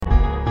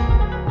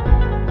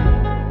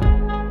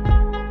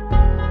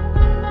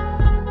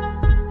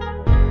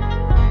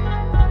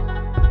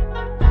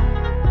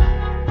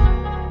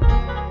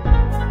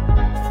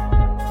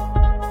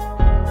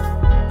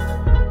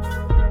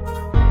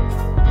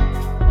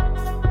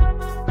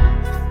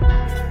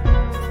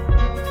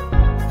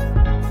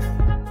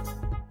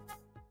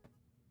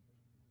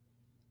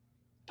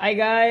Hi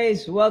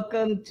guys,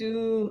 welcome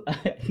to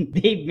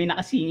Dave, may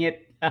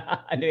nakasingit.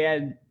 Ano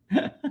yan?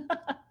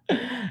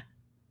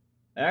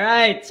 All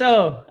right,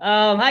 so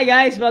hi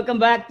guys,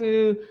 welcome back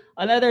to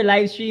another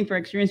live stream for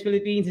Experience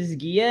Philippines. This is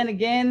Gian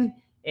again,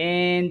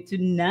 and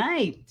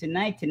tonight,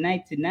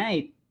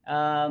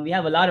 we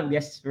have a lot of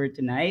guests for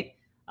tonight.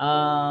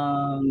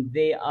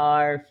 They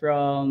are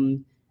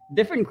from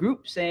different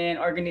groups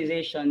and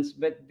organizations,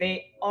 but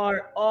they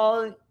are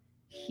all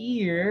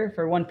here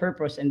for one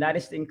purpose, and that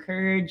is to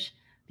encourage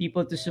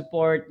people to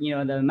support,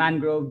 the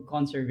mangrove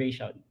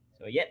conservation.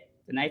 So, yeah,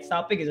 tonight's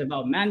topic is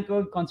about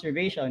mangrove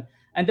conservation.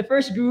 And the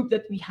first group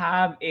that we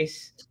have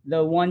is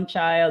the One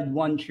Child,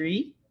 One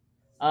Tree,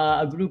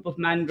 a group of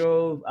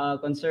mangrove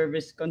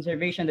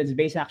conservation that's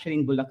based actually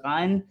in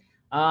Bulacan.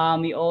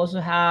 We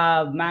also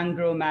have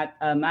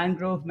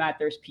Mangrove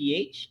Matters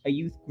PH, a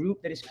youth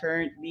group that is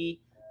currently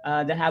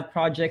that have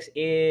projects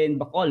in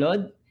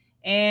Bacolod.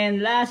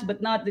 And last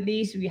but not the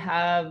least, we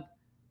have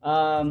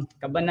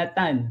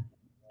Kabanatan,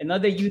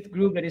 another youth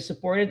group that is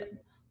supported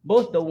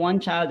both the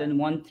One Child and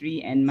One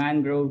Tree and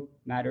Mangrove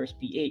Matters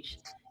PH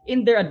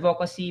in their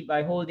advocacy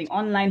by holding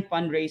online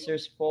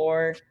fundraisers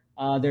for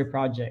their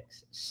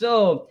projects.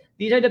 So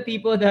these are the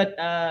people that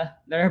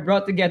are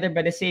brought together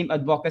by the same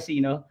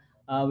advocacy,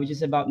 which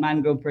is about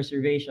mangrove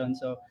preservation.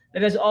 So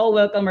let us all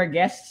welcome our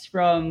guests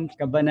from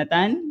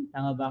Kabanatan,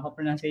 tama ba ako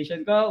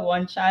pronunciation ko,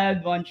 One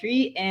Child, One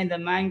Tree, and the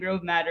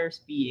Mangrove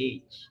Matters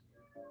PH.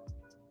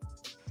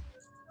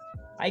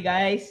 Hi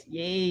guys!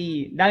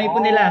 Yay! Dami po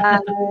nila. Hi.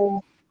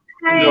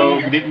 Hello,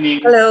 Hi. good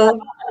evening.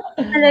 Hello.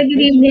 Hello, good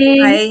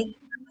evening. Hi.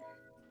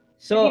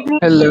 So,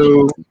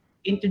 Hello.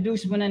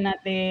 introduce muna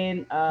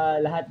natin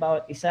lahat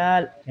bawat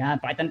isa.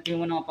 Yan, pakita natin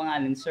muna ang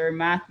pangalan. Sir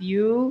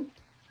Matthew,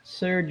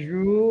 Sir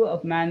Drew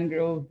of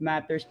Mangrove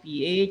Matters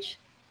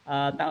PH,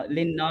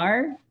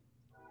 Linnar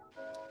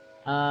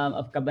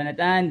of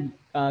Cabanatan,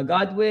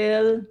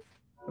 Godwill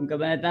from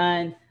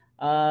Cabanatan,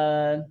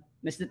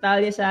 Miss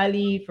Natalia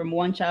Sally from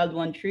One Child,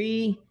 One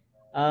Tree,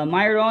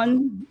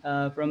 Myron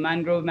from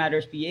Mangrove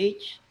Matters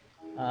PH,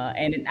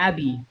 and then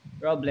Abby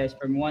Robles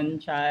from One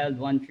Child,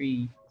 One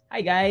Tree. Hi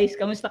guys,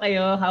 kamusta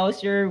kayo? How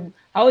was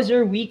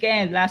your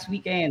weekend last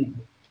weekend?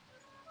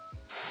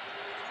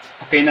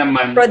 Okay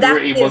naman, we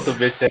were able to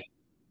Productive. visit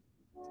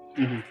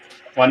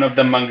one of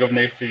the mangrove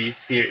nurseries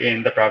here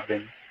in the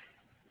province.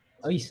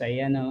 Ay,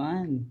 saya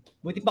naman.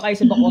 Buti pa kayo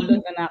sa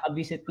Bacolod na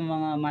nakaka-visit ng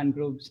mga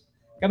mangroves.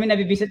 Kami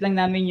nabibisit lang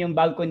namin yung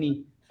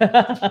balcony.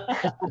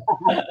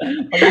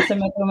 Pag nasa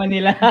Metro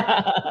Manila.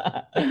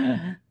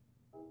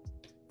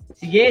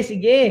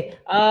 Sige.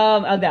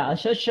 I'll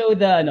just show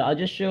the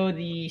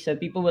so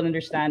people will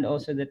understand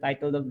also the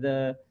title of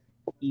the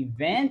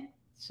event.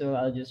 So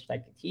I'll just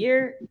type it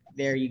here.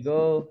 There you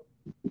go.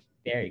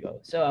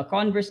 So a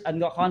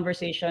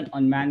conversation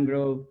on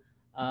mangrove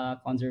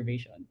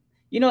conservation.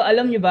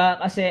 Alam nyo ba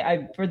kasi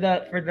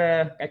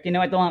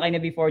kinuwento nga kayo na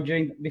before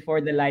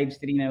the live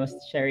stream I was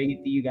sharing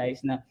it to you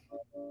guys na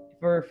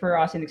for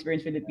us in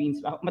Experience Philippines,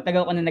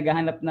 matagal ko na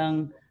naghahanap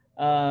ng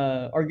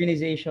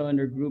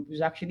organization or group who's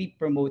actually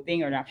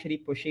promoting or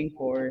actually pushing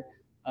for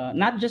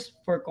not just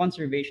for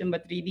conservation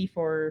but really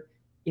for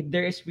if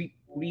there is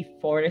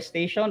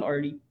reforestation or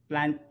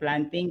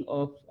planting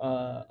of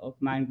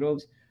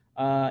mangroves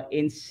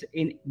in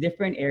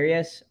different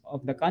areas of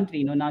the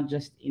country, not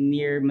just in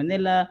near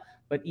Manila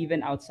but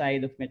even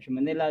outside of Metro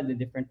Manila, the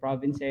different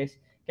provinces.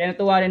 Kaya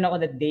natuwa rin ako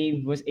that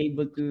Dave was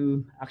able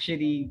to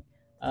actually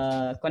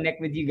connect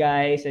with you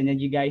guys and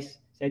then you guys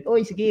said,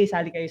 "Oy, sige,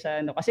 sali kayo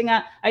sa ano." Kasi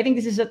nga, I think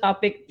this is a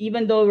topic,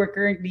 even though we're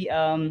currently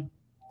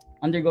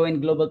undergoing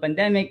global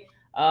pandemic,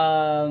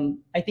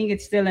 I think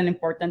it's still an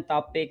important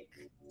topic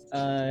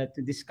to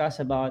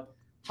discuss about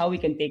how we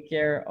can take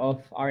care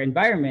of our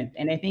environment.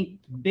 And I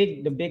think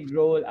the big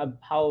role of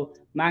how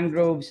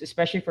mangroves,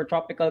 especially for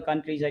tropical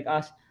countries like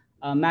us,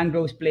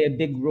 mangroves play a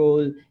big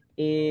role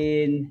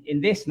in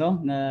this,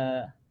 no?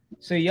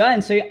 So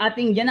yan,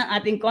 yan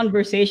ang ating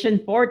conversation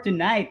for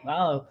tonight.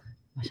 Wow.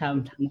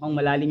 Mukhang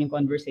malalim yung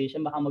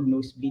conversation, baka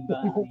mag-nosebleed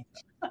ba?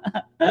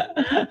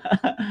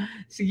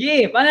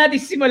 Sige, paano natin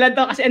simulan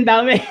to kasi ang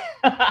dami.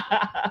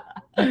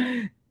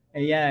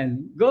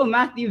 Ayan. Go,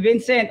 Matthew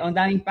Vincent. Ang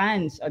daming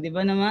fans. O, di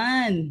ba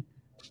naman?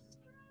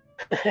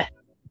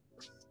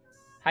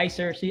 Hi,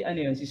 sir. Si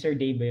Sir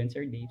Dave ba yun?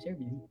 Sir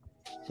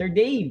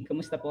Dave,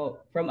 kamusta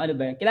po? From ano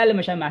ba yun? Kilala mo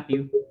siya,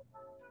 Matthew?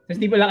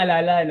 Tapos di mo lang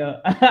alala, no?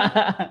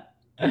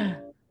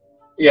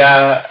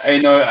 Yeah, I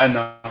know,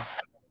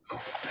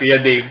 Kuya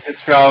Dave.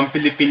 It's from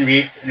Philippine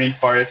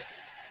Rainforest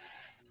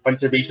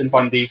Conservation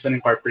Foundation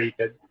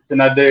Incorporated. It's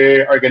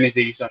another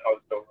organization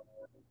also.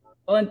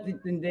 Oh,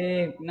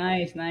 hindi.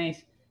 Nice.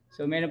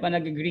 So, meron pa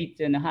nag-greet.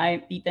 Hi,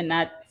 Tita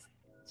Nat,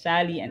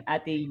 Sally, and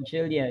Ate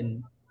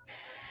Jillian.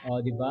 Oh,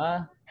 di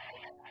ba?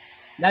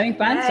 Daming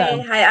fans,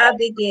 Hi,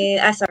 Abigail.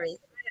 Sorry.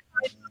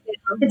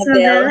 It's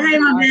Mabel. Hi,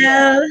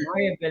 Mabel.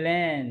 Maria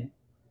Belen.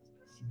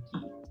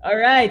 All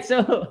right.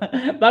 So,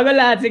 bago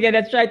lahat, sige,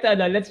 let's try to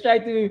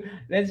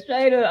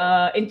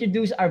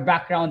introduce our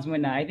backgrounds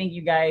muna. I think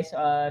you guys,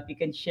 if you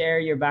can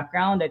share your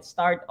background, let's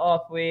start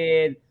off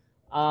with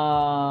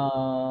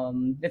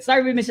Let's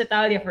start with Miss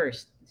Natalia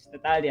first. Miss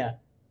Natalia,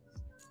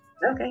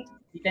 Okay.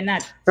 Tita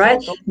Nat.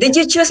 Right. So, Did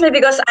you choose me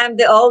because I'm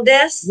the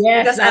oldest?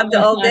 yes, Because I'm the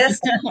tama.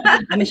 oldest?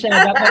 Ano siya,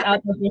 dapat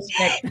out of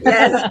respect.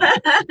 Yes.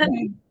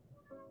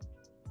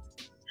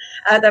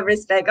 Out of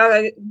respect.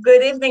 Okay.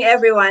 Good evening,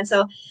 everyone.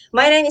 So,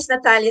 my name is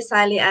Natalia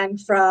Sali. I'm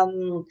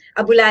from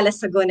Abulala,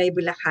 Sagonay,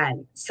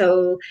 Bulacan.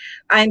 So,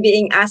 I'm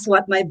being asked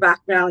what my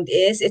background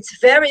is. It's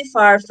very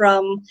far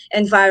from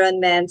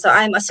environment. So,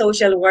 I'm a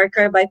social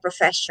worker by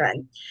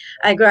profession.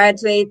 I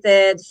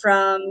graduated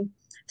from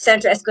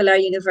Central Escolar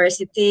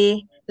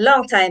University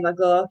long time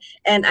ago,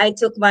 and I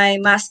took my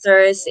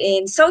master's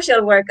in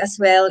social work as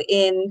well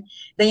in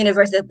the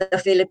University of the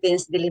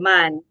Philippines,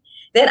 Diliman.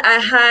 Then I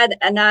had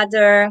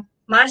another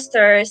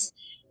master's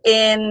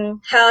in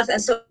health and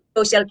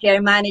social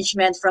care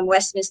management from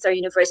Westminster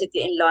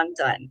University in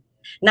London.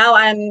 Now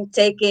I'm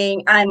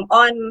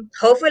on,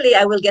 hopefully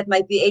I will get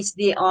my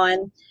PhD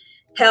on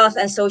health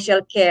and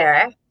social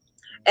care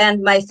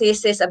and my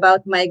thesis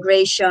about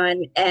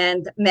migration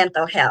and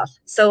mental health.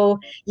 So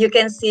you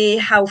can see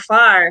how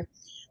far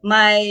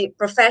my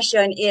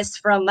profession is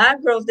from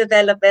mangrove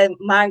development,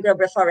 mangrove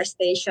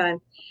reforestation.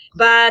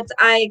 But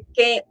I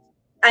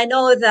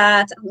know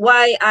that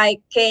why I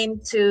came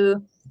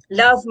to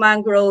love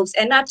mangroves,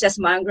 and not just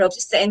mangroves,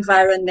 it's the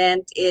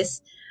environment,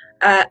 is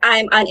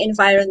I'm an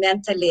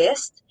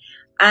environmentalist,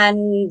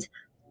 and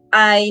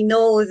I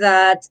know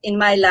that in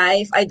my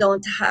life I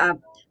don't have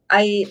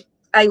I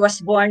I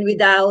was born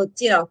without,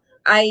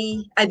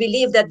 I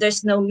believe that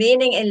there's no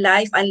meaning in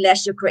life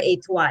unless you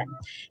create one.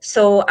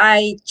 So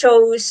I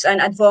chose an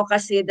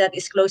advocacy that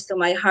is close to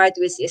my heart,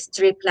 which is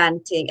tree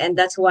planting, and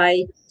that's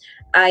why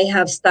I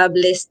have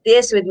established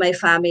this with my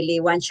family,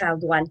 one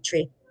child, one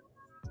tree.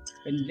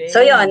 So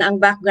yon Galing. ang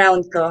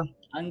background ko.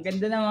 Ang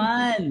ganda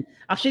naman.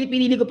 Actually,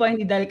 pinili ko pa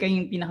hindi dahil kayo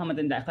yung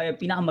pinakamatanda, kaya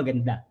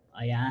pinakamaganda.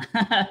 Ayan.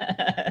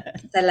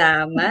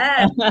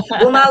 Salamat.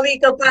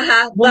 Bumawi ka pa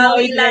ha.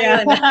 Bumawi Bawi lang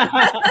talaga. yun.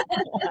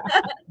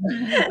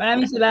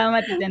 Maraming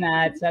salamat, Tita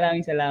Nat.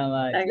 Maraming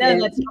salamat. Okay.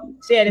 Let's go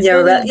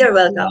You're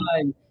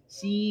welcome.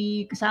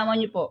 Si kasama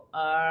niyo po,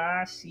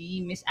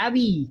 si Miss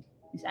Abby.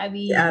 Miss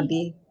Abby. Si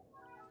Abby.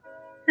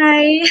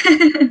 Hi.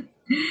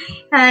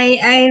 Hi,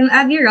 I'm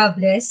Abby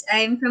Robles.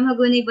 I'm from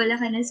Hagonoy,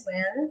 Bulacan as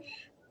well.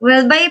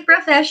 Well, by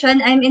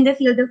profession, I'm in the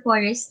field of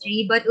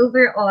forestry, but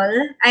overall,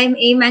 I'm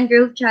a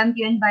mangrove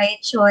champion by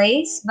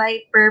choice,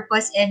 by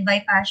purpose, and by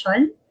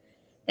passion.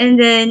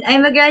 And then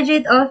I'm a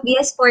graduate of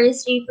BS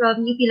Forestry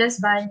from UP Los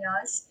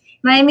Baños.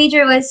 My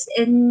major was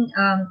in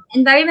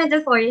environmental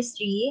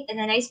forestry, and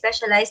then I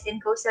specialized in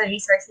coastal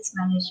resources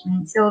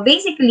management. So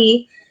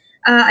basically,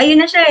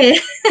 ayun na siya eh.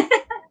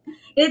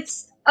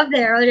 It's up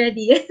there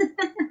already.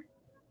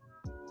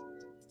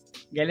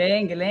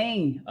 Galing,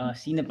 galing.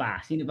 Sino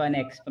pa? Sino pa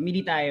next? Pamili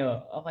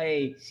tayo.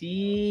 Okay,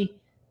 si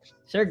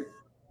Sir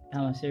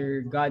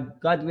Sir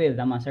Godwill.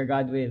 Tama, Sir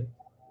Godwill.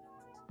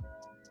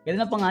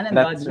 Ganun ang pangalan,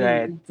 That's Godwill.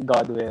 right.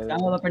 Godwill.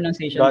 Tama ba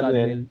pronunciation,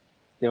 Godwill.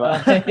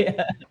 Diba? Okay.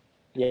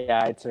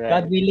 Yeah, it's right.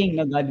 God willing,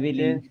 no? God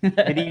willing.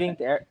 Good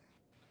evening to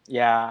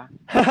yeah.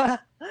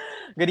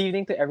 Good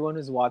evening to everyone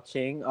who's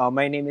watching.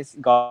 My name is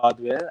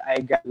Godwill.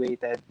 I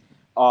graduated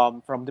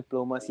from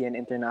Diplomacy and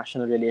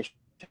International Relations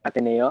at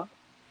Ateneo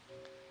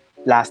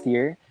last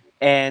year.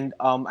 And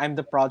I'm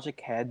the project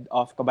head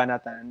of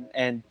Kabanatan.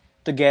 And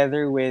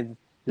together with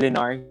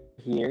Lenar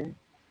here,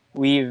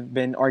 we've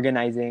been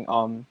organizing,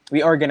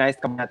 we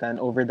organized Kabanatan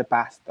over the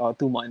past 2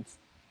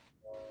 months.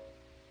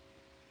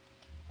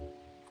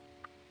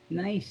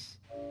 Nice.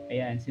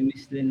 Ayan, si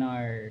Miss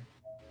Lenar.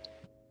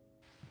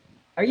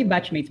 Are you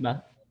batchmates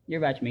ba?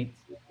 You're batchmates?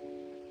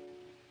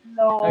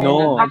 No.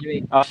 No.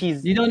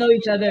 She's... You don't know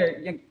each other.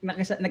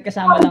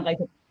 Nagkasama lang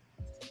kayo.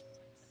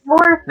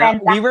 We're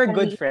friends, we were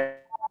actually. good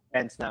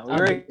friends now. We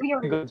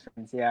were good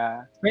friends,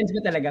 yeah. Friends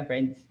ba talaga,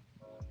 friends?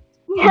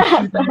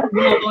 Yeah.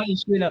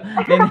 Issue, no?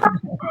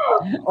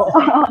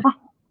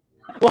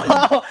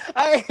 Wow!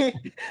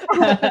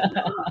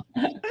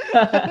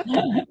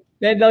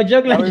 No,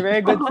 joke lang. We're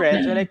very good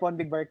friends. We're like one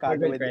big barcada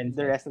with friends.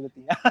 the rest of the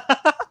team.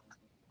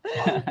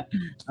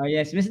 Oh,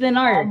 yes. Miss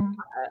Lenar.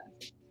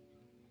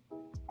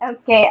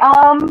 Okay.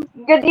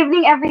 Good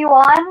evening,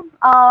 everyone.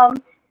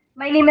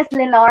 My name is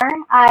Lenar.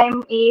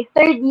 I'm a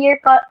third year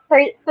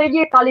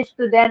college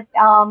student.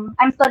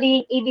 I'm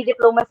studying AB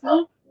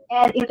Diplomacy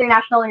and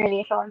International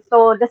Relations.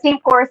 So the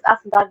same course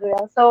as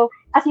Godwill. So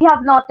as you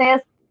have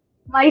noticed,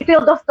 my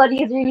field of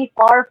study is really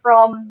far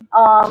from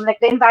like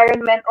the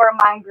environment or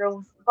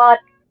mangroves.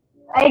 But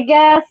I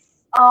guess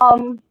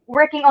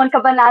working on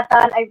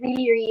Kabanatan, I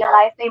really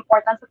realized the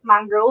importance of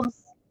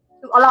mangroves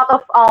to a lot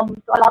of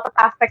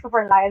aspects of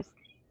our lives.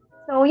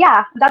 So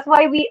yeah, that's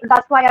why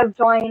I've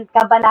joined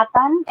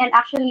Kabanatan, and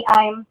actually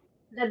I'm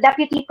the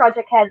deputy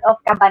project head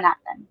of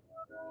Kabanatan.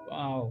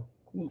 Wow.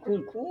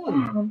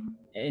 Cool.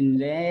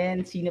 And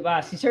then, sino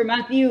ba? Si Sir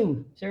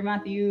Matthew. Sir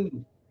Matthew.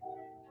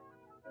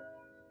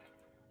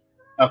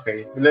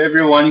 Okay. Hello,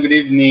 everyone. Good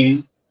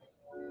evening.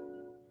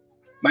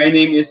 My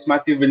name is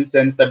Matthew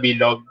Vincent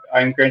Tabilog.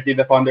 I'm currently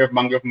the founder of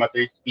Mangrove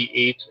Matters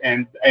PH,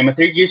 and I'm a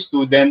third year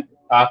student,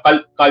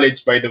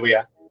 college by the way,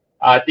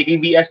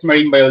 taking BS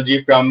Marine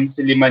Biology from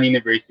Silliman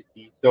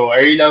University. So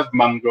I really love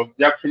mangroves.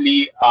 I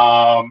actually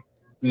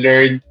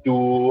learned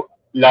to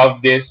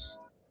love this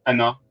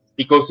ano,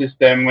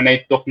 ecosystem when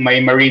I took my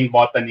marine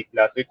botany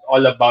class. So it's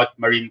all about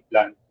marine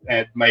plants.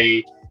 And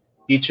my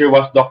teacher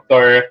was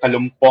Dr.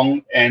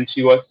 Kalumpong, and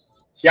she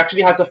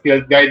actually has a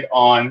field guide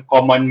on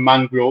common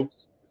mangroves,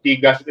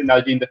 seagrass and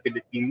algae in the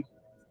Philippines.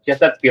 She has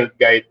that field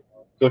guide,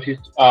 so she's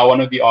one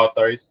of the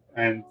authors.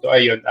 And so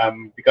ayun,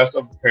 because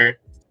of her,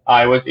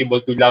 I was able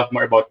to love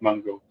more about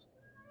mangroves.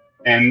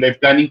 And I'm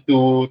planning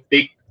to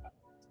take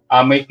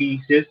my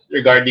thesis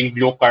regarding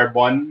blue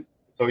carbon.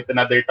 So it's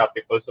another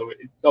topic also.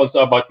 It's also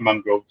about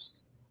mangroves.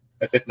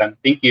 That's it lang.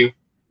 Thank you.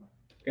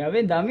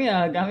 Grabe, dami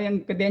dami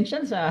ang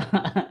credentials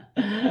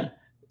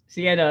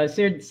si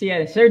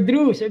Sir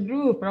Drew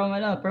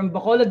from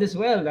Bacolod as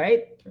well,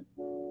 right?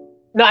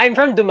 No, I'm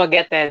from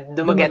Dumaguete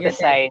Dumaguete.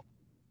 side.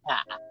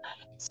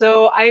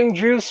 So I'm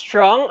Drew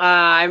Strong.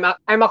 I'm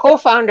a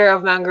co-founder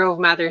of Mangrove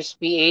Matters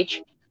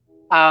PH.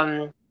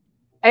 I'm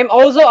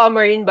also a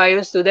marine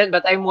bio student,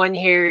 but I'm 1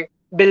 year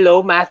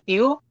below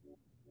Matthew.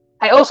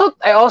 I also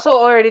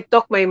already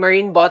took my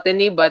marine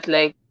botany, but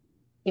like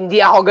hindi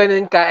ako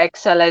ganun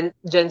ka-excellent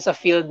dyan sa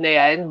field na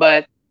yan.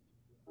 But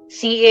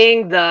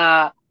seeing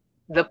the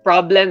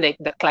problem, like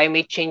the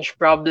climate change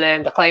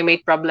problem,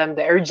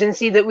 the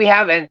urgency that we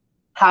have, and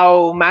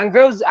how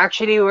mangroves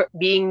actually were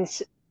being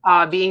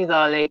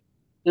the like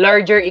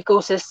larger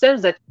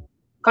ecosystems that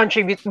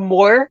contribute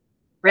more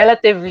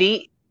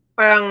relatively,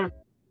 parang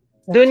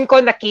doon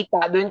ko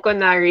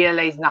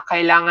na-realize na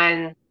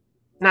kailangan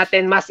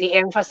natin mas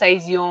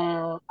i-emphasize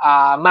yung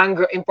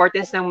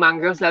importance ng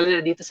mangroves, lalo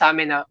na dito sa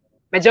amin na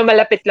medyo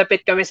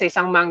malapit-lapit kami sa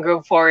isang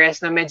mangrove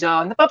forest na medyo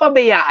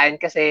napapabayaan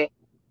kasi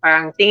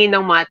parang tingin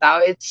ng mga tao,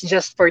 it's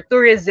just for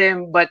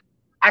tourism, but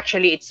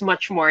actually it's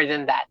much more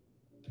than that.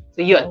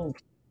 So yun. Oh.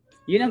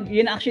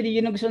 Yun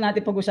ang gusto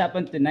natin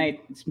pag-usapan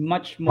tonight. It's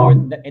much more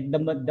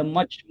the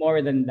much more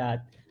than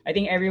that. I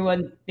think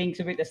everyone thinks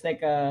of it as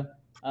like a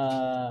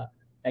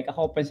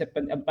whole concept.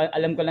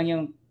 Alam ko lang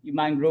yung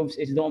mangroves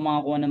is doon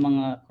makakuha ng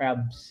mga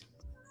crabs.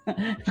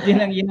 yun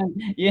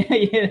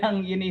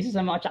isa sa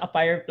mga tsaka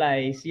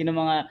fireflies. Yun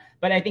ang mga,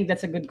 but I think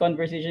that's a good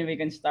conversation we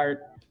can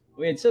start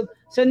with. So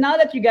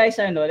now that you guys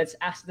are let's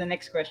ask the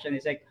next question.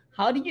 It's like,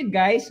 how did you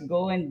guys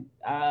go and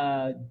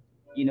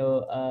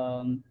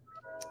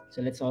so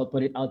let's all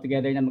put it all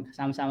together na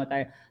magkasama-sama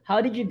tayo. How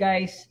did you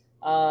guys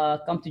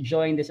come to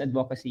join this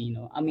advocacy?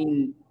 I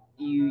mean,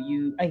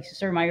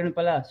 Sir Myron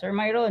pala. Sir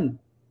Myron.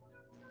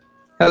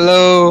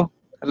 Hello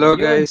Ayun.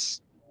 guys.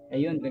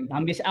 Ayun,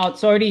 ambis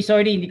out. Sorry,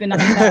 hindi ko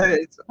nakita.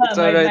 It's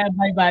all right.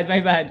 My bad.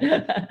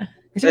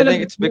 I think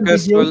it's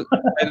because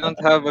I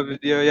don't have a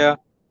video. Yeah.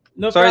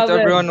 No Sorry problem.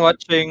 to everyone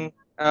watching.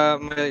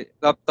 My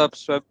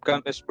laptop's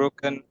webcam is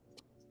broken.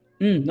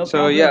 No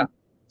So problem. yeah.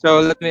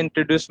 So let me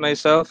introduce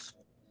myself.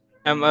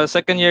 I'm a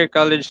second-year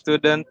college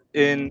student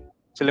in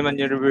Silliman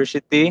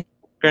University,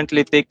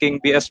 currently taking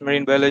BS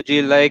Marine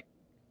Biology like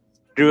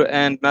Drew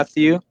and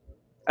Matthew.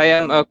 I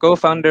am a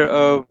co-founder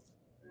of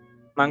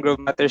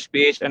Mangrove Matters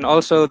PH and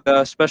also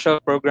the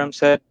special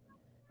programs head.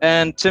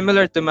 And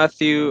similar to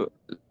Matthew,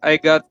 I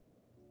got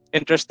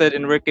interested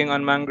in working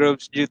on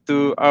mangroves due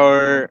to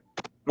our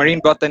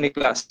marine botany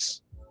class.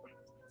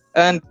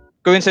 And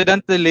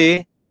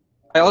coincidentally,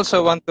 I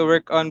also want to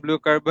work on blue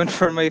carbon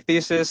for my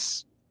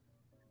thesis.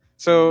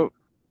 So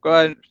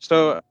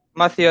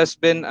Matthew has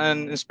been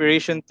an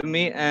inspiration to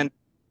me, and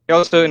he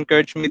also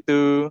encouraged me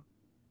to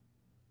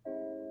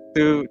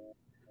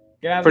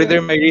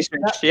further my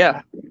research.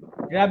 Yeah.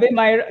 Grabe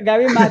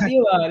Matthew.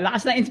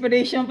 Lakas na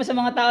inspiration pa sa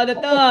mga tao na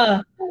to.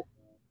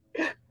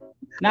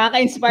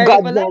 Nakaka-inspire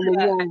ka pala.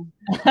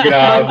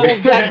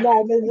 Grabe. God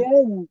namin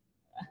yan.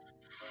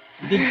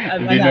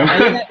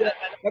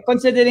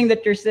 Considering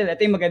that you're still, I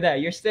think maganda,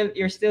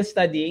 you're still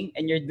studying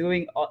and you're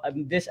doing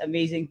this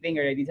amazing thing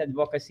already, this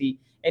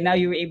advocacy, and now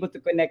you were able to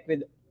connect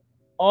with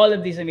all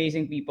of these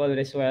amazing people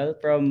as well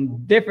from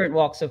different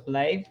walks of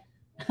life.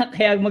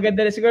 Kaya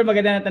maganda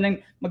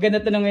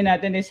tanongin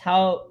natin is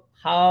how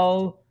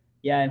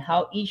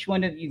each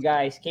one of you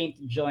guys came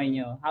to join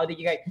you. How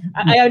did you guys?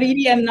 I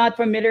really am not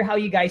familiar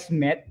how you guys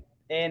met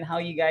and how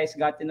you guys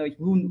got to know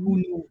who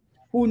knew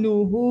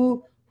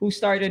who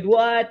started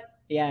what.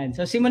 Yan.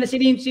 So sino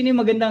yung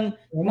magandang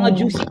mga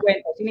juicy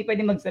kwento? Sino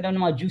pwede magsabi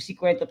ng mga juicy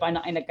kwento? Paano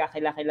kayo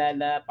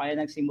nagkakilala?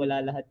 Paano nagsimula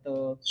lahat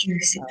to?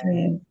 Juicy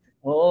kwento.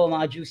 Oo,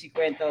 mga juicy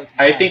kwento.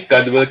 I think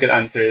Godwill can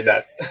answer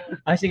that.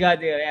 Si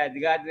Godwill. Yeah,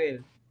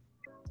 Godwill.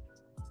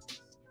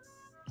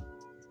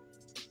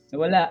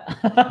 Wala.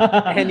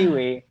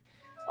 Anyway,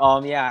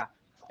 yeah.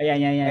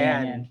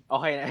 Ayan.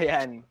 Okay,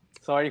 ayan.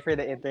 Sorry for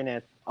the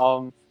internet.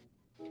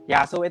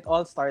 Yeah, so it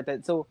all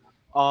started. So,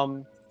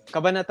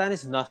 Kabanatan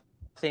is nothing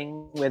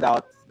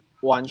without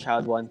One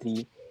Child, One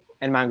Tree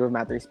and Mangrove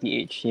Matters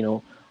PH,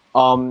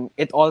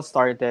 It all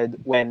started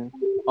when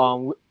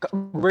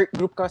we're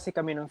group kasi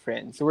kami ng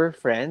friends. So we're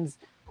friends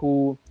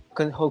who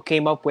who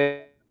came up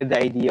with the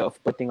idea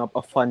of putting up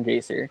a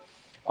fundraiser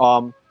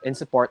in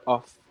support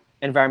of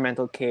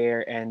environmental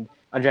care and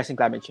addressing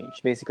climate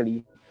change.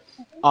 Basically,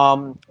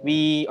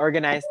 we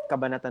organized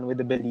Kabanatan with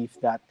the belief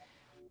that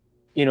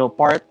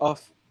part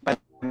of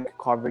pandemic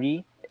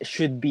recovery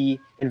should be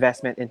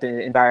investment into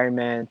the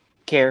environment,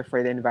 care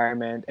for the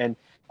environment, and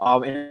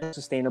in a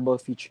sustainable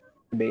future,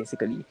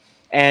 basically.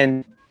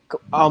 And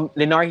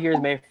Lenar here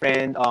is my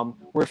friend.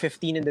 We're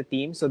 15 in the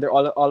team, so they're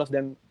all of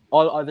them.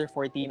 All other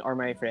 14 are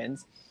my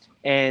friends,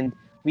 and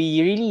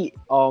we really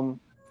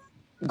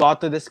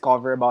got to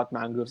discover about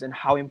mangroves and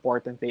how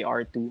important they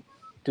are to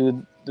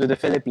the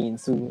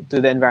Philippines, to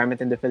the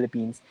environment in the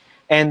Philippines.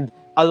 And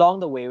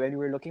along the way, when we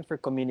were looking for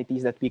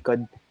communities that we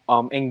could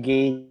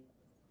engage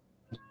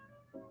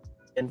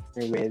and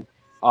partner with,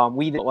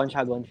 we did One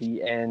Child One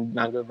Tree and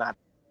Mangrove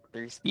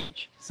Matters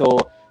speech. So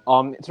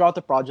throughout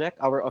the project,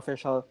 our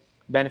official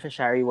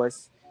beneficiary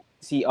was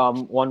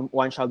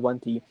One Child One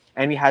Tree,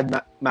 and we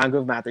had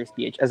Mangrove Matters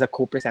PH as a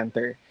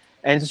co-presenter.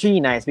 And it's really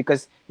nice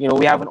because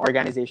we have an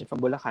organization from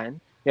Bulacan,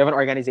 we have an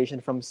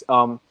organization from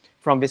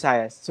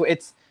Visayas, so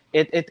it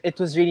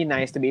was really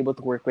nice to be able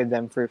to work with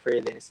them for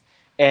this.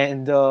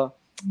 And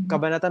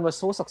Kabanatan was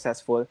so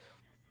successful.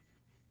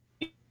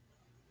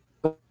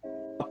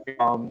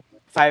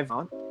 Five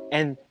amount,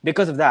 and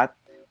because of that,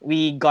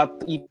 we got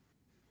to even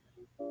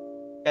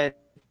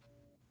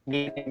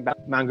getting back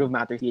Mangrove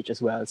Matters PH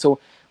as well. So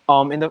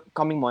in the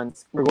coming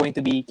months, we're going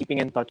to be keeping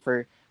in touch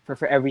for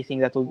everything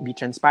that will be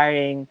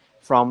transpiring,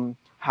 from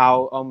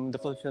how the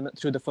fulfillment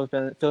through the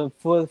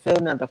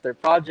fulfillment of their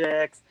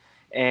projects.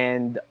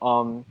 And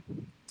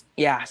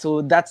yeah,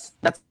 so that's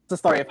the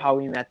story of how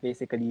we met,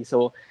 basically.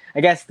 So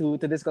I guess to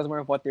discuss more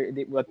of what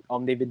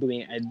they've been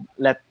doing, I'd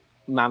let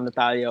Ma'am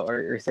Natalia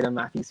or Sila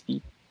Matthew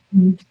speak.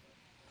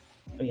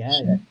 Oh,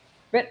 yeah.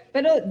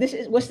 Pero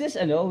was this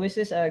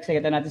kasi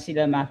ito natin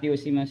sila Matthew,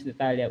 si Mas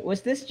Natalia.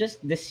 Was this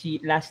just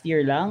last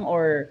year lang,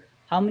 or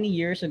how many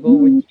years ago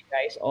were you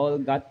guys all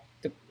got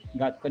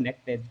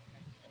connected?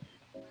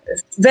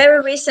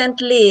 Very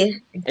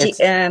recently,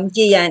 Gian.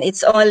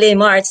 It's only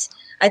March.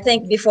 I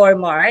think before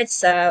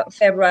March,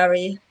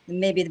 February,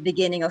 maybe the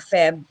beginning of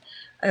Feb.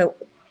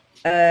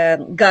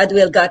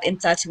 Godwill got in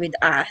touch with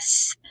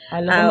us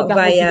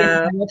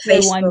via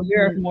Facebook. 1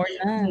 year or more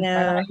na. No.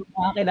 Parang kayo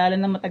makakilala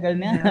na matagal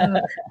na.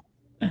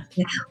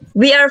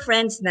 We are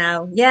friends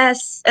now.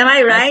 Yes. Am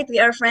I right? We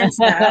are friends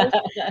now.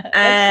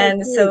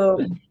 And so,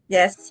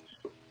 yes.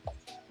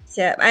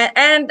 Yeah.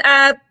 And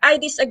I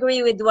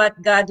disagree with what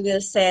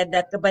Godwill said,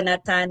 that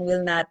Kabanatan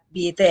will not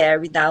be there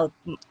without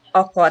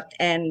OCOT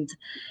and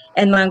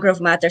Mangrove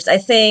Matters. I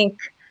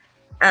think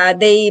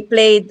they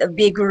played a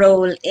big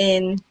role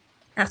in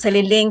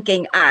actually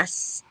linking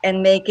us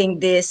and making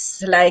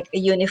this like a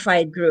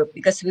unified group,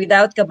 because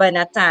without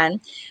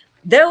Kabanatan,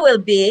 there will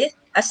be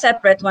a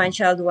separate One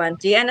Child One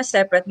Tree and a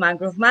separate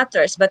Mangrove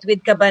Matters. But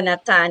with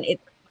Kabanatan, it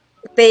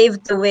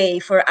paved the way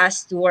for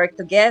us to work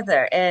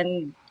together.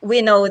 And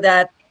we know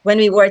that when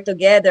we work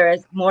together,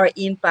 more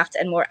impact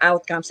and more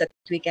outcomes that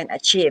we can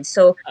achieve.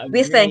 So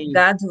we thank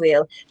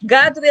Godwill.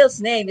 Godwill's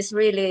name is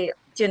really,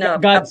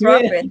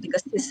 appropriate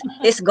because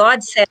it's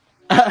God sent.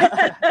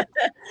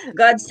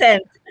 God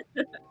sent.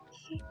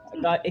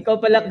 Ikaw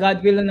pala,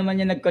 Godwill naman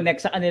yung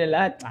nag-connect sa kanila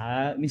lahat.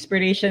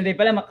 Inspiration din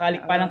pala,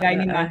 makalik pa lang kayo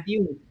ni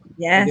Matthew.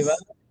 Yes. Di ba?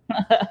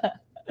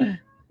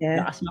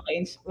 Yeah.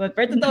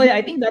 Pero totoo,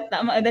 I think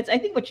I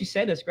think what you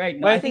said is right.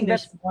 No? Well, I think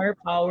there's more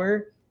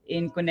power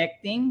in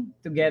connecting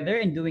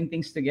together and doing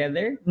things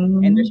together,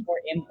 Mhm. and there's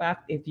more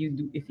impact if you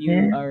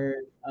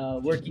are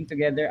working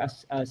together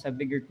as a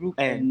bigger group,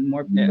 and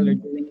more people are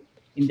doing it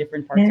in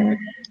different parts of the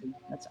country.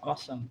 That's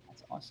awesome.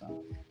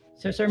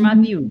 So Sir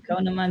Matthew,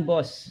 ikaw naman,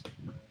 boss.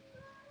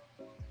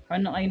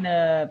 Paano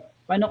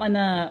ka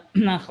na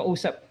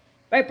nakausap?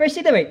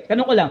 First, wait,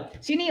 tanong ko lang.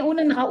 Sino yung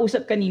unang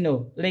nakausap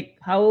kanino? Like,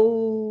 how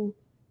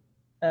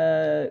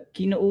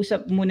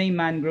kinausap mo na yung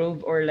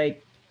Mangrove, or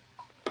like,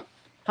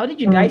 how did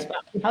you guys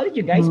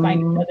find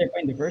each other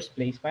in the first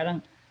place?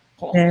 Parang,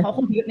 ako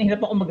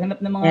hirap ako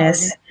maghanap ng mga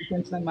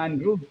organizations ng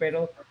Mangrove,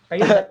 pero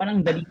kayo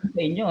parang dali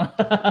sa inyo.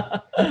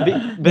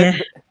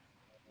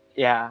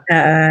 Yeah.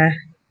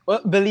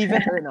 Well, believe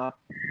it or not,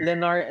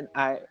 Lenar and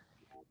I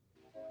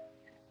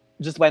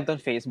just went on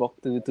Facebook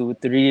to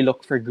really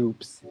look for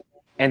groups,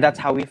 and that's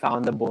how we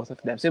found the both of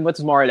them. So it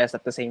was more or less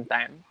at the same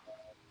time.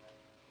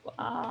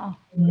 Wow.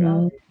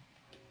 Mhm.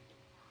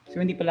 So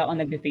hindi pala ako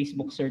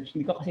nag-Facebook search.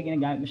 Hindi ko kasi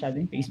ginagamit masyado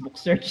yung Facebook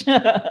search.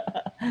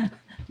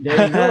 There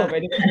you go.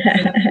 Pwede ko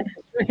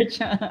search.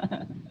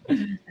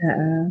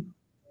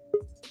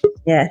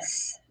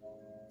 Yes.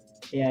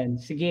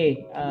 Ayan,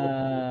 sige.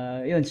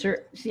 Yun,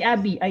 sir. Si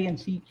Abby. Ayan,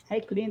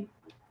 hi, Clint.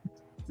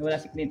 Nawala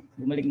si Clint.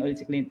 Bumalik na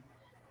ulit si Clint.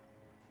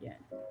 Yan.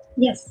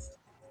 Yes.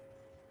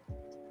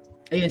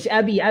 Ayun, si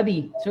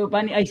Abby. So,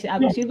 si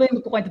Abby. Yes. Sino ba yung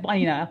magkukwento pa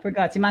kanina? I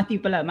forgot. Si Matthew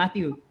pala.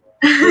 Matthew.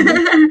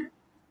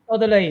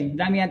 Tuloy.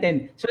 Dami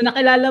natin. So,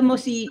 nakilala mo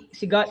si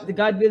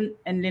Godwill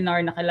and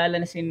Lenar. Nakilala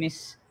na si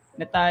Miss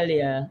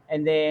Natalia.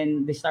 And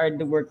then, they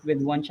started to work with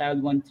One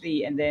Child, One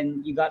Tree. And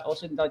then, you got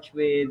also in touch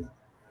with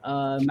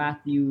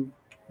Matthew,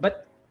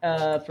 but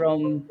you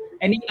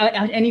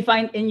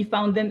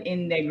found them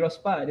in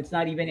Negros pa. It's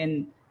not even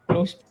in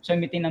close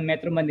proximity ng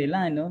Metro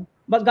Manila, no?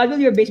 But Godwill,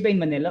 you're based by in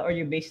Manila or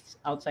you're based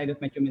outside of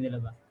Metro Manila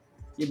ba?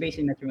 You're based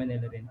in Metro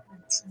Manila rin.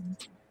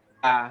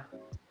 Yeah.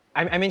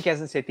 I'm in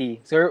Quezon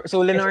City. So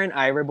Lenore and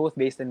I were both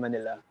based in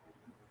Manila.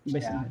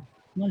 Based Yeah.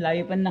 No,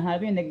 layo pa na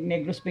habi.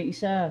 Negros pa yung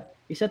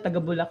isa taga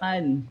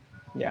Bulacan.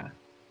 Yeah.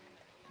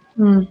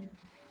 Hmm.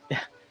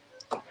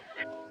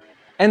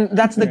 And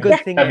that's the good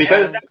thing.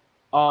 Because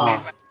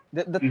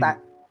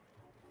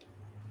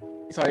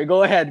Sorry,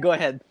 go ahead.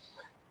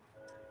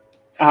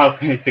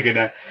 Okay, sige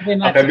na. Okay,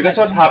 Matt, Okay, because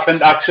what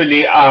happened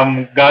actually,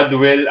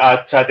 Godwill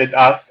chatted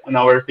us on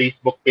our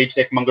Facebook page,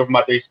 like Mangrove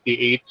Matters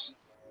PH,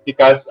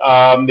 because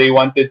they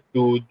wanted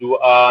to do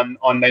an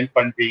online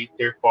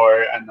fundraiser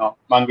for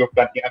mangrove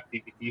planting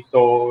activity.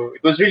 So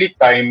it was really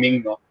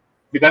timing, no?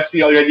 Because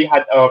we already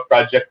had a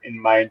project in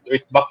mind. So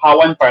it's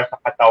Bakawan para sa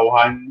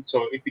Katauhan.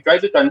 So if you try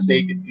to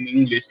translate it in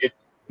English, it's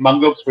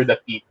mangroves for the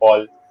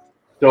people.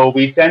 So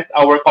we sent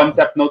our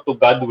concept note to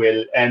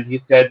Godwill, and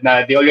he said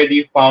na they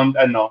already found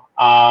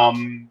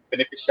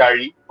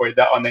beneficiary for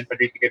the online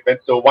fundraising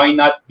event. So why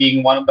not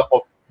being why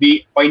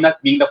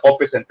not being the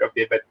co-presenter of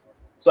the event?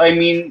 So I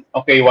mean,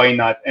 okay, why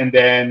not? And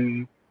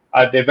then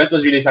the event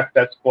was really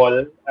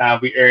successful.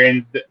 We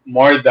earned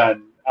more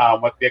than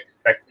what we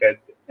expected,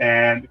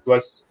 and it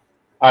was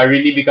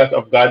really because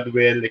of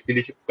Godwill, like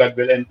leadership of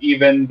Godwill, and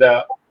even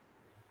the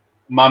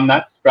Mom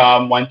Nuts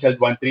from One Child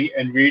One Tree,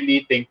 and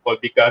really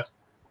thankful because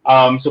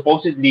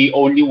supposedly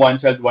only One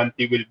Child One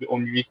Tree will be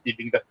only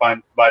receiving the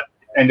funds, but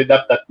it ended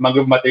up that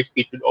Mangrove Matters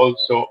Speech would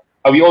also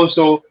we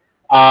also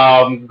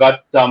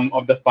got some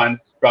of the funds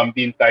from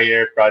the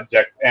entire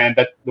project, and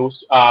that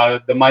those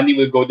the money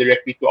will go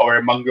directly to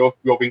our mangrove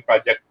growing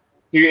project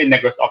here in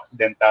Negros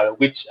Occidental,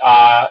 which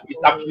is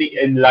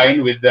actually in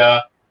line with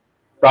the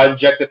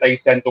project that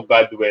I sent to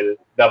Godwill,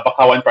 the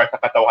Bakawan para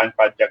sa Katauhan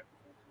project.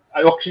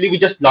 Actually, we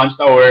just launched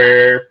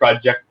our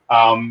project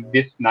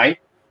this night.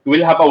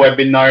 We'll have a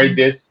webinar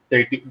this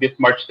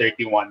March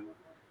 31.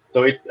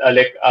 So it's a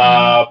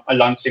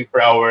launching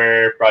for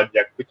our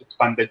project, which is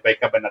funded by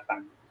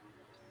Kabanatan.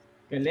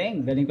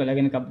 Galing talaga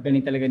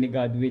ni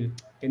Godwill.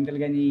 Galing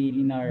talaga ni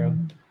Linaro.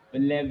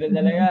 One level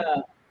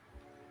talaga.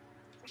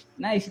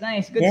 Nice.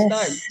 Good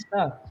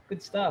start.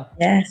 Good stuff.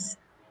 Yes.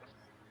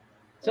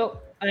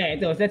 So, okay,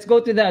 so let's go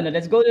to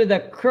the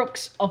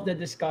crux of the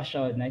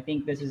discussion. I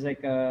think this is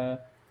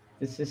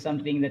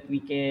something that we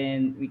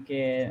can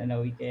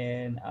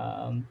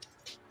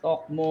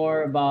talk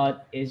more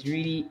about. Is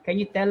really, can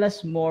you tell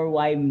us more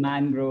why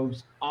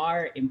mangroves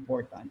are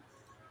important?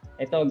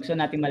 Ito, gusto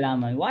natin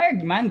malaman. Why are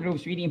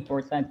mangroves really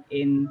important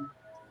in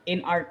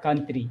our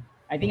country?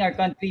 I think our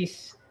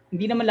countries,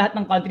 hindi naman lahat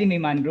ng country may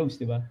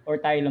mangroves, di ba? Or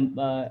tayo lang,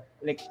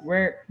 like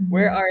where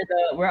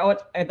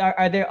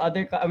are there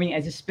other, I mean,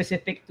 as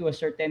specific to a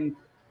certain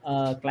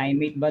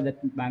climate ba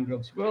that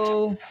mangroves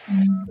grow?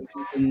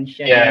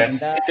 Yes,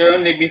 it can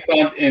only be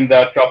found in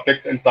the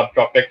tropics and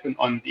subtropics and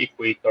on the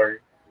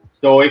equator.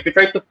 So if you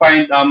try to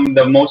find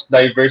the most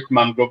diverse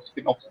mangroves,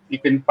 you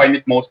can find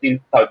it mostly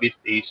in Southeast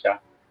Asia.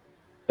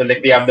 So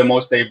like they have the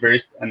most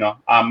diverse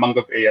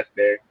mangrove areas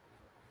there.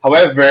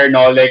 However,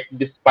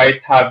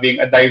 despite having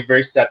a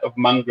diverse set of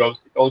mangroves,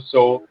 it's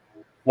also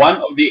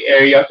one of the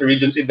areas or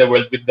regions in the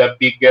world with the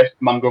biggest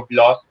mangrove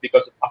loss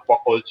because of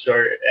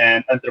aquaculture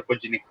and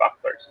anthropogenic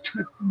factors.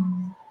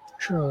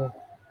 True.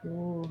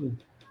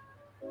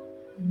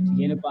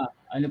 Sige, ano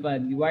pa?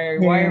 Why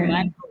are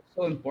mangroves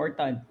so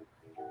important?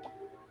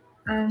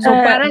 So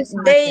para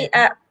sa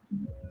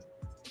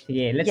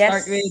sige, let's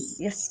start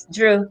with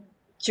Drew.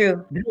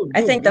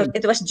 I think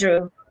it was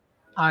Drew.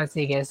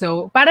 Sige.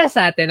 So, para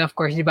sa atin, of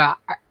course, di ba,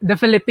 the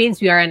Philippines,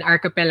 we are an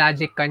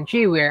archipelagic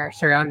country. We're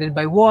surrounded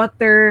by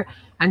water.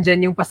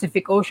 Andyan yung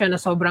Pacific Ocean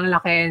na sobrang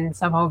laki and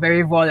somehow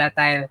very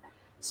volatile.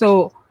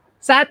 So,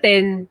 sa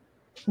atin,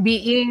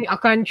 being a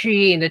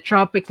country in the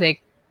tropics,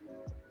 like,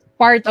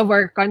 part of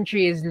our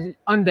country is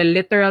on the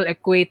literal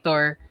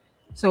equator.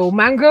 So,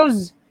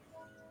 mangroves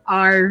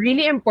are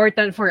really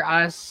important for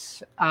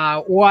us.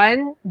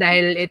 One,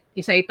 dahil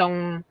isa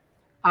itong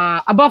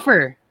a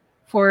buffer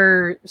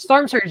for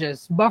storm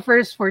surges,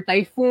 buffers for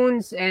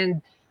typhoons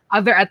and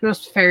other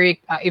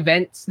atmospheric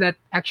events that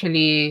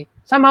actually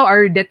somehow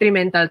are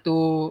detrimental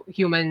to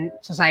human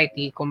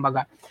society,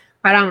 kumbaga.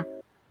 Parang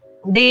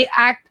they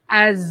act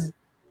as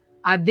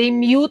they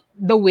mute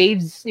the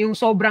waves, yung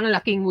sobrang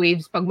laking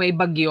waves pag may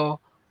bagyo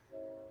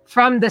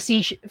from the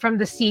sea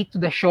to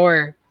the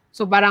shore.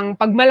 So parang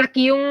pag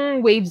malaki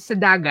yung waves sa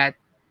dagat,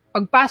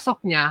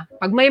 pagpasok niya,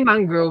 pag may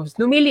mangroves,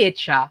 lumiliit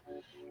siya.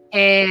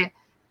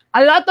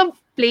 A lot of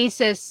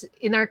places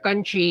in our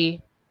country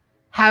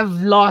have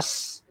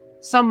lost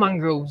some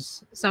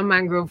mangroves, some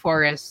mangrove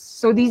forests.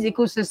 So these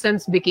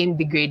ecosystems became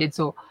degraded.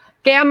 So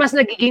kaya mas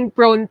nagiging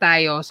prone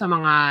tayo sa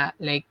mga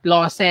like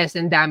losses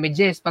and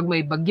damages pag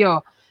may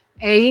bagyo.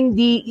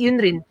 Hindi yun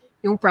rin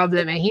yung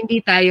problem.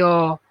 Hindi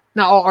tayo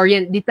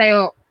na-orient.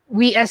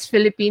 We as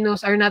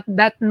Filipinos are not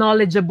that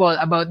knowledgeable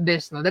about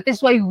this. No? That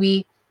is why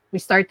we we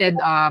started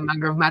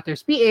Mangrove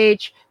Matters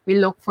PH. We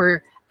look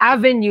for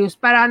avenues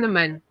para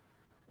naman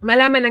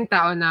malaman ng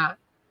tao na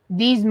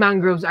these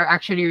mangroves are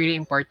actually really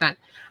important.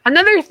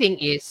 Another thing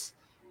is,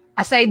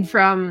 aside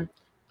from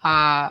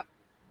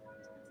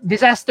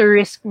disaster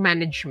risk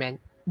management,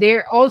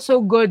 they're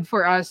also good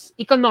for us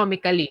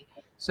economically.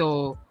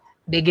 So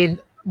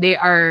they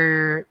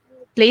are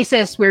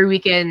places where we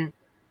can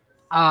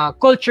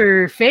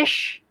culture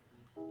fish,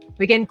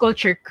 we can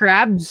culture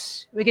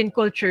crabs, we can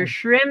culture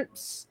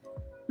shrimps,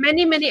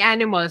 many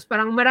animals.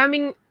 Parang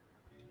maraming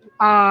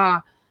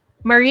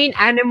marine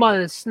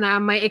animals na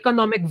may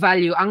economic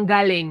value ang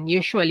galing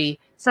usually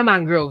sa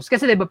mangroves.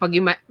 Kasi 'di ba pag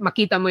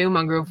makita mo yung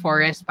mangrove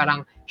forest,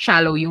 parang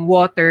shallow yung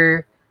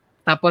water,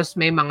 tapos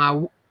may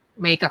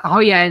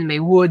kakahoyan,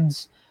 may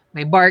woods,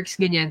 may barks,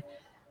 ganyan.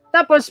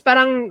 Tapos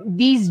parang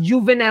these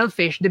juvenile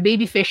fish, the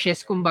baby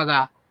fishes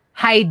kumbaga,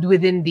 hide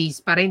within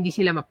these para hindi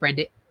sila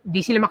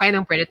makain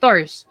ng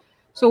predators.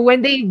 So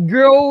when they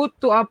grow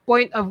to a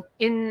point of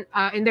in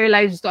their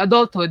lives to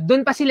adulthood,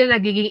 doon pa sila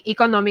nagiging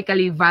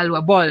economically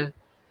valuable.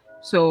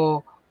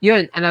 So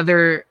yun,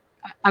 another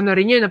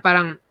rin yun na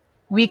parang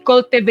we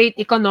cultivate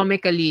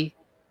economically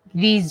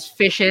these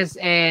fishes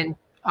and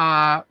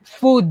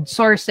food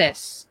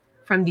sources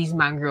from these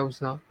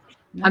mangroves, no?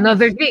 Nice.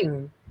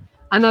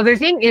 Another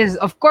thing is,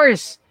 of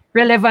course,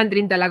 relevant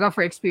rin talaga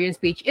for Experience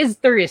PH is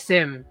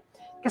tourism.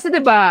 Kasi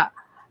 'di ba,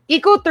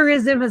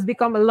 ecotourism has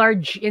become a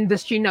large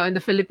industry now in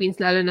the Philippines,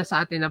 lalo na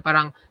sa atin na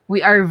parang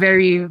we are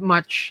very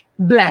much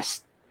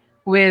blessed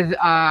with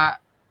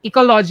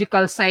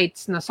ecological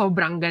sites na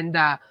sobrang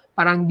ganda.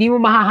 Parang di mo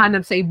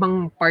mahahanap sa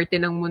ibang parte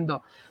ng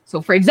mundo.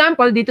 So for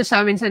example, dito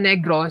sa amin sa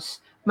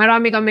Negros,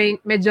 marami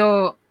kaming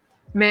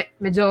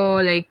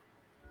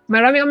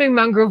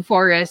mangrove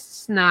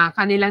forests na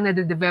kanilang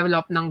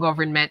na-develop ng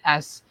government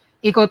as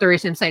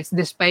ecotourism sites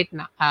despite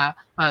na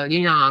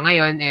yun nga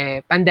ngayon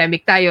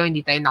pandemic tayo,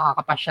 hindi tayo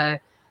nakakapasyal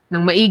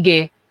ng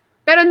maigi.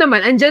 Pero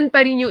naman andyan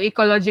pa rin yung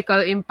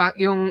ecological impact,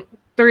 yung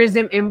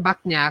tourism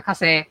impact niya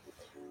kasi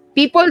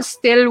people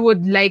still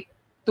would like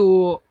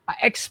to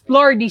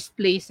explore these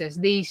places.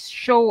 They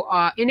show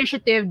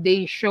initiative,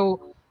 they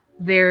show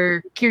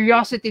their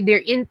curiosity,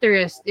 their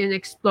interest in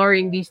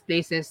exploring these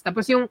places.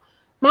 Tapos yung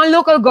mga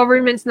local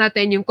governments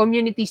natin, yung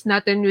communities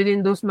natin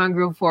within those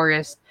mangrove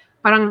forests,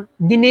 parang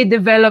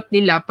dine-develop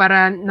nila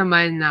para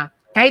naman na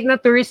kahit na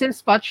tourism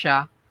spot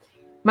siya,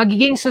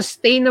 magiging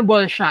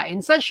sustainable siya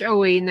in such a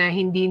way na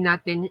hindi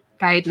natin,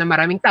 kahit na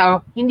maraming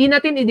tao, hindi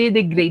natin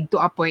i-degrade to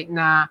a point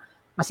na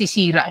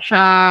masisira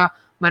siya,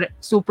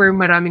 super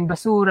maraming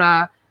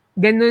basura,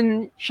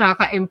 ganun siya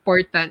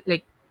ka-important.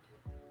 Like,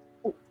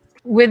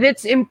 with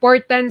its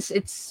importance,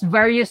 its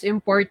various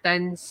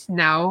importance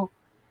now,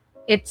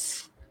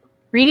 it's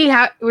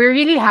we're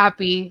really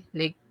happy,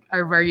 like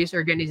our various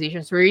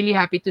organizations, we're really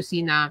happy to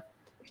see na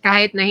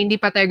kahit na hindi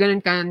pa tayo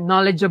ganun ka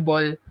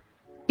knowledgeable,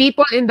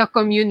 people in the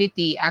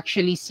community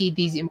actually see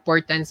these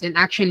importance and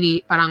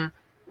actually parang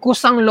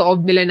kusang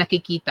loob nila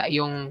nakikita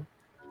yung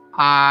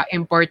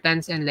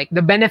importance and like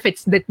the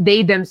benefits that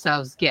they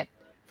themselves get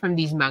from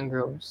these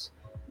mangroves.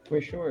 For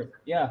sure.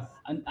 Yeah.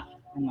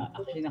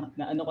 Actually,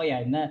 ano ko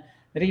yan,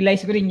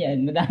 na-realize ko rin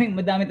yan.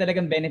 Madami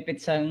talagang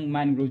benefits ng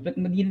mangroves. But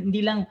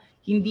hindi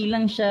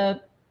lang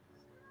siya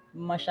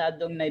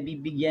masyadong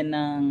nabibigyan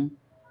ng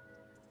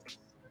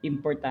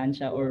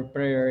importansya or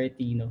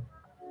priority, no?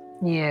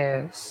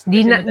 Yes.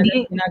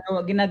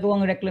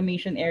 Ginagawang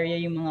reclamation area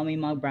yung mga may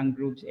mga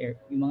mangroves,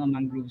 yung mga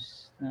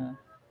mangroves na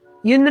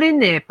yun rin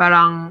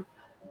parang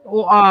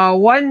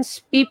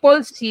once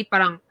people see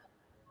parang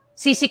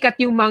sisikat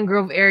yung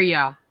mangrove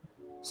area,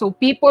 so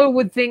people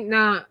would think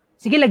na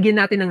sige, lagyan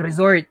natin ng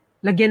resort,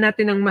 lagyan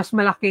natin ng mas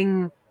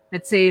malaking,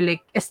 let's say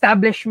like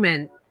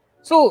establishment,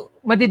 so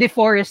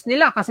madi-deforest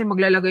nila kasi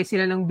maglalagay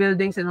sila ng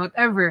buildings and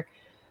whatever.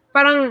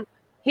 Parang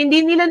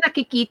hindi nila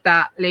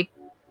nakikita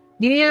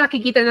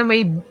na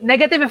may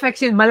negative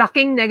effects yun,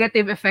 malaking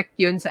negative effect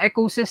yun sa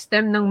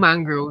ecosystem ng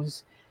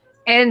mangroves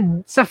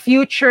and sa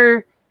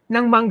future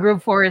ng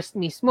mangrove forest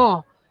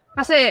mismo.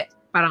 Kasi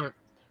parang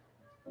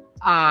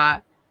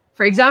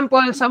for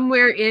example,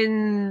 somewhere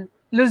in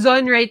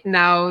Luzon right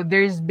now,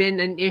 there's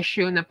been an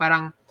issue na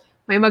parang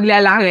may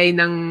maglalagay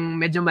ng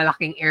medyo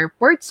malaking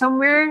airport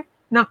somewhere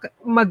na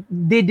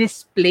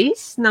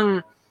mag-displace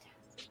ng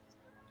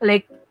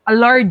like a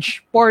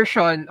large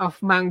portion of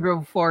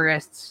mangrove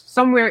forests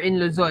somewhere in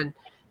Luzon.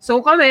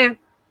 So kami,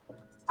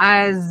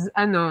 as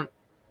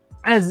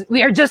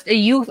we are just a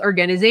youth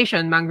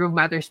organization, Mangrove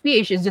Matters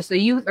PH is just a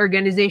youth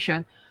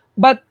organization,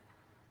 but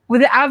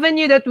with the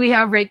avenue that we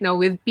have right now,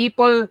 with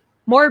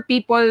more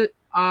people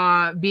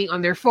being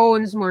on their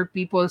phones, more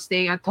people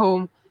staying at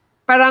home,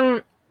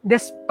 parang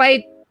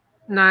despite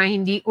na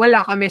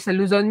wala kami sa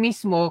Luzon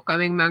mismo,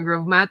 kaming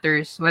Mangrove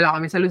Matters, wala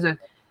kami sa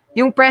Luzon,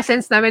 yung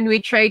presence namin,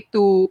 we try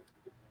to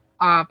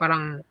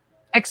parang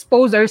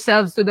expose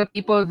ourselves to the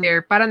people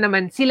there para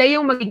naman sila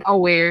yung maging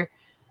aware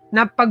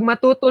na pag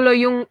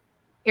matutuloy yung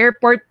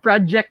airport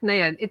project na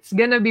yan, it's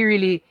gonna be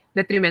really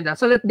detrimental.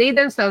 So that they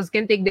themselves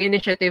can take the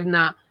initiative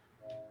na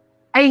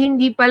ay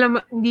hindi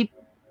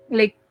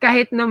like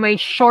kahit na may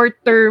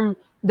short-term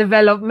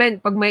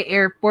development pag may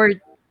airport,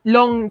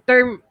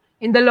 long-term,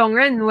 in the long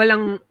run,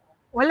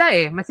 wala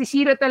eh.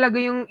 Masisira talaga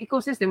yung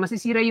ecosystem,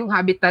 masisira yung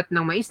habitat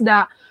ng mga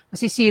isda,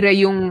 masisira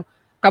yung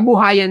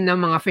kabuhayan ng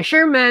mga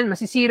fishermen,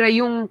 masisira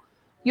yung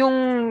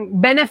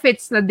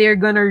benefits na they're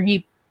gonna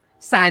reap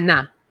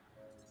sana.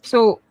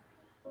 So,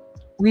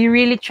 we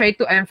really try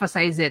to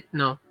emphasize it,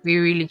 no? We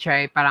really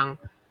try, parang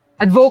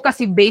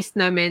advocacy-based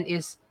namin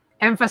is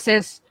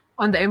emphasis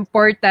on the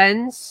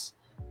importance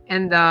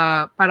and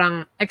the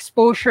parang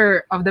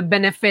exposure of the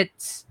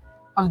benefits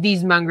of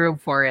these mangrove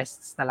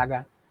forests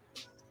talaga.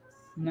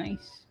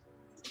 Nice.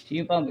 So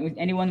you,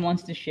 anyone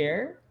wants to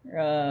share?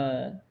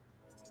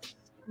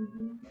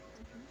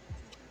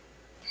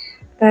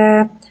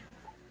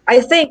 I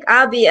think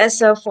Abby,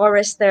 as a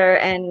forester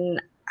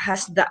and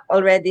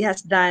already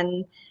has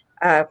done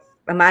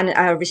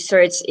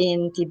research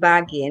in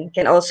Tibagin,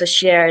 can also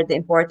share the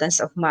importance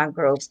of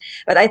mangroves.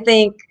 But I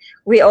think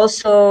we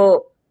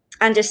also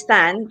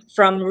understand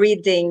from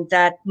reading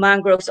that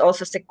mangroves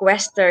also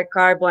sequester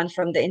carbon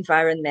from the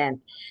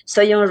environment.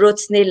 So yung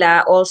roots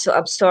nila also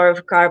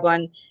absorb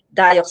carbon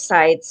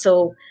dioxide.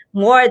 So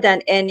more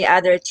than any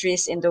other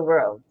trees in the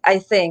world. I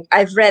think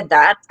I've read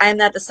that. I'm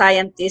not a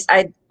scientist.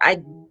 I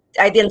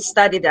didn't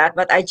study that,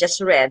 but I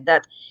just read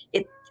that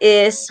it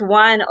is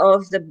one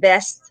of the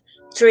best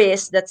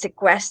trees that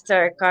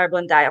sequester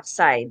carbon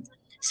dioxide.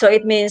 So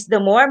it means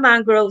the more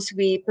mangroves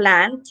we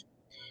plant,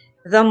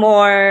 the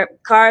more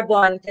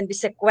carbon can be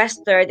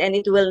sequestered and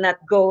it will not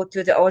go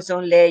to the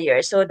ozone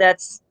layer. So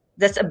that's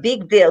a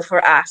big deal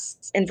for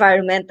us,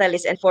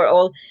 environmentalists, and for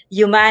all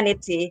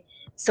humanity,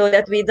 so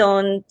that we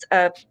don't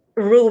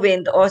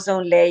ruin the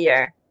ozone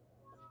layer.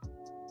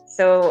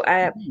 So,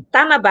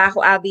 tama ba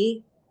ako,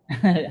 Abby?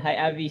 Hi,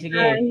 Abby.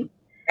 Sige.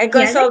 And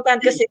consultant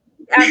kasi.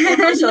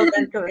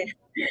 Consultant ko eh.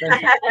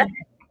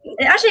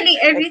 Actually,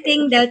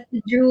 everything that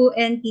Drew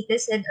and Tita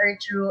said are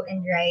true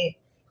and right.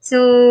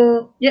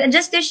 So,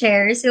 just to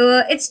share,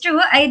 so it's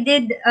true, I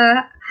did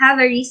have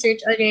a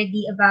research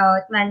already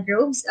about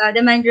mangroves,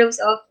 the mangroves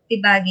of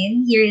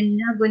Tibagin here in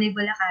Hagonoy,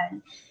 Bulacan.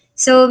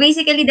 So,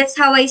 basically, that's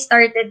how I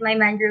started my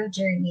mangrove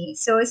journey.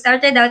 So, I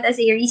started out as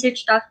a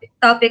research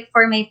topic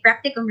for my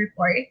practicum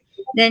report.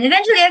 Then,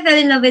 eventually, I fell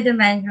in love with the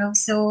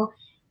mangroves. So,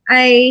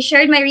 I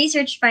shared my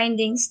research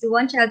findings to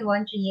One Child,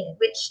 One Tree,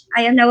 which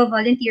I am now a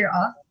volunteer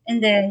of.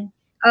 And then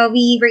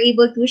we were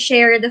able to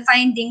share the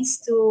findings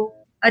to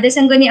the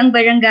Sangguniang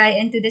Barangay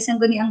and to the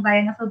Sangguniang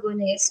Bayan of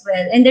Hagonoy as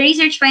well. And the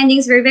research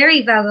findings were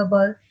very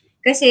valuable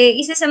kasi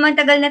isa sa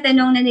mga tagal na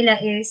tanong na nila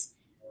is,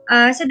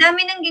 sa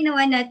dami ng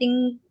ginawa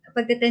nating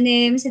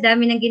pagtatanim, sa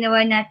dami ng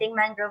ginawa nating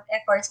mangrove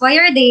efforts, why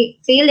are they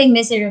failing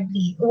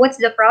miserably? What's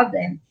the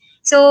problem?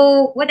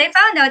 So what I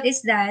found out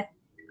is that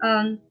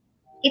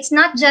it's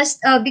not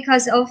just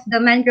because of the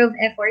mangrove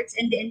efforts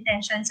and the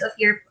intentions of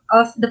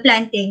the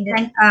planting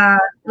that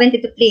went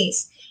into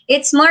place.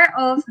 It's more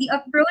of the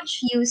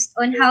approach used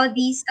on how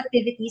these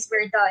activities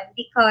were done.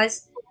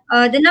 Because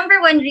the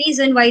number one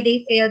reason why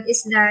they failed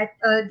is that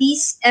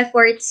these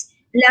efforts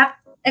lack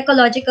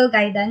ecological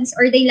guidance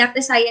or they lack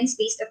the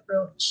science-based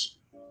approach.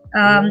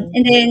 And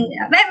then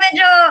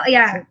medyo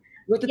yeah.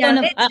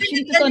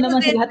 Actually, totoo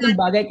naman sa lahat ng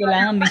bagay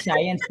kailangan may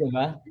science, di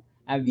ba?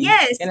 Abby?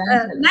 Yes,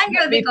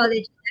 mangrove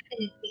ecology,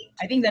 definitely.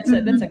 I think that's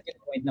a good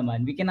point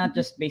naman. We cannot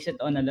just base it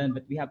on alone,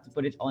 but we have to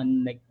put it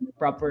on like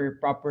proper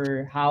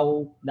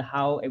how,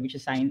 which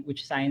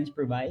science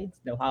provides,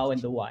 the how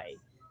and the why.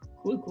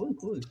 Cool.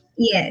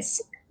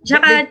 Yes.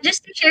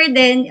 Just to share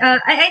then,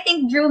 I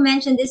think Drew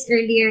mentioned this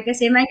earlier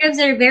kasi mangroves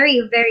are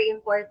very, very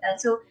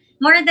important. So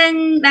more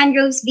than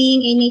mangroves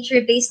being a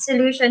nature-based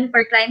solution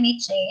for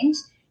climate change,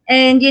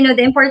 and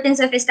the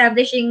importance of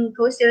establishing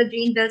coastal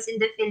green belts in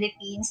the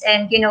Philippines,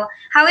 and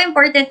how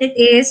important it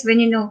is when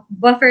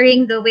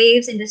buffering the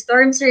waves and the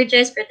storm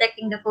surges,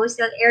 protecting the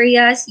coastal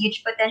areas,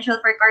 huge potential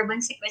for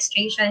carbon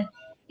sequestration.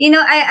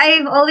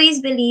 I've always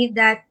believed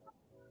that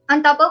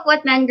on top of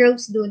what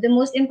mangroves do, the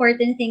most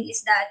important thing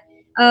is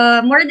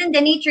that more than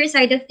the nature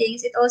side of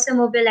things, it also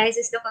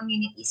mobilizes the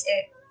communities.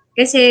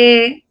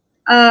 Kasi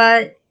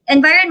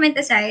environment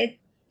aside,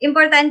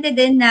 importante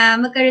din na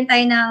magkaroon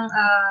tayo ng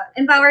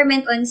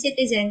empowerment on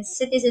citizen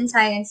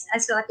science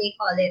as what they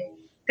call it.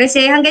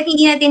 Kasi hanggat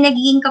hindi natin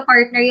nagiging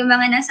kapartner yung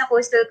mga nasa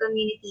coastal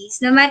communities,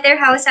 no matter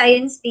how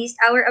science-based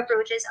our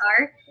approaches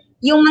are,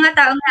 yung mga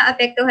taong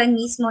naapektuhan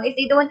mismo, if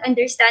they don't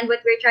understand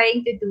what we're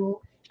trying to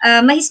do,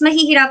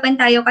 mahihirapan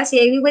tayo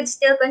kasi we would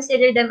still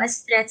consider them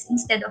as threats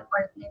instead of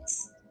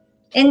partners.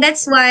 And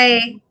that's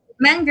why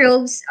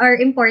mangroves are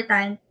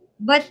important.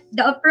 But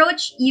the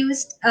approach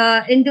used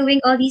in doing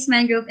all these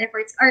mangrove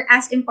efforts are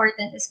as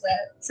important as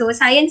well. So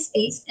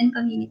science-based and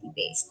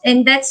community-based.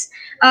 And that's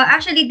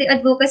actually the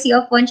advocacy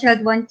of One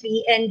Child, One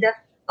Tree, and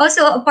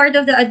also a part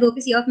of the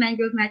advocacy of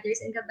Mangrove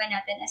Matters in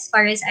Cabanatuan, as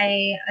far as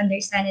I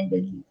understand and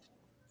believe.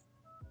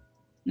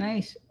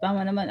 Nice.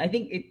 Tama naman. I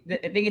think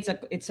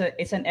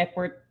it's an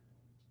effort.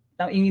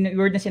 Yung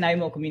word na sinabi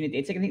mo,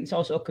 community. It's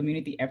also a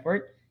community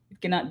effort. it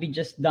cannot be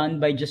just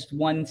done by just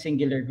one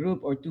singular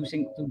group or two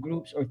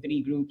groups or three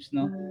groups.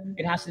 No,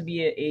 it has to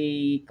be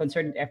a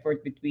concerted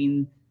effort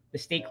between the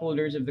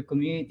stakeholders of the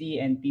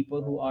community and people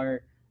uh,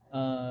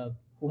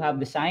 who have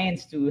the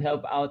science to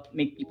help out,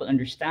 make people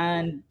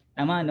understand.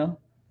 Tama, no?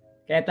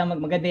 Kaya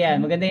maganda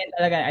yan. Maganda yan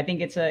talaga. I think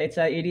it's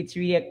really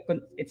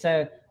it's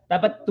a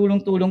dapat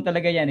tulong-tulong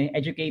talaga yan eh.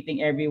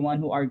 Educating everyone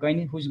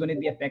who's going to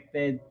be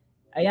affected.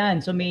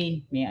 Ayan, so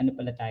may ano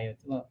pala tayo.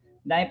 So,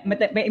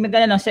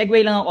 maganda lang,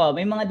 segue lang ako.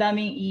 May mga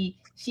daming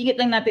isingit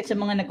lang natin sa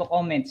mga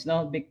nagko-comments,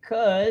 no?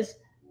 Because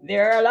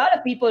there are a lot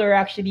of people who are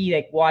actually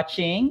like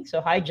watching.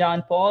 So hi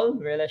John Paul,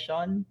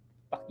 Relation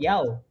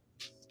Pacquiao.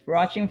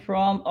 Watching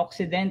from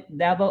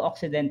Davao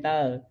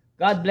Occidental.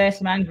 God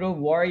bless Mangrove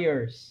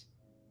Warriors.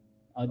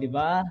 O, di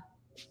ba?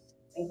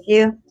 Thank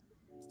you.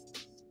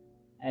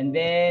 And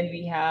then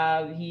we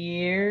have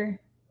here,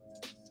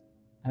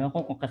 ano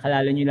kung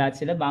kakalala nyo lahat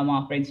sila, ba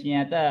mga friends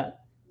nyo yata.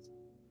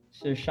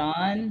 Sir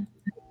Sean.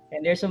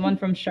 And there's someone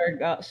from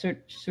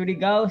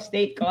Surigao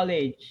State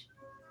College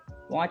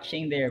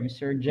watching there,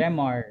 Mr.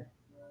 Gemar.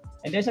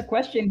 And there's a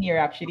question here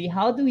actually,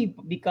 how do we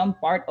become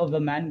part of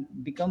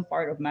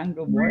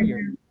Mangrove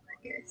Warrior?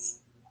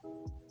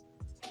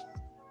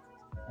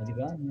 Oh, di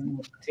ba?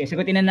 Sige,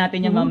 sagutin na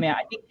natin yan mamaya.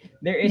 I think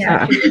there is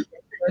actually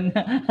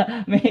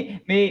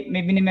may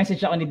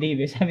bini-message ako ni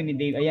Dave. Sabi ni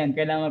Dave, ayan,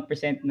 kailangan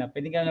mag-present na.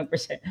 Pwede ka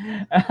mag-present.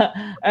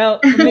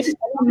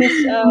 Miss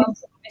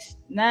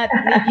Nat,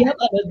 you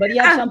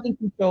have something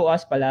to show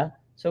us pala.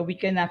 So we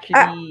can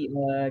actually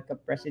a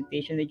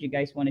presentation that you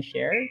guys want to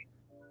share.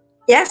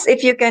 Yes,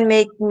 if you can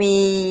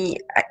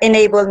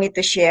enable me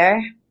to share.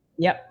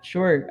 Yep,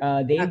 sure.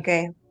 Dave.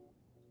 Okay.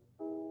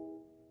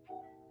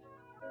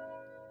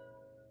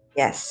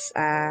 Yes.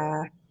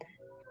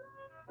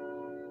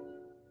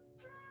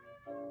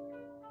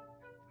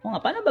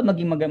 Paano ba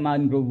maging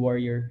Mangrove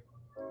Warrior?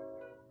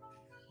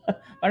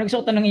 Parang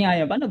gusto ko tanongin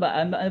niya, paano ba?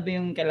 Ano ba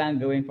yung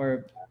kailangan gawin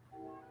for...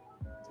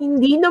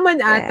 Hindi naman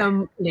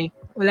like,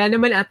 wala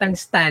naman atang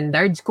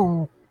standards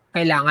kung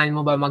kailangan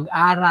mo ba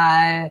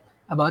mag-aral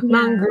about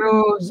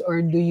mangroves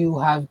or do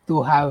you have to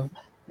have...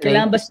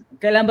 Like,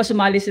 kailangan ba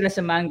sumali sila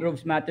sa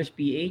Mangroves Matters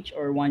PH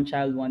or One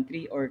Child, One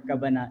Tree or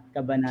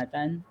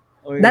Kabanatan?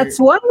 Or... That's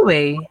one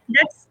way.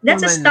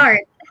 That's a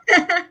start.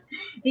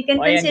 You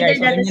can consider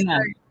that a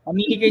start.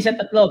 Pamili kayo sa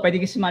tatlo. Pwede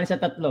kayo sumali sa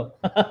tatlo.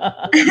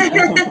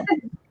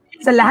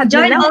 Sa lahat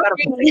Join all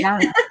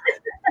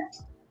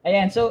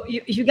Ayan. So,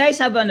 if you guys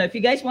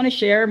want to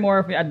share more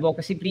of your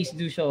advocacy, please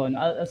do so.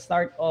 I'll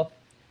start off.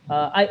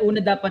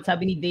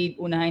 Sabi ni Dave,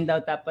 unahin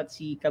daw dapat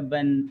si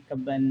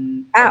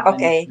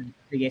Okay.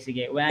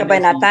 Sige.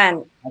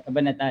 Kabanatan.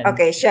 Kabanatan.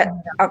 Okay,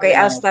 Okay,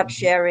 I'll stop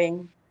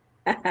sharing.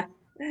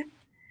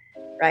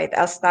 Right,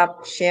 I'll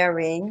stop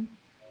sharing.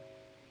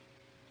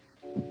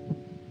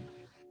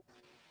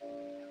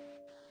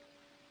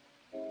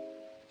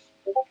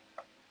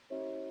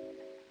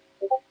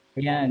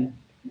 Ayan.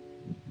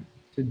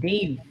 So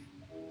Dave,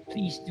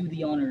 please do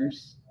the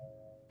honors.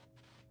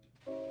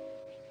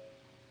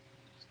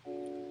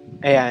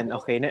 Ayan,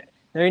 okay.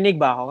 Narinig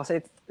ba ako?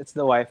 Kasi it's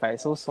the Wi-Fi.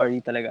 So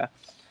sorry talaga.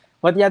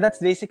 But yeah, that's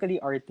basically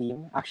our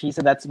team. Actually,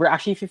 we're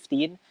actually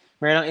 15.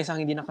 Meron lang isang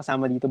hindi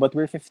nakasama dito, but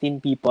we're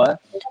 15 people.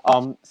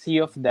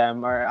 3 of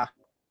them are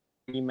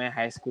actually my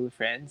high school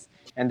friends,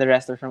 and the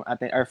rest are from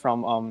Ateneo,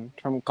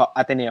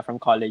 from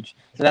college.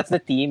 So that's the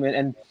team,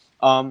 and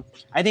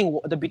I think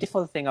the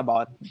beautiful thing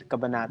about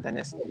Kabanatan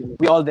is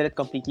we all did it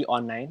completely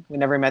online. We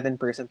never met in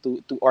person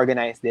to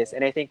organize this,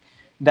 and I think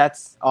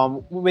that's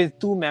with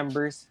 2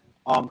 members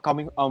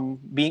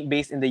being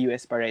based in the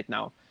US right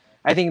now.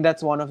 I think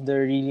that's one of the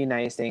really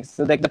nice things.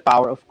 So like the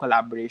power of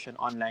collaboration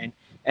online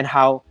and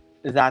how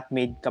that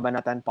made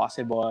Kabanatan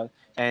possible,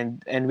 and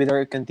with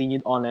our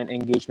continued online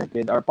engagement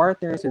with our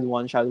partners, with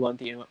One Child, One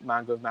Tree,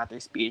 Mangrove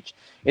Matters PH,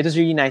 it was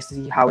really nice to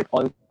see how it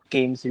all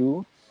came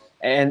through,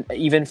 and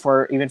even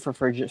for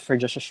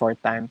just a short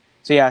time.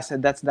 So yeah, so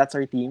that's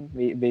our team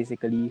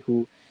basically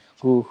who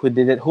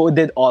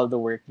did all the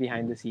work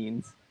behind the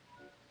scenes,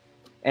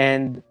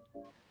 and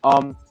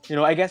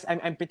I guess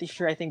I'm pretty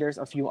sure. I think there's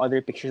a few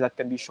other pictures that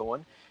can be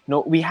shown.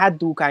 We had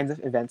 2 kinds of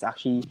events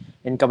actually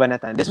in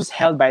Kabanatan. This was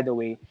held, by the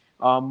way,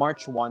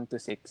 March 1 to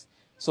 6.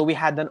 So we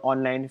had an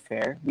online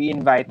fair. We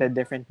invited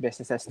different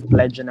businesses to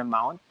pledge an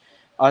amount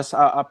as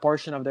a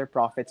portion of their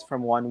profits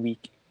from 1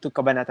 week to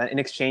Kabanatan in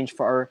exchange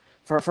for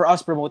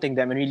us promoting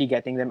them and really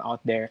getting them out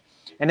there.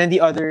 And then the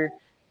other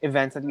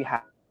events that we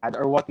had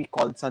are what we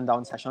called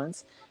sundown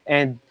sessions.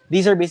 And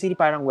these are basically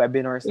parang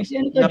webinars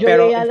na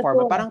pero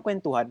informal, parang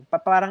kwentuhan,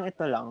 parang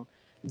ito lang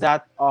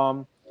that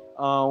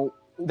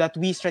that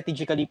we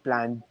strategically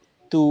planned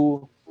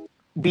to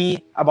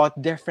be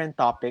about different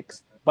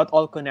topics but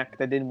all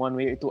connected in one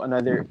way to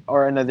another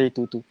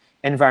to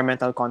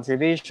environmental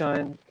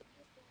conservation.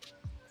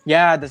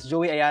 Yeah, that's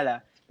Joey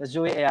Ayala,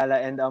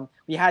 and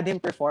we had him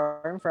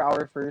perform for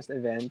our first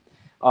event.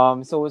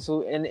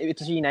 So and it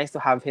was really nice to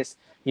have his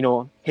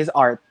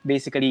art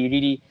basically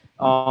really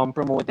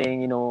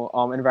promoting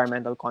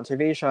environmental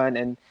conservation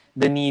and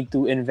the need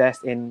to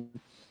invest in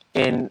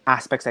in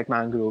aspects like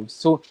mangroves.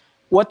 So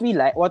what we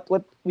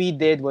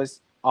did was,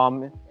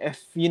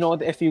 if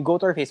if you go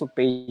to our Facebook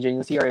page and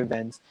you see our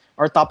events,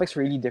 our topics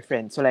really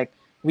different. So like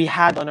we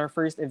had on our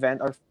first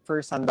event, our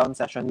first sundown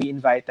session, we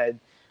invited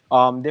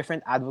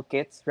different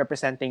advocates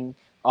representing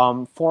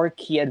four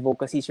key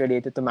advocacies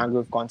related to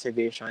mangrove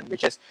conservation,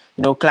 which is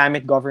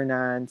climate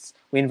governance.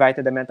 We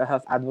invited a mental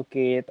health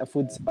advocate, a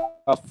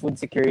food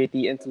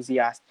security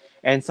enthusiast,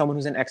 and someone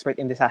who's an expert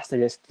in disaster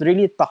risk to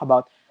really talk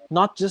about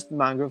not just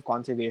mangrove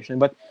conservation,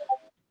 but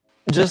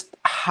just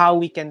how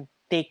we can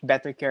take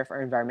better care of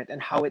our environment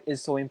and how it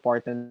is so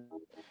important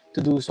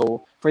to do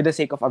so for the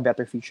sake of a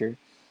better future.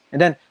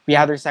 And then we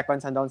had our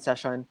second sundown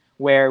session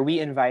where we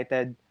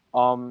invited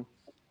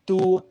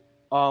two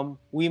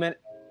women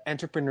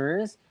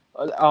entrepreneurs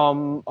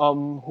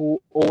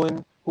who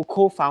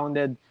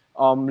co-founded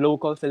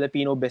local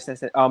Filipino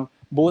businesses,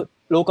 both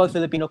local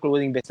Filipino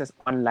clothing business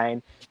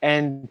online.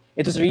 And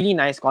it was really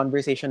nice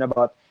conversation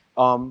about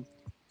um,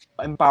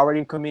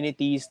 empowering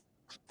communities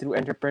through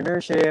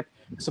entrepreneurship,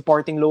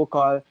 supporting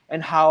local,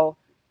 and how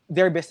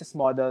their business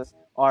models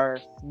are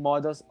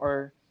models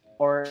or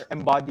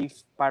embody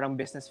parang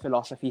business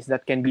philosophies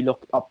that can be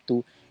looked up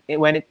to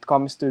when it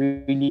comes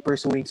to really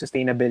pursuing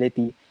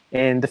sustainability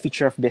in the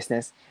future of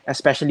business,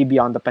 especially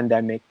beyond the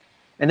pandemic.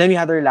 And then we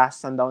had our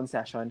last sundown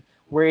session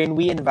wherein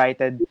we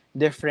invited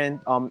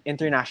different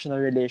international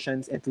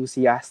relations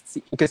enthusiasts,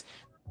 because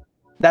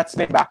that's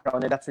my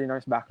background and that's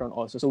Leonar's background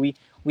also. So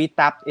we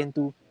tapped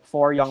into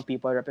four young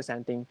people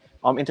representing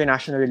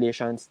international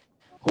relations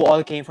who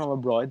all came from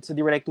abroad. So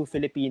they were like two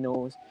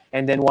Filipinos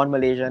and then one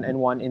Malaysian and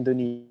one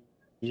Indonesian.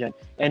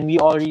 And we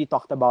all really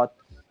talked about,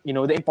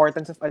 the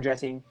importance of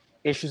addressing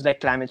issues like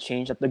climate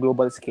change at the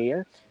global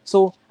scale.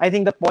 So I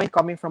think the point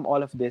coming from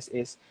all of this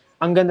is,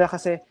 ang ganda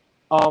kasi,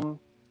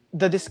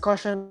 the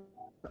discussion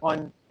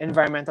on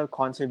environmental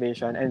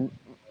conservation and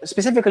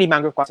specifically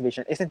mangrove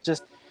conservation isn't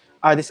just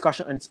a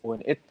discussion on its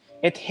own.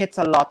 It hits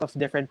a lot of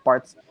different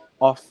parts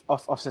of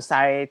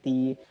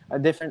society, a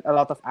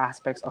lot of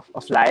aspects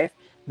of life,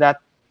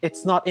 that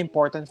it's not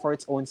important for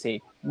its own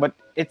sake, but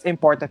it's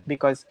important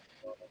because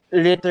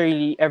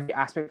literally every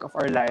aspect of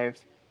our life,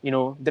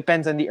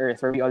 depends on the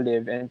earth where we all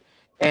live,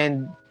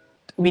 and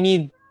we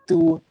need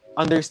to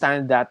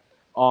understand that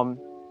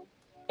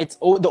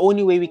the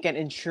only way we can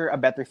ensure a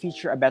better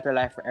future, a better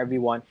life for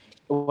everyone,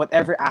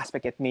 whatever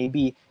aspect it may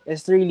be,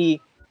 is to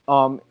really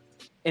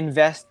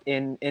invest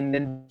in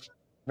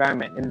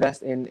environment,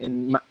 invest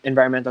in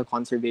environmental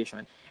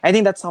conservation. I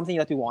think that's something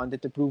that we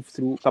wanted to prove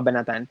through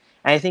Kabanatan. And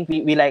I think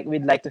we'd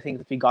like to think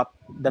that we got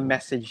the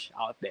message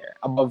out there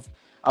above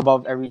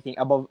everything,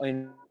 above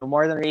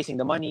more than raising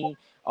the money.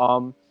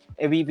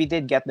 We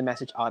did get the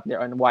message out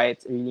there on why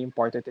it's really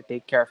important to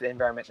take care of the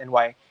environment and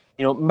why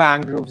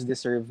mangroves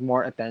deserve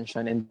more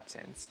attention in that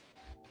sense.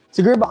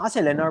 Siguro baka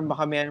si Lenore,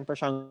 baka meron pa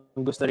siyang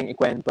gusto ring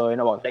ikwento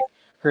about like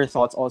her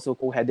thoughts also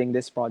co-heading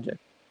this project.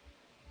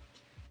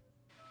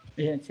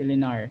 Yeah,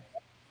 Silinar.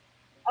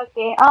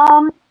 Okay.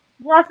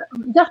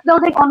 Just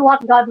building on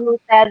what Godwill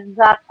said,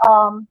 that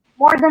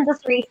more than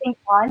just raising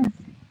funds,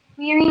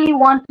 we really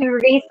want to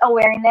raise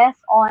awareness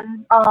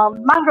on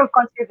mangrove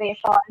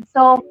conservation.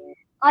 So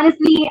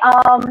honestly,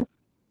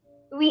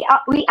 we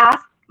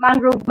asked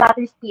Mangrove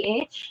Matters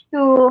PH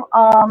to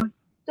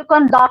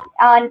conduct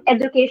an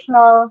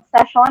educational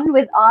session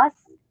with us,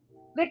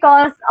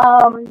 because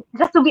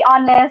just to be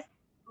honest,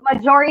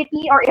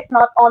 majority, or if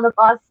not all of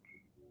us,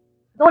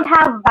 don't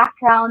have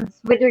backgrounds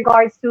with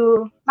regards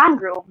to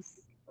mangroves.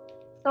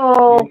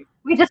 So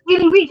we just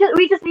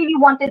really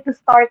wanted to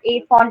start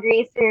a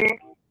fundraiser,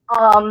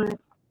 um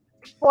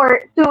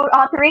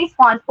to raise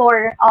funds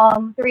for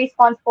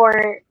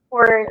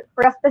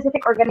a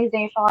specific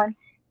organization.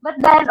 But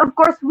then of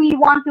course we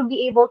want to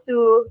be able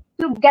to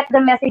get the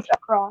message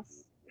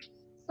across.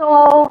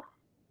 So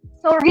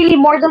so really,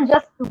 more than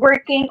just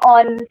working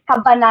on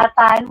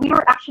Kabanatan, we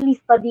were actually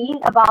studying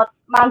about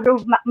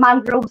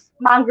mangroves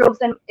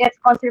and its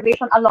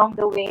conservation along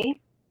the way.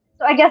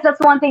 So I guess that's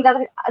one thing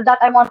that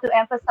I want to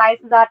emphasize,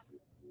 that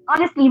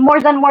honestly,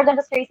 more than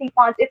just raising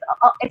funds,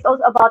 it's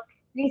also about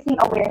raising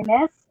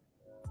awareness.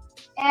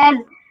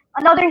 And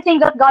another thing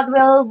that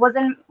Godwill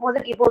wasn't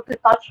able to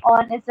touch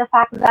on is the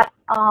fact that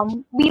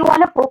we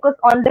want to focus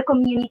on the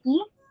community.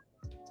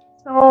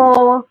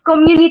 So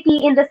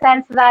community in the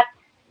sense that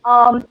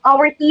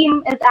our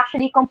team is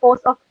actually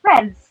composed of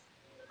friends.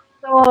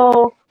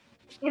 So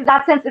in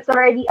that sense, it's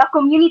already a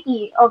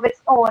community of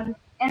its own.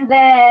 And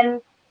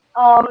then,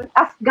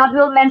 as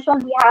Godwill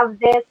mentioned, we have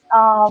this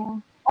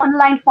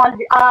online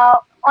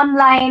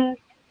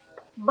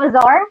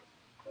bazaar.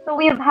 So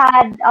we've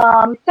had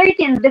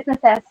 13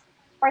 businesses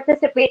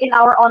participate in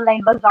our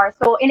online bazaar.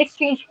 So in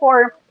exchange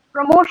for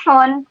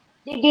promotion,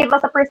 they gave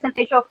us a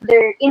percentage of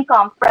their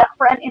income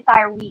for an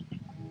entire week.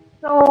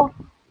 So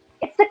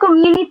it's a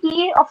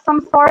community of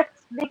some sort,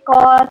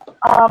 because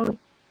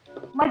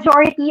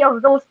majority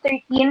of those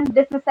 13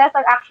 businesses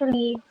are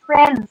actually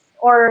friends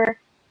or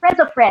friends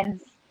of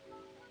friends.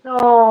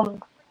 So,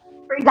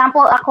 for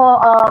example,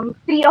 ako,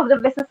 three of the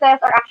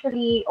businesses are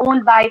actually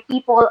owned by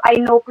people I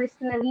know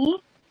personally.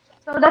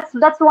 So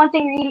that's one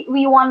thing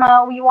we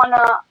wanna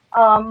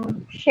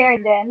share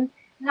then.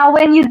 Now,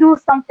 when you do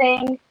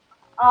something,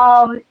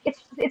 it's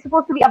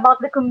supposed to be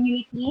about the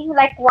community,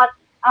 like what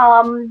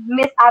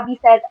Miss Abby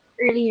said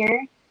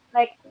earlier.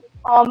 Like,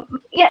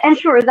 yeah,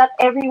 ensure that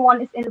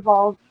everyone is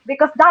involved,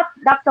 because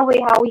that's the way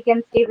how we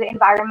can save the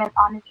environment.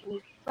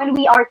 Honestly, when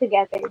we are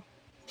together.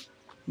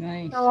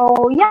 Nice.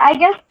 So yeah, I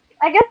guess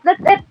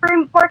that's it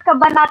for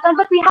Kabanatan.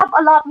 But we have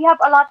a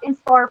lot in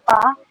store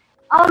pa.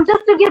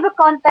 Just to give a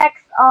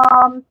context,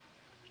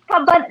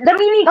 the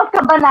meaning of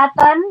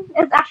Kabanatan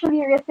is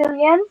actually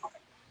resilience.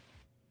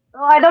 So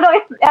I don't know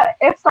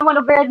if someone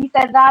already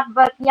said that,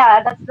 but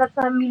yeah, that's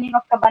the meaning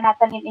of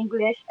Kabanatan in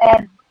English.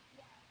 And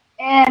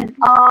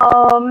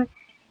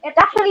it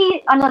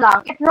actually ano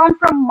lang, it run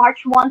from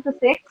March 1 to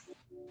 6,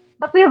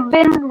 but we've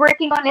been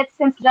working on it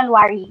since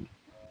January.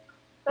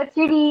 So it's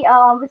really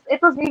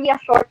it was really a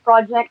short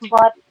project,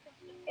 but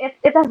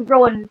it has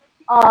grown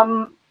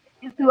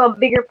into a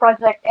bigger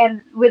project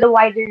and with a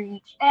wider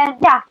reach. And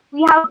yeah,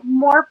 we have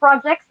more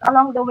projects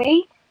along the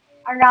way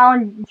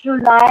around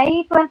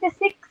July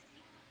 26th.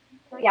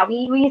 So yeah,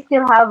 we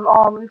still have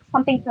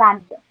something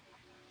planned.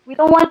 We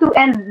don't want to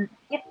end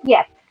it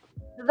yet.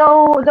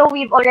 Though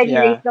we've already Yeah.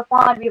 raised the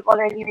fund, we've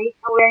already raised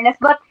awareness,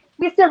 but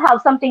we still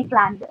have something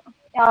planned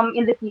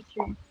in the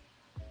future.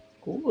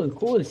 Cool,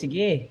 cool.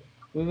 Sige.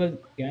 We will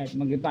yeah,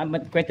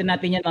 kwento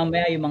natin yan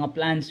mamaya yung mga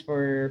plans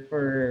for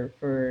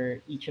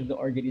each of the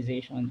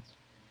organizations.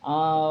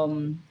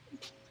 Um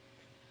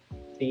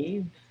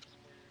Dave,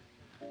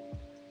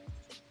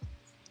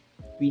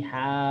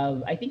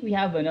 I think we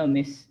have no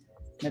Miss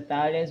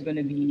Natalia is going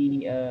to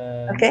be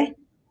Okay.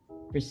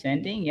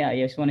 presenting. Yeah,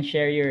 you just want to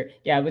share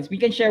but we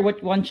can share what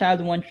One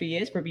Child One Tree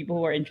is for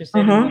people who are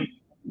interested in Mm-hmm.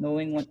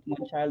 knowing what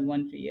One Child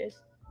One Tree is.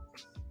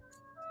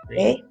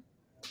 Okay.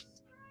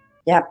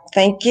 Yeah.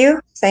 Thank you.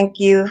 Thank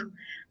you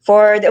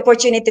for the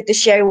opportunity to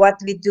share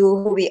what we do,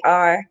 who we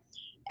are.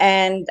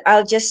 And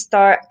I'll just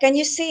start. Can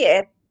you see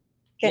it?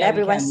 Can Yeah,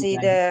 everyone we see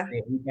can.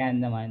 the? We can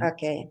naman.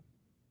 Okay.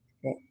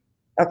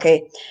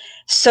 Okay.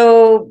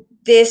 So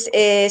this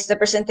is the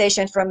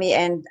presentation from me,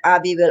 and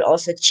Abby will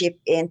also chip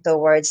in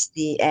towards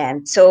the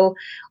end. So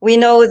we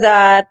know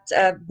that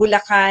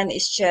Bulacan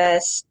is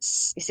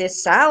it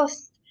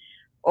south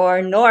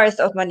or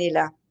north of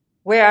Manila?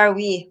 Where are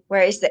we?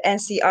 Where is the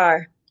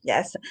NCR?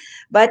 Yes,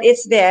 but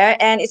it's there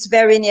and it's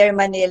very near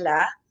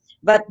Manila,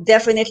 but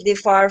definitely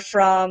far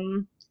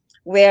from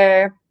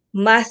where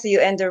Matthew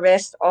and the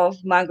rest of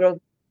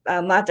Mangrove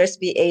Matters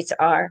PH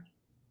are.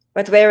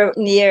 But we're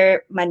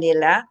near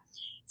Manila.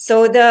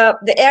 So the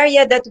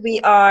area that we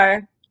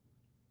are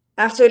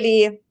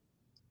actually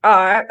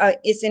are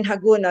is in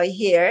Hagunoy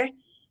here.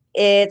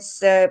 It's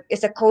a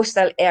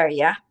coastal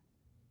area,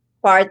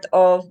 part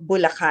of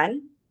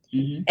Bulacan.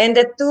 Mm-hmm. And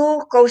the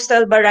two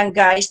coastal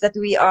barangays that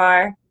we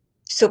are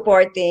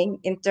supporting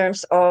in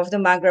terms of the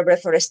mangrove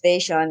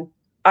reforestation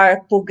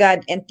are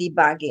Pugad and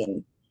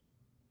Tibagin.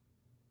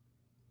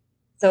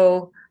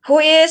 So who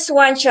is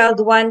One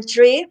Child, One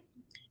Tree?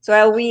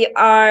 So we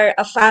are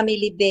a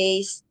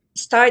family-based,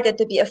 started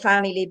to be a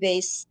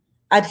family-based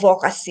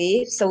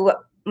advocacy. So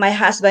my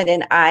husband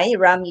and I,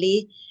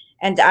 Ramli,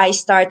 and I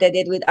started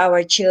it with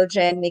our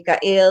children,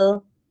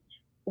 Mikael.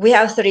 We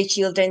have three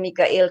children,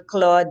 Mikael,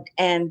 Claude,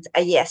 and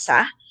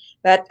Ayesa.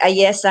 But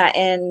Ayesa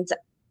and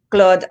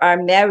Claude are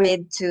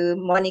married to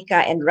Monica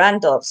and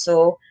Randolph.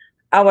 So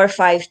our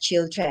five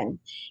children.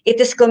 It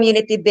is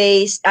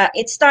community-based.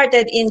 It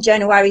started in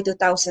January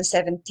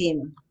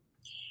 2017.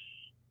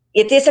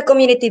 It is a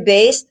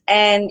community-based,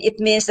 and it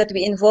means that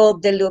we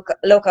involve the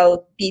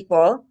local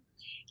people,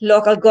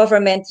 local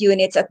government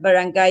units at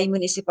barangay,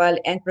 municipal,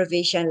 and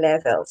provincial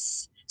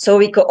levels. So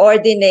we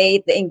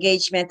coordinate the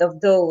engagement of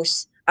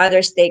those other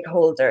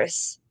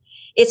stakeholders.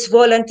 It's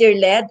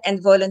volunteer-led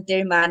and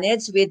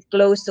volunteer-managed with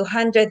close to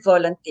 100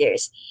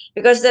 volunteers.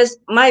 Because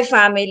my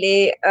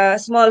family, a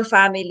small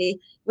family,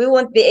 we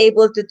won't be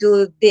able to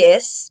do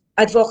this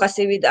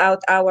advocacy without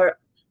our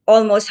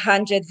almost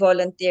 100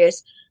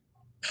 volunteers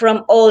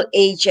from all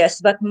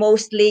ages, but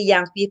mostly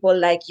young people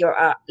like you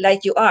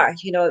are.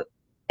 You know,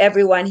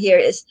 everyone here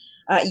is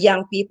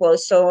young people,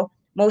 so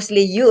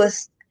mostly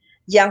youth,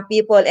 young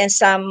people, and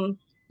some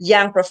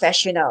young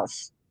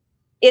professionals.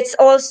 It's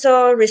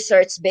also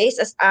research based,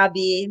 as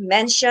Abby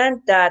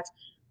mentioned, that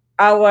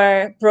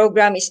our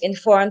program is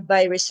informed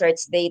by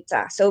research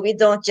data. So we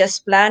don't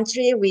just plant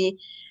tree,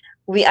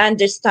 we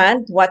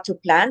understand what to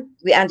plant.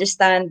 We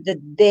understand the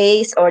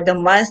days or the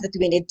months that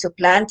we need to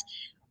plant.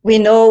 We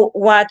know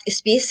what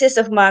species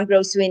of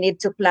mangroves we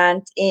need to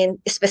plant in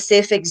a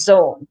specific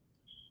zone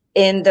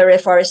in the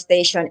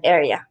reforestation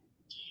area.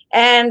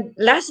 And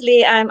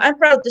lastly, I'm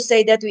proud to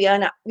say that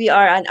we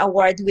are an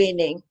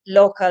award-winning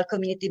local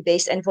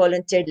community-based and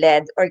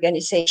volunteer-led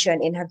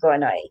organization in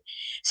Hagonoy.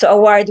 So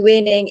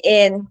award-winning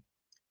in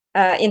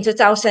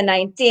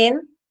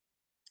 2019,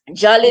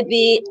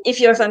 Jollibee, if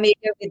you're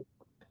familiar with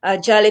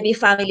Jollibee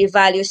Family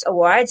Values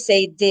Award,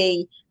 say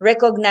they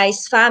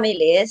recognize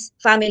families,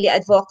 family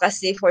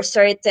advocacy for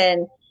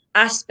certain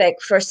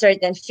aspect, for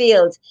certain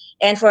fields.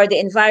 And for the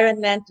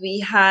environment, we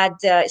had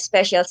a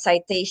special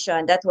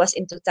citation. That was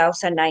in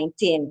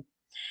 2019.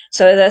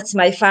 So that's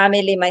my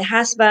family, my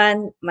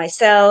husband,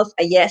 myself,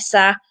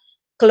 Ayesa,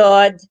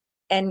 Claude,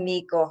 and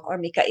Miko or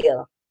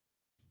Mikael.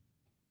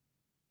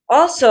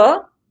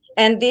 Also,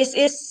 and this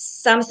is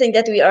something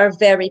that we are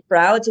very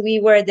proud, we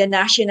were the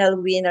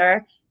national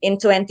winner in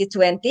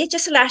 2020,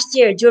 just last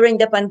year during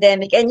the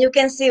pandemic. And you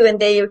can see when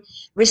they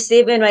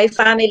received, when my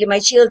family, my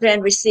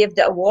children received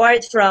the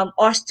award from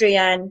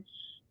Austrian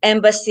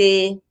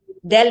embassy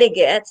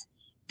delegates,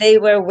 they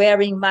were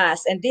wearing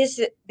masks. And this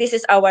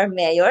is our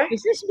mayor,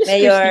 Is this Miss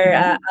Mayor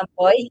Christina?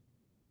 Ampoy.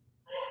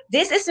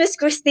 This is Miss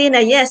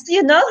Christina. Yes, do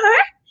you know her?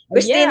 Oh,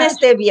 Christina yeah,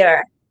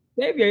 Stevier.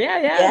 Xavier. Yeah,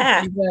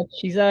 yeah. Yeah.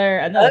 She's our,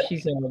 I know, Oh,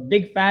 she's a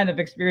big fan of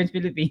Experience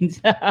Philippines.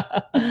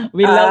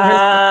 We love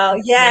her.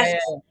 yes.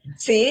 Yeah,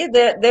 See,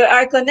 there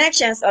are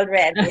connections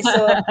already.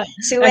 So yeah.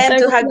 she Ay, went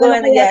sabi to ko, kilala ko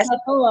Hagona. Yes, yata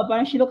 'to,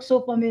 parang she looks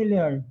so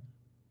familiar.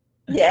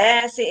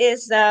 yes, he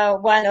is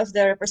one of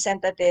the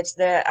representatives.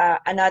 The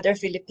another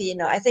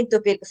Filipino, I think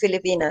two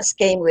Filipinos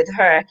came with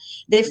her.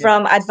 They Yes,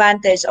 from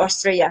Advantage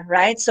Austria,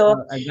 right?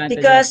 So Advantage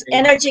because Austria.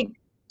 Energy,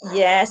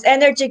 yes,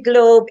 Energy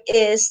Globe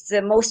is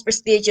the most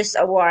prestigious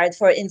award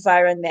for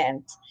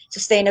environment,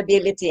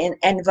 sustainability, and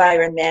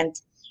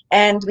environment.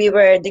 And we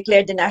were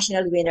declared the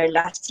national winner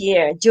last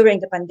year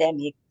during the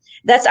pandemic.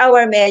 That's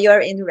our mayor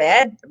in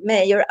red,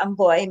 Mayor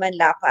Amboy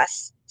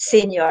Manlapas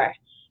Senior.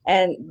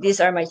 And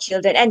these are my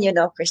children, and you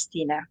know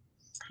Christina.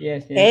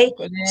 Yes, yes. Okay,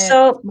 Colette,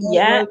 so small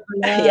yeah, world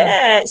pala.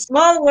 yeah,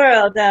 small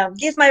world.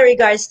 Give my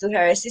regards to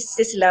her.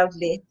 She's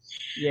lovely.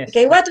 Yes.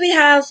 Okay, what we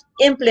have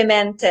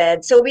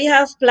implemented. So we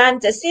have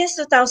planted since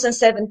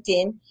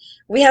 2017.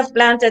 We have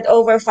planted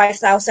over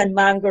 5,000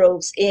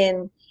 mangroves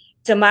in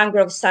the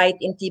mangrove site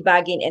in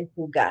Tibagin and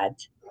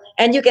Pugad,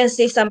 and you can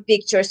see some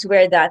pictures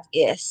where that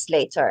is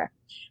later.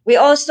 We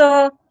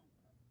also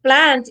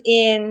plant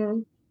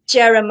in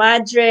Sierra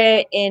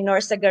Madre, in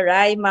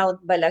Norsagaray,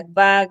 Mount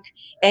Balagbag,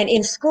 and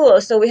in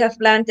schools. So we have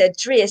planted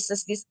trees,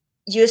 as this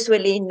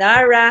usually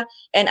Nara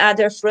and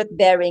other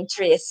fruit-bearing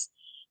trees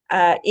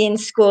in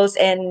schools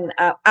and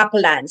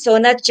upland. So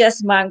not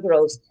just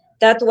mangroves.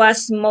 That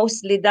was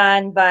mostly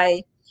done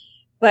by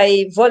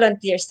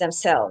volunteers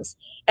themselves.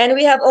 And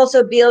we have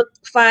also built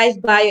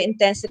 5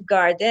 bio-intensive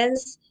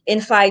gardens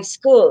in 5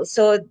 schools.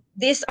 So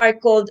these are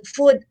called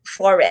food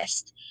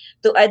forests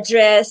to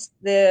address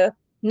the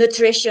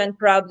nutrition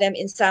problem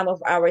in some of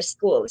our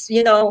schools.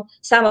 You know,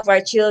 some of our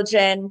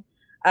children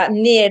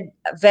need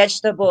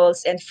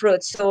vegetables and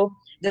fruits. So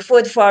the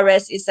food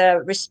forest is a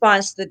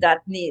response to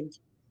that need.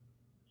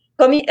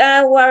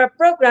 Our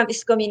program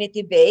is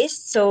community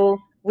based, so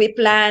we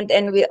planned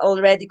and we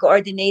already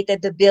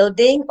coordinated the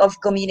building of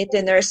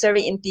community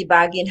nursery in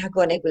Tibagin,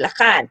 Hagonoy,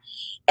 Bulacan.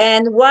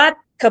 And what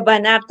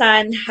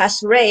Kabanatan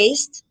has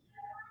raised,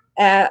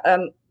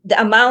 the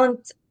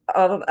amount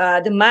of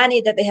the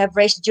money that they have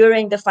raised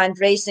during the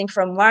fundraising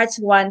from March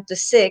 1 to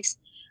 6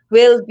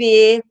 will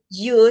be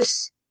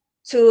used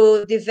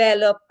to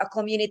develop a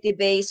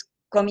community-based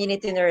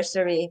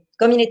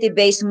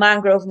community-based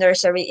mangrove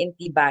nursery in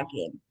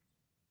Tibagin.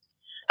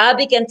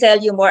 Abby can tell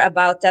you more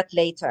about that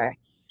later.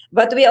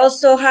 But we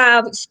also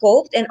have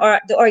scoped and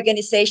the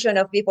organization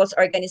of people's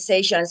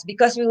organizations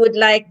because we would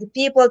like the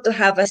people to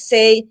have a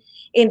say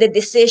in the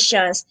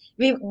decisions.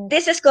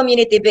 This is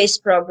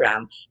community-based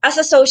program. As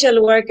a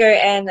social worker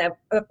and a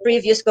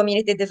previous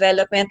community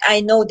development,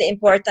 I know the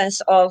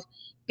importance of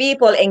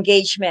people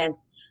engagement.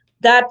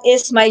 That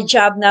is my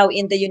job now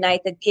in the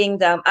United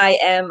Kingdom. I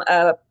am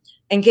a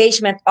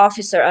engagement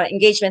officer,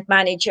 engagement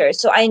manager.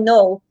 So I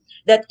know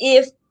that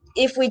if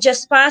we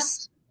just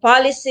pass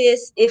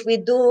policies, if we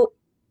do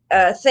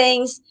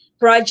things,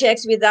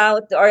 projects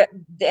without the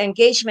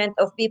engagement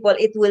of people,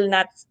 it will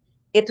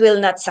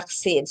not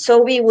succeed.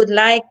 So we would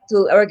like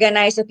to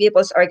organize a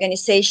people's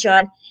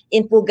organization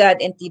in Pugad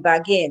and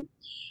Tibagin.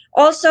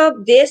 Also,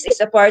 this is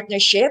a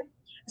partnership.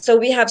 So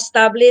we have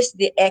established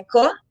the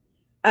ECO.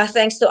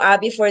 Thanks to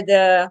Abby for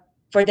the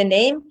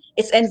name.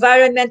 It's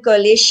Environment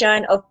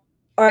Coalition of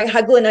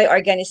Hagonoy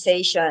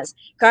organizations.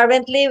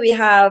 Currently, we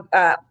have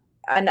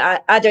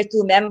other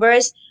 2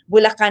 members,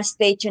 Bulacan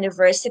State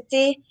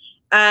University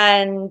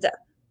and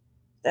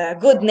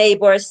Good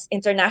Neighbors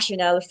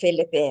International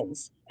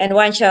Philippines, and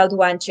One Child,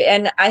 One Tree.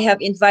 And I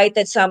have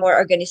invited some more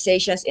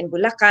organizations in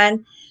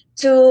Bulacan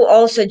to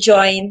also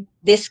join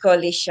this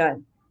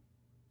coalition.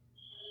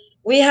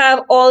 We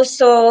have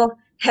also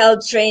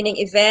held training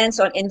events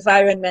on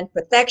environment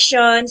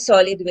protection,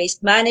 solid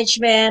waste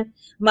management,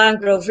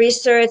 mangrove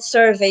research,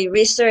 survey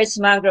research,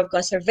 mangrove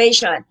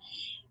conservation.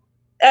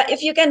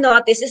 If you can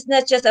notice, it's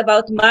not just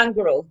about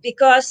mangrove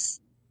because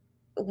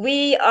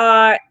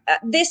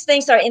these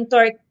things are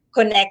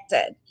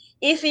interconnected.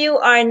 If you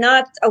are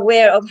not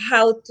aware of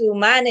how to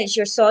manage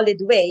your solid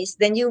waste,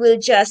 then you will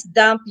just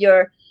dump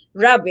your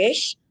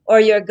rubbish or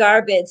your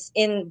garbage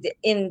in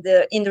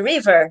the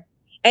river,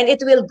 and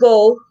it will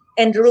go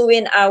and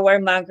ruin our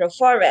mangrove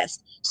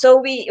forest. So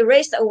we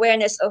raised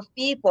awareness of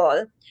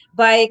people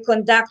by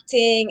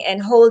conducting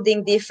and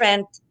holding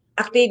different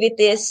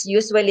activities,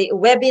 usually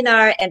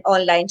webinar and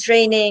online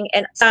training.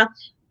 And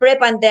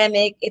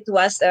pre-pandemic, it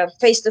was a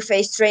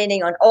face-to-face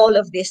training on all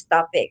of these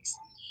topics.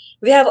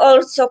 We have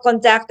also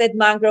conducted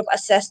mangrove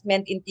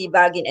assessment in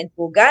Tibagin and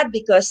Pugad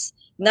because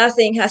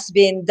nothing has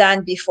been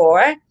done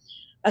before.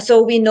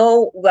 So we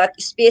know what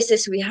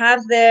species we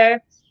have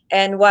there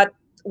and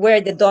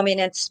where the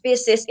dominant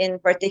species in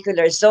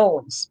particular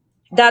zones.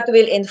 That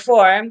will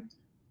inform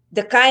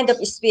the kind of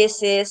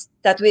species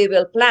that we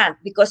will plant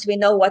because we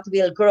know what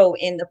will grow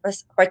in the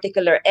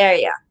particular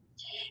area.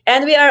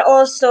 And we are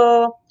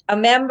also a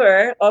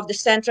member of the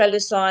Central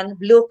Luzon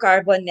Blue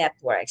Carbon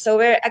Network. So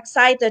we're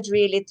excited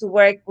really to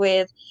work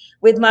with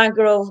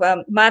Mangrove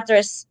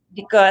Matters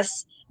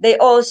because they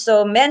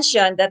also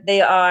mentioned that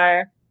they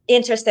are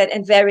interested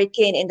and very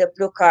keen in the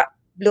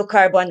blue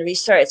carbon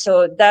research.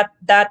 So that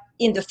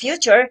in the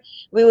future,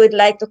 we would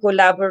like to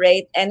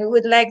collaborate and we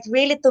would like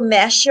really to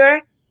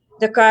measure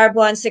the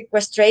carbon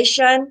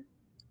sequestration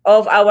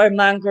of our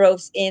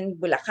mangroves in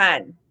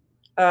Bulacan,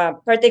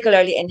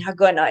 particularly in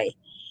Hagonoy.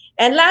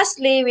 And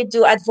lastly, we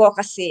do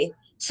advocacy.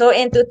 So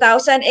in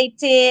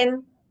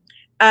 2018,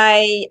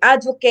 I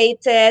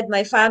advocated,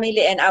 my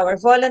family and our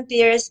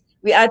volunteers,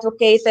 we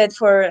advocated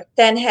for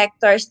 10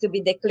 hectares to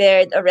be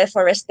declared a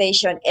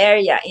reforestation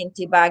area in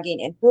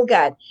Tibagin and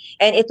Pugad.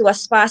 And it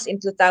was passed in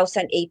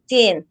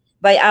 2018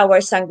 by our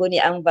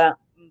Sangguniang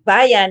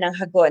Bayan ng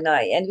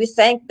Hagonoy. And we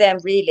thank them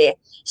really,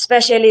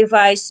 especially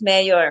Vice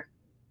Mayor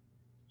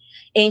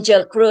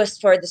Angel Cruz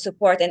for the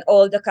support and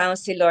all the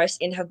councilors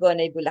in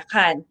Hagonoy,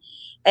 Bulacan.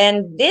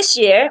 And this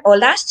year or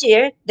last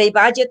year, they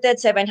budgeted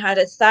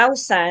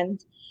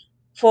 700,000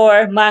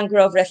 for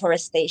mangrove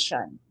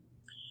reforestation.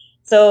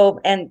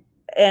 So,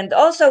 and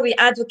also we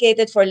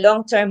advocated for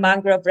long-term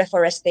mangrove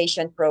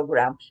reforestation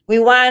program. We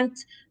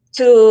want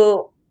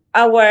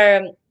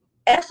our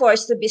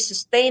efforts to be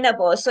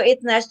sustainable. So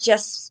it's not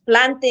just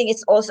planting,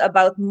 it's also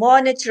about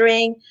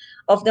monitoring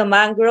of the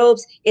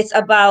mangroves. It's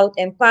about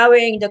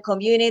empowering the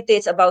community.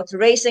 It's about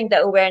raising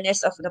the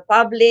awareness of the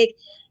public.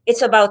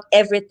 It's about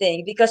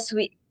everything because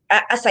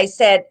as I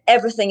said,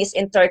 everything is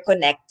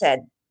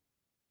interconnected.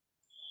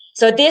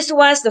 So this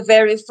was the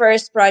very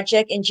first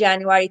project in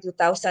January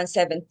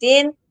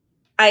 2017.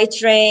 I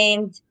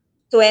trained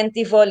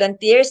 20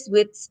 volunteers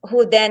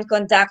who then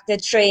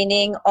conducted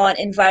training on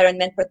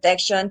environment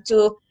protection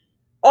to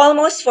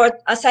almost for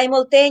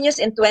simultaneous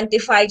in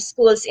 25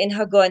 schools in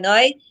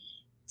Hagonoy.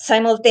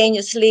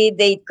 Simultaneously,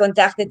 they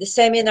conducted the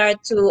seminar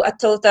to a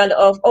total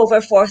of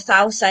over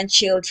 4,000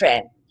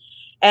 children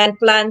and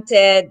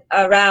planted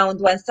around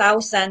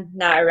 1,000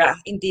 Nara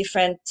in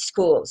different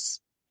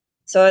schools.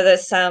 So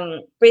there's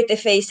some pretty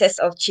faces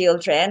of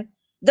children.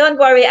 Don't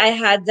worry, I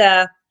had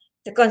the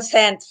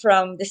consent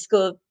from the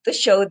school to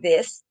show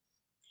this.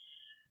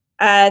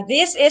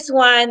 This is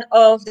one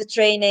of the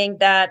training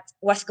that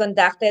was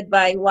conducted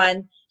by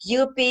one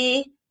UP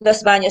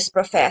Los Baños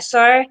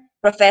professor,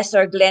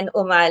 Professor Glenn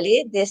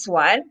Umali, this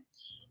one.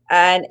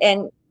 And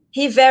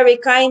he very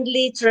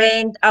kindly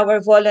trained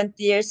our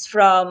volunteers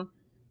from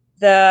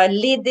the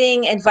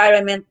leading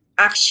environment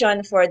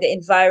action for the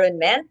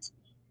environment,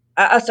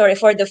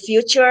 for the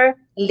future,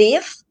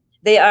 LEAF.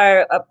 They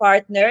are a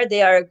partner.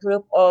 They are a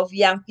group of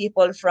young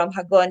people from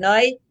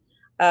Hagonoy.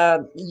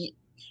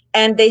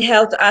 And they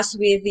helped us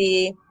with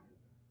the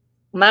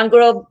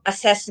mangrove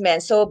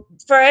assessment. So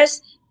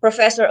first,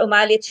 Professor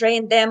Umali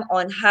trained them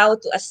on how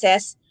to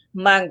assess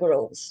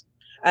mangroves.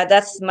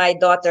 That's my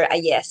daughter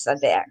Ayesa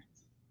there.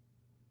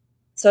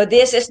 So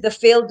this is the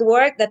field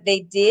work that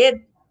they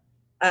did.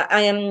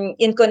 I am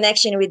in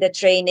connection with the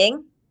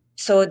training.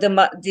 So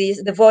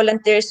the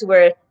volunteers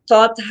were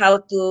taught how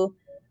to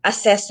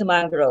assess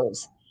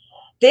mangroves.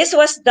 This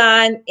was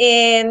done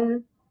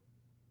in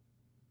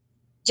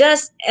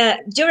just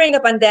during the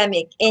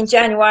pandemic in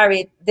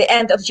January, the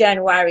end of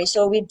January.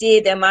 So we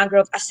did a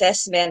mangrove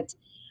assessment.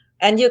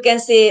 And you can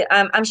see,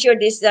 I'm sure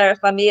these are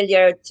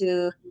familiar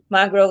to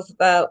Mangrove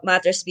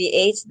Matters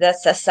PH, the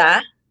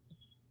Sasa.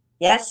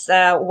 Yes,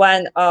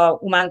 one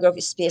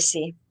mangrove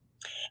species.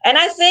 And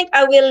I think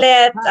I will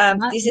let,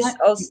 this is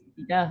also,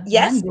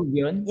 yes? Mangrove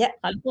yun? Yeah.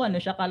 Kala ko ano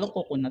siya, kala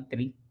ko coconut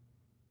tree.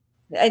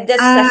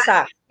 That's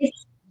Sasa.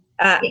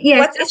 Yes,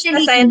 what is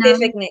the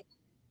scientific name?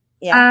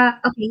 Yeah.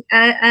 Okay.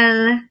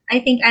 I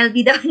think I'll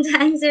be the one to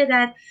answer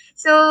that.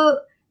 So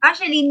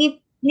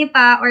actually,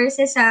 Nipa or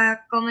Sasa,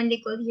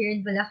 commonly called here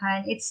in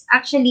Bulacan, it's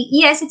actually,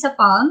 yes, it's a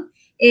palm.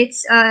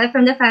 It's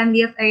from the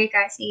family of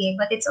Ericaceae,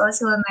 but it's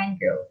also a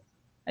mangrove.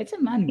 It's a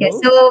mangrove? Yeah.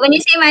 So when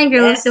you say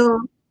mangrove, Yes.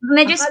 so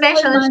medyo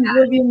special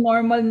mangrove, siya.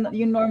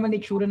 yung normal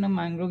itsura ng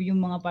mangrove, yung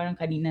mga parang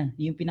kanina,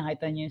 yung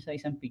pinakita niya sa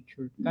isang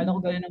picture. Kala ko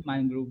gano'n ng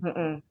mangrove.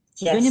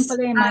 Yes. Ganyan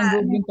pala yung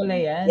mangrove, yung pala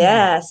yan.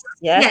 Yes.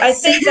 I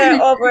think there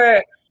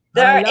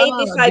are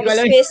 85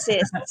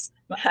 species.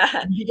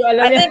 Hindi ko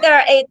alam I think there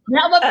are 8.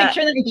 Meron ba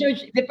picture ng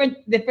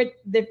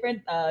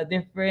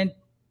different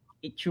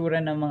itsura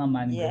ng mga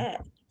mangrove?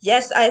 Yeah.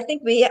 Yes, I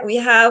think we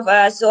have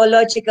a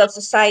zoological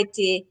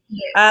society.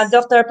 Yes.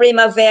 Dr.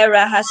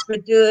 Primavera has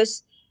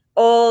produced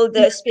all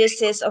the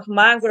species of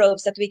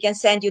mangroves that we can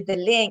send you the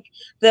link.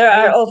 There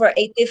are Wait, over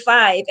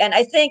 85, and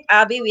I think,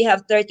 Abby, we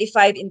have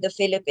 35 in the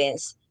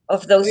Philippines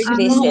of those wait, good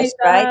to know, species,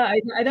 Tita.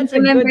 right? Don't That's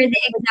remember the a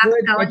exact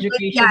good count, but yeah,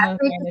 educational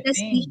kind of 30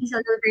 thing. species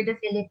all over the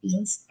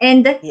Philippines.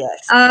 And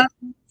Yes. uh,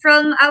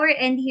 from our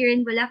end here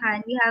in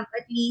Bulacan, we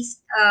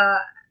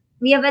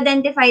have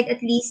identified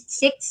at least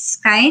six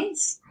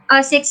species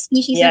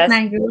of Yes.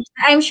 mangroves.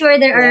 I'm sure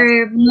there Yes.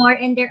 are more,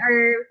 and there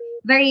are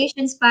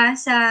variations pa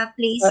sa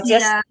place But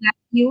just nila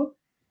Matthew.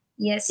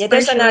 Yes, yeah, for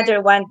there's sure. another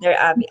one there,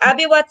 Abby.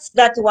 Abby, what's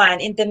that one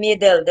in the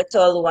middle, the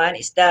tall one?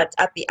 Is that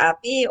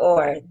api-api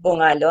or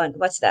bungalon?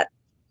 What's that?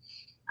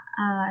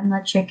 I'm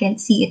not sure, can't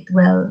see it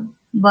well,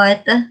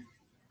 but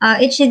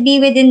it should be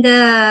within the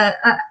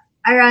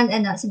around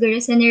siguro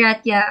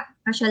Seneratia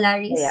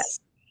fasciolaris. Yes.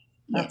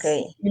 Yes,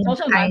 Okay. It's yung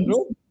also a kinds.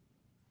 mangrove.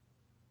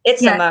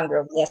 It's a Yeah,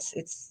 mangrove. Yes,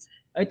 it's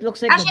It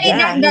looks like the actually,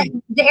 yeah,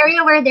 the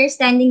area where they're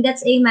standing, that's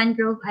a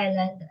mangrove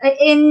island.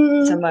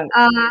 it's a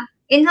mangrove.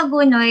 In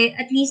Hagonoy,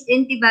 at least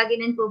in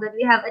Tibagin and Pugat,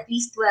 we have at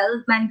least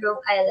 12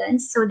 mangrove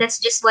islands. So that's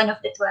just one of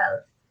the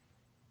 12.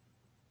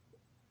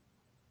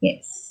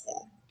 Yes.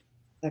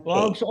 Wow,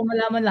 Okay. gusto ko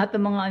malaman lahat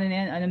ng mga ano na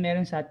yan, ano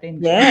meron sa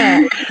atin. Gusto ko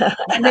Yeah.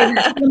 hindi,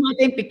 gusto ko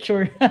makita yung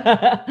picture.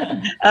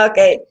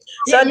 Okay.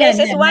 So Yan, this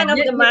is yan, one yan. of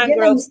the Yan ang,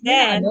 mangroves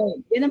then.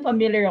 yan ang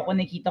familiar ako,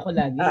 nakita ko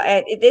lagi.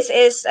 And this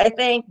is, I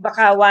think,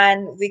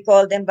 bakawan. We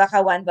call them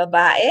bakawan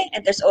babae,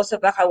 and there's also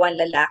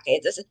bakawan lalaki.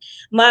 This is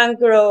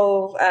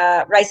mangrove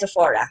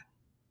rhizophora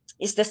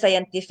is the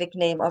scientific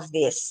name of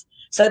this.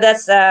 So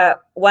that's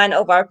one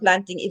of our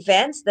planting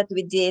events that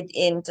we did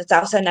in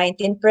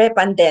 2019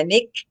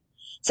 pre-pandemic.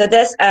 So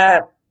there's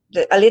a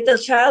little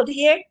child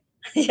here.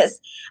 Yes,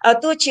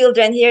 two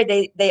children here.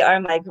 They are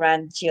my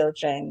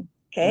grandchildren.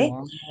 Okay.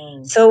 Wow.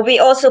 So we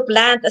also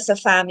plant as a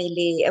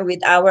family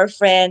with our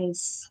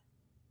friends.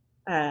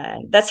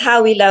 That's how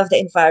we love the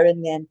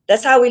environment.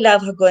 That's how we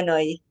love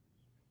Hagonoy.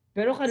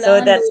 Pero So kailangan low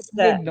that's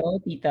tide, no,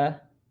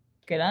 tita?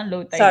 Kailangan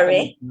low tide ka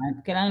sorry. mag-plant.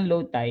 Kailangan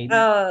low tide.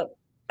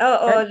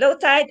 Oo, low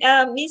tide.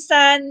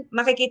 Minsan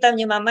makikita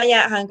niyo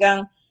mamaya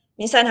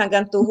minsan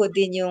hanggang tuhod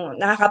din yung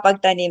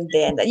nakakapagtanim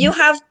din. You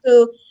have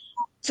to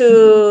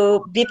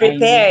be Timing.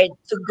 prepared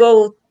to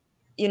go,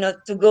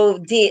 to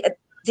go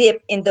deep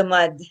in the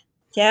mud.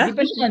 Yeah?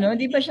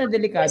 Hindi pa siya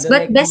delikado.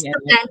 But Like, best to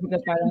plant.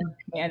 parang,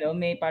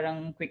 may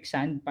parang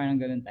quicksand, parang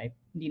ganun type.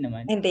 Hindi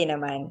naman. Hindi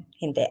naman.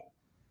 Hindi.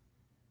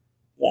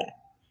 Yeah.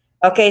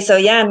 Okay, so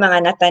yan,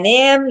 mga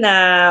natanim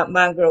na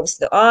mangroves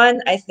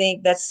doon. I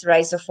think that's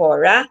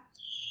Rhizophora.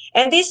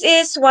 And this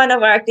is one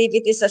of our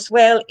activities as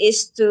well,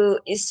 is to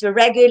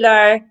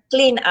regular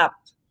clean up.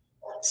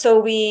 So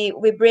we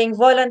bring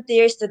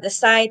volunteers to the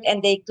site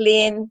and they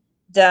clean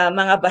the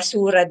mga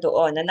basura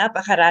doon. Na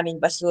napakaraming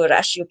basura.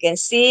 As you can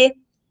see,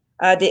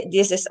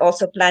 this is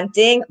also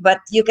planting, but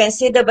you can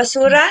see the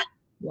basura.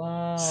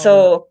 Wow.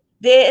 So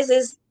this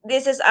is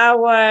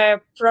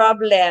our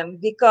problem,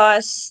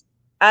 because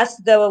as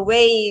the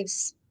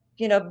waves,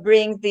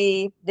 bring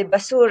the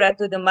basura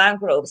to the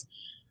mangroves,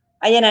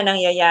 ayan na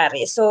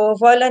nangyayari. So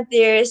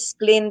volunteers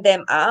clean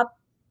them up.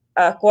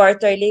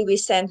 Quarterly, we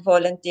send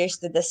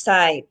volunteers to the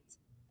site.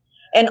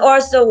 And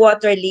also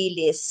water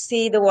lilies.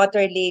 See the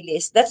water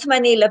lilies. That's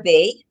Manila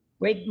Bay.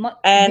 Wait,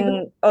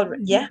 And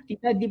yeah.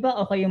 Tita, di ba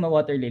okay yung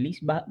water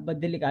lilies? Ba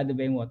delikado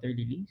ba yung water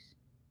lilies?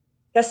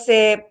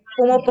 Kasi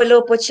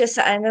pumupulupot siya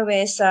sa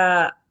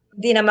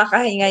hindi na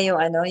makahinga yung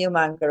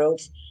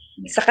mangroves.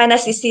 Saka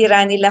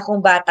nasisira nila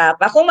kung bata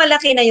pa. Kung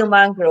malaki na yung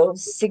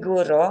mangroves,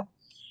 siguro,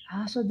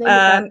 so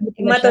delikado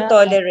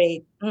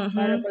matotolerate.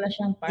 Para pala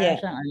siyang,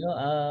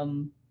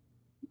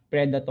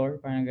 predator,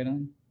 parang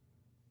ganun.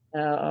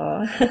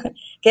 Oo.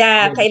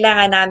 Kaya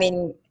kailangan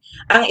namin,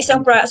 ang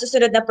isang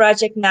susunod na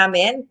project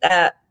namin,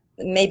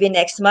 maybe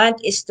next month,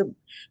 is to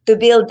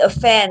build a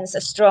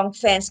strong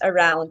fence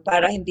around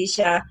para hindi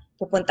siya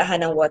pupuntahan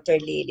ng water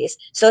lilies.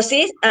 So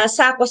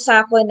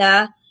sako-sako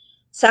na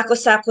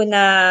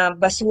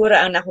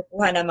basura ang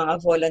nakukuha ng mga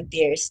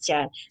volunteers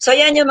diyan. So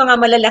yan yung mga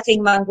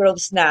malalaking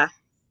mangroves na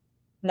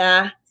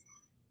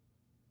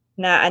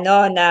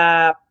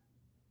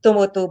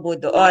tumutubo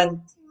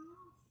doon.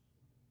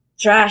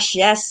 Trash,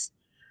 yes.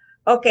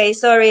 Okay,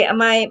 sorry.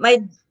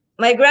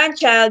 My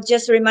grandchild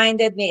just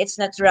reminded me it's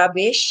not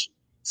rubbish.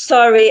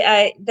 Sorry,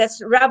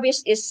 that's rubbish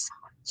is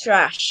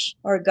trash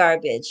or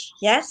garbage.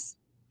 Yes?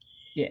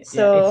 Yeah,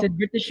 so,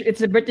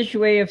 it's a British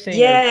way of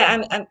saying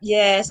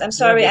I'm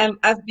sorry. I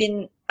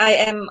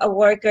am a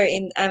worker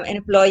I'm an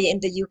employee in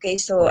the UK,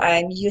 so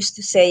I'm used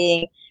to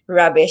saying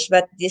rubbish,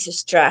 but this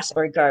is trash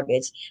or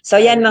garbage. So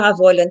yan mga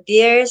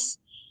volunteers.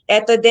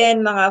 Eto din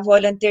mga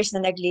volunteers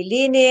na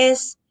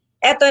naglilinis.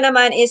 Eto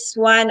naman is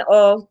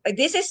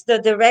this is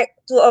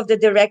two of the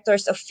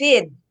directors of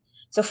FEED.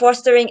 So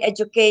fostering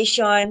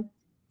education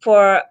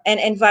for an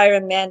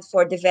environment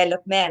for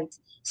development.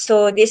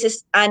 So this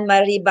is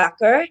Anne-Marie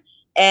Backer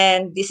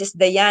and this is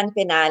Dayan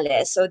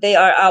Penales. So they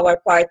are our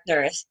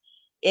partners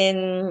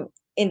in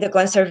the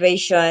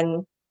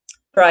conservation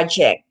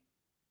project.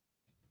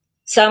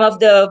 Some of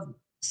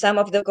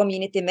the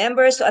community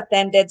members who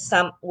attended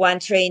one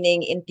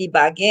training in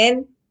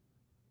Tibagin.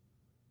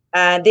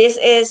 This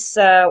is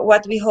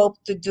what we hope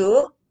to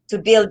do, to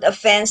build a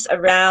fence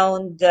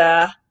around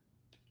the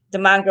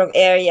mangrove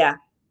area.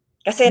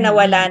 Kasi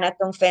nawala na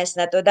tong fence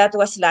na to. That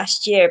was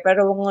last year.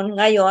 Pero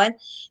ngayon,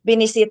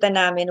 binisita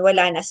namin,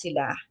 wala na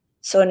sila.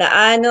 So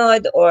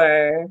naanod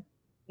or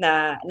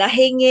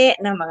nahingi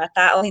ng mga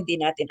tao, hindi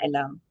natin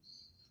alam.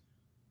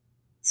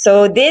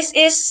 So this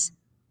is,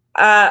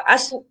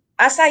 as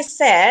I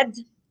said,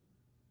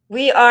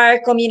 we are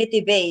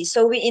community-based.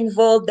 So we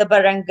involve the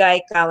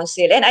barangay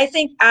council. And I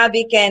think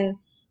Abby can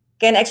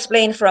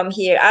explain from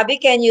here. Abby,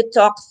 can you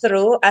talk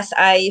through as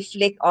I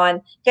flick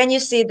on? Can you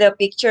see the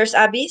pictures,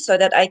 Abby, so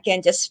that I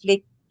can just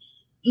flick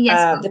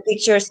the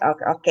pictures?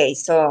 Okay.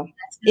 So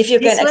if you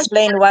can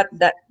explain what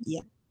that,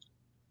 yeah.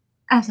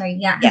 Oh, sorry.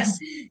 Yeah. Yes.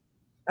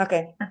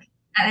 Okay.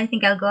 I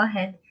think I'll go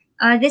ahead.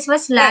 This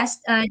was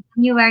last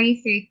January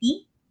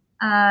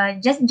 30.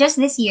 Just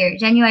this year,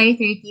 January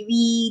 30,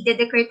 we did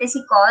a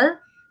courtesy call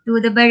to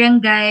the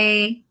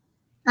barangay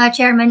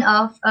chairman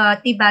of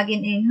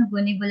Tibagin in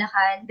Hagonoy,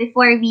 Bulacan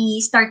before we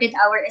started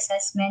our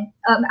assessment,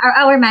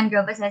 our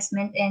mangrove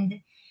assessment.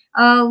 And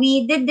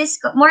we did this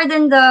more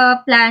than the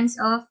plans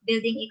of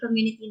building a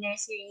community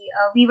nursery.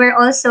 We were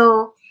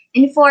also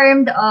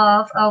informed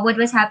of what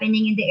was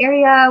happening in the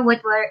area,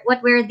 what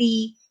were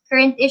the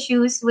current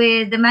issues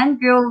with the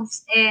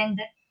mangroves, and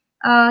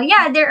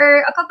there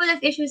are a couple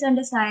of issues on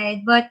the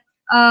side, but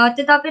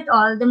to top it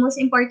all, the most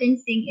important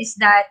thing is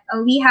that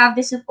we have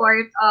the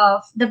support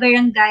of the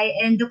barangay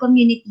and the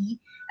community,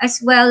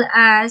 as well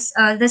as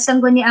the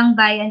Sangguniang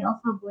Bayan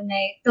of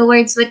Hagonoy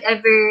towards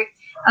whatever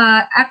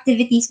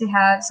activities we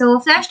have. So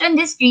flashed on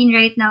the screen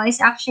right now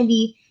is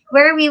actually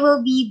where we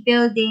will be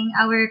building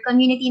our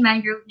community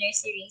mangrove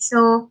nursery.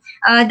 So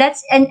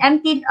that's an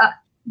empty,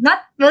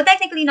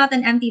 technically not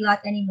an empty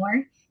lot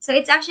anymore. So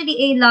it's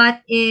actually a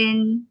lot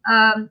in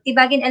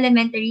Tibagin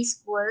Elementary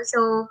School.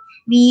 So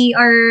we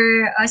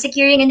are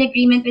securing an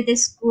agreement with the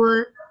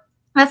school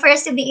for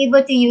us to be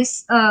able to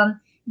use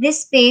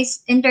this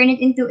space and turn it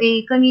into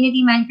a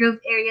community mangrove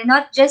area,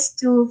 not just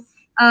to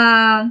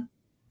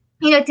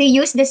to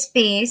use the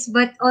space,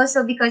 but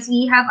also because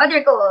we have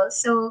other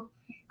goals. So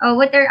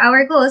what are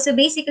our goals? So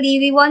basically,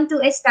 we want to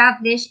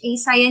establish a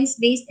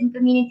science-based and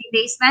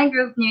community-based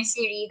mangrove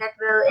nursery that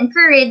will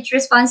encourage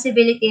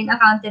responsibility and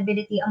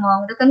accountability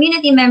among the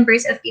community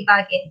members of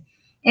Tibagin.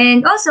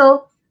 And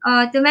also,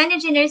 to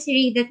manage a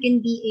nursery that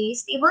can be a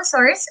stable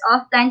source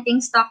of planting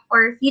stock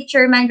for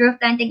future mangrove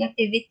planting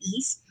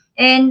activities.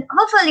 And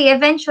hopefully,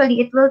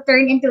 eventually, it will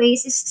turn into a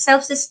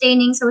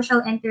self-sustaining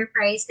social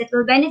enterprise that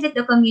will benefit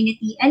the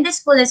community and the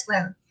school as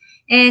well.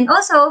 And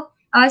also,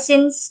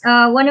 since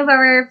one of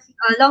our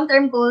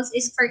long-term goals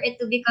is for it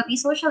to become a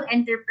social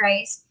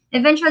enterprise,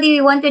 eventually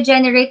we want to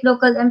generate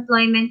local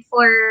employment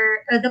for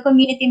the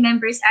community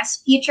members as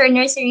future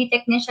nursery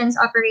technicians,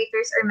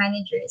 operators, or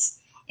managers.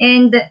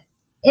 And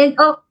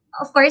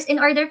of course, in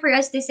order for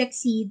us to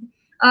succeed,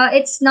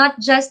 it's not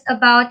just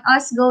about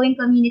us going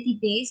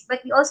community-based, but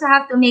we also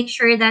have to make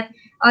sure that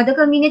the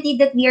community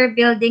that we are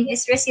building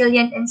is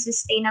resilient and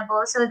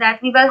sustainable, so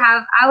that we will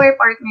have our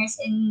partners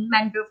in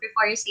mangrove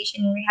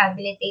reforestation and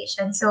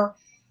rehabilitation. So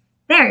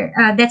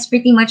that's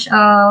pretty much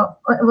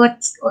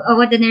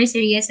what the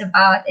nursery is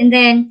about. And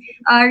then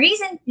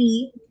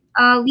recently,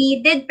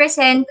 we did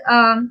present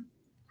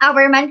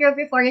our mangrove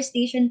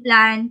reforestation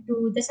plan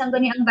to the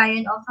Sangguniang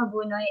Bayan of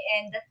Hagonoy.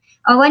 And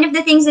one of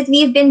the things that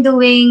we've been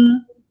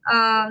doing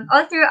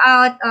all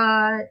throughout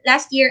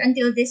last year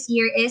until this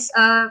year is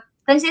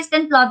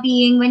consistent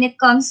lobbying when it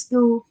comes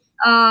to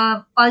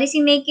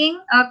policy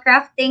making,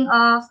 crafting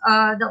of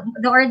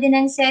the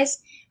ordinances.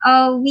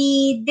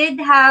 We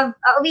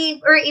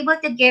were able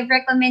to give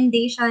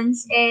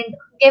recommendations and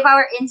give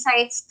our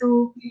insights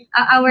to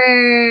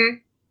our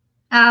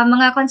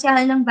mga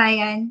konsehal ng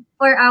bayan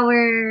for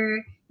our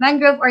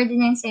mangrove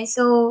ordinances.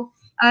 So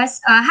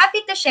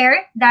happy to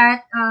share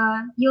that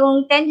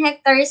yung 10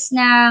 hectares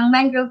ng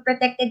mangrove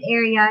protected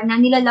area na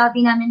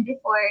nilalobby namin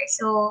before.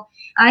 So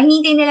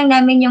hinintay na lang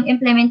namin yung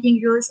implementing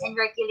rules and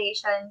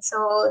regulations,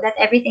 so that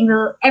everything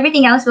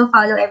else will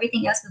follow,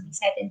 everything else will be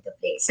set into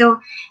place.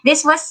 So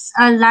this was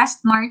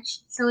last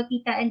March. So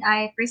Tita and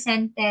I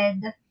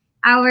presented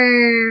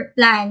our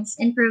plans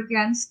and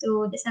programs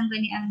to the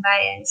Sangguniang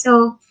Bayan.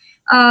 So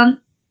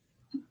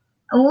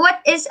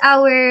what is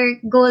our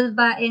goal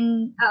ba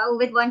in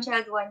with One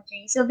Child One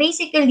Tree? So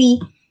basically,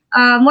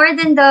 more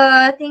than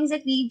the things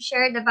that we've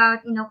shared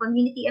about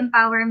community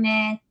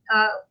empowerment,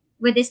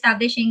 with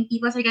establishing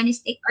people's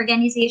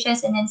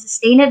organizations, and then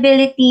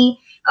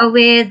sustainability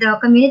with the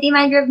community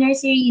mangrove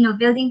nursery,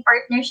 building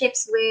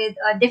partnerships with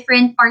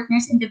different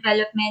partners in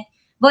development,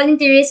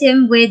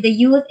 volunteerism with the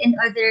youth and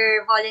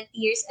other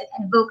volunteers, and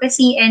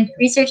advocacy and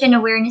research and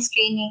awareness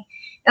training.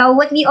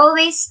 What we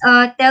always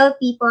tell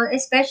people,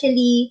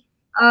 especially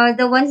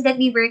the ones that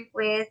we work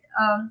with,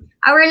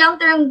 our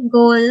long-term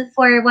goal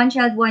for One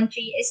Child One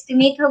Tree is to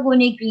make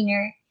Hagonoy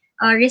greener.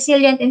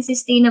 resilient and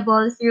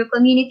sustainable through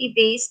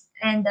community-based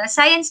and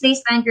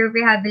science-based mangrove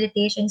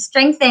rehabilitation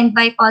strengthened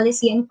by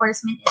policy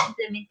enforcement and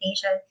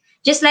implementation.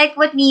 Just like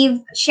what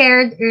we've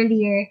shared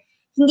earlier,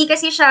 hindi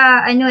kasi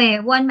siya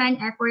one-man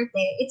effort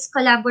eh. It's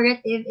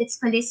collaborative, it's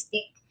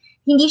holistic.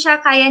 Hindi siya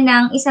kaya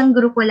ng isang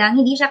grupo lang,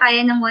 hindi siya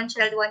kaya ng One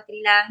Child, One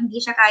Tree lang,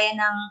 hindi siya kaya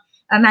ng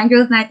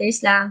Mangrove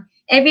Matters lang.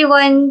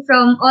 Everyone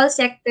from all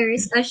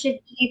sectors should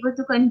be able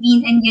to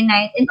convene and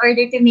unite in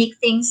order to make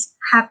things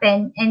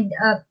happen and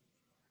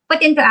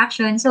put into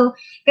action. So,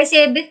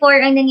 kasi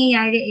before ang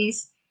nangyayari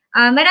is,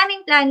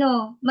 maraming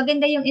plano,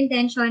 maganda yung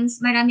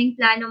intentions, maraming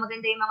plano,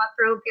 maganda yung mga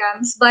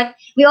programs, but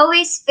we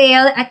always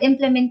fail at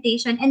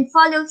implementation and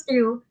follow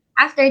through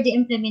after the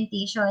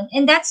implementation.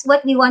 And that's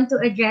what we want to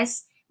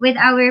address with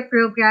our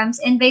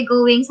programs and by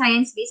going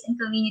science-based and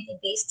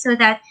community-based so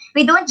that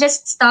we don't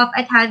just stop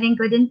at having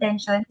good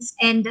intentions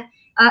and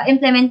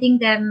implementing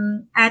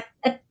them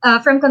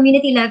from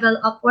community level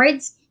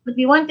upwards, but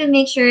we want to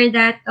make sure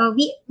that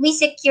we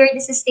secure the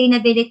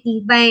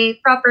sustainability by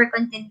proper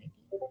continuity.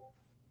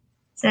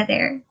 So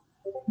there.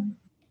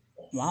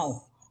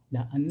 Wow.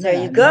 There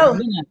you go.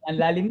 Ang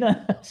lalim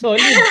na. Solid.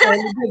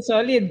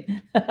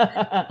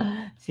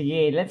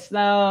 Sige, let's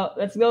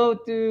go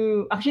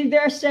to, actually there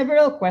are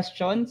several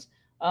questions.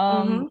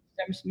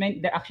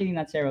 There actually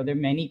not several, there are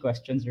many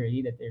questions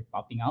really that they're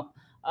popping up.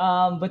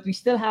 But we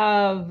still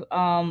have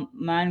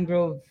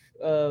Mangrove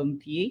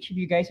PH. If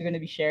you guys are going to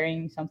be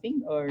sharing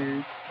something or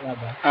wala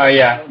ba?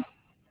 Yeah.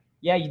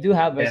 Yeah, you do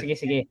have.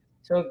 Yes. Sige.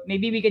 So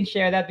maybe we can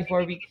share that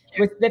before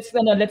let's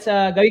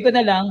gawin ko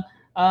na lang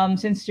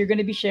since you're going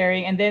to be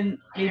sharing, and then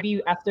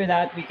maybe after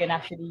that we can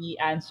actually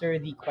answer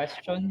the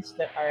questions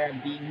that are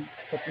being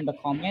put in the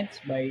comments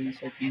by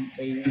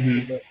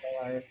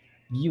our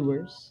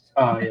viewers.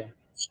 Yeah.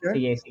 Sure.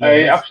 Sige,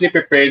 I actually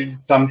prepared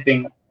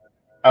something.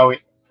 Oh, wait.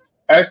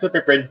 I also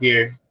prepared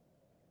here.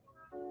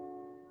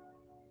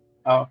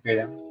 Okay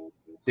lang.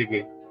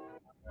 Sige.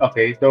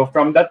 Okay, so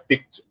from that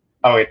picture.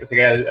 Oh, wait.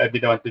 Sige, I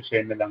didn't want to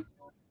share na lang.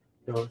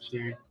 So,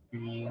 share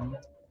screen.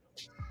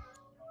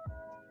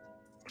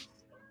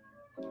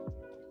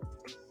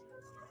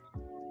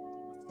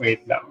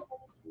 Wait lang.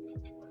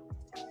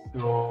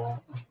 So,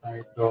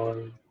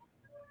 title.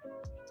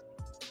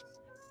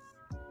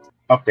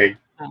 Okay.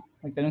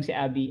 Magtanong si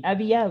Abby.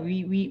 Abby, yeah,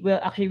 we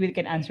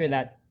can answer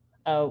that.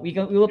 We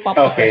will pop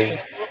the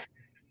question.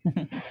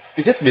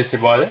 Is it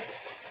visible?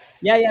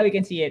 Yeah, we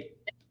can see it.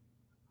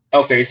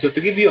 Okay, so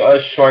to give you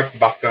a short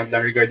background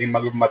regarding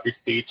Mangrove Matters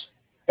Stage,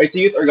 it's a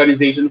youth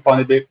organization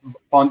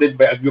founded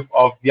by a group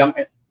of young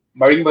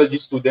marine biology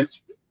students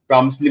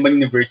from Silliman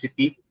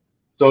University.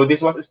 So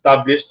this was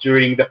established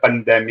during the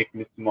pandemic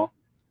mismo.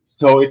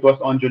 So it was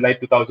on July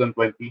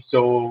 2020.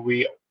 So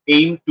we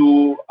aim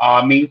to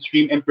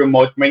mainstream and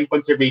promote marine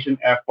conservation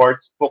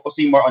efforts,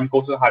 focusing more on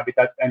coastal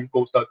habitats and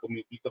coastal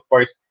communities. Of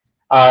course,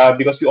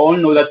 because we all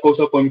know that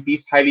coastal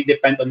communities highly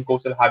depend on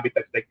coastal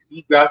habitats like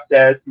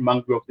seagrasses,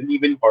 mangroves, and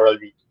even coral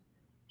reefs.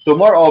 So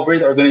moreover,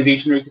 the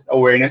organization raises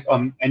awareness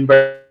on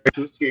environmental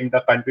issues here in the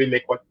country,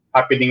 like what's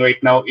happening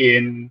right now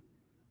in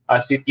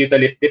City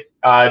Eucalyptus.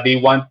 They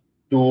want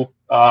to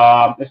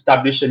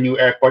establish a new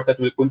airport that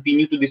will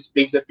continue to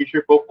displace the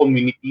fisher folk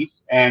communities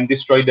and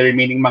destroy the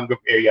remaining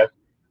mangrove areas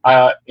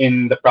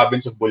in the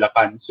province of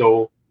Bulacan.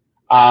 So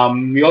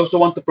we also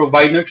want to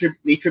provide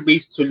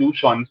nature-based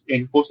solutions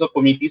in coastal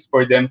communities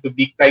for them to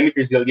be climate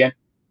resilient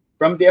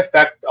from the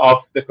effect of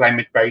the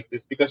climate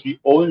crisis, because we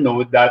all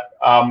know that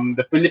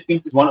the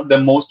Philippines is one of the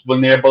most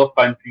vulnerable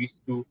countries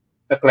to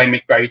the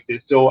climate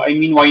crisis. So, I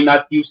mean, why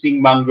not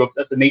using mangroves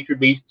as a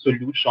nature-based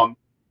solution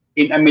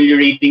in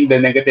ameliorating the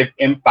negative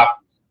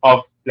impacts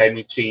of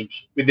climate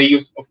change with the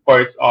use, of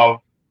course, of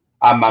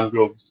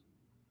mangroves.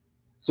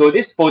 So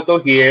this photo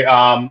here,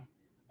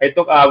 we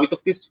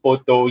took this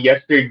photo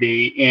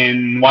yesterday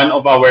in one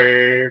of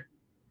our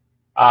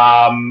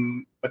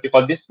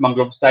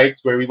mangrove sites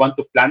where we want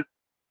to plant.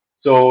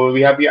 So we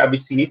have here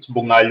Abyssinias,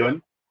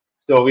 Bungalon.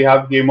 So we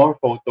have here more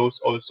photos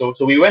also.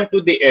 So we went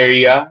to the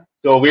area.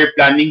 So we're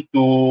planning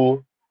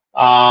to we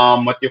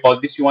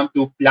want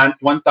to plant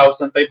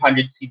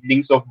 1,500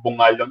 seedlings of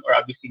Bungalon or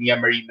Abyssinia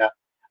marina.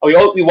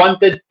 We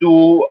wanted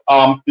to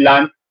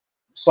plant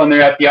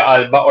Soneratia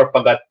alba or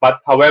pagatpat.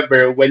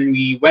 However, when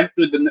we went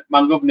to the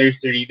mangrove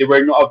nursery, there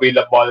were no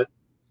available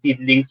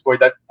seedlings for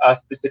that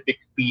specific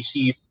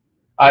species.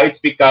 It's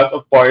because,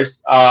 of course,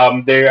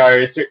 there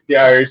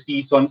are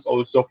seasons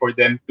also for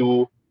them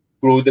to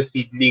grow the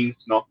seedlings,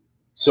 no.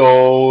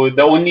 So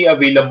the only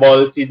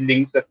available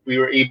seedlings that we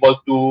were able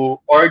to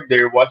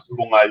order was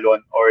Bungalon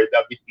or the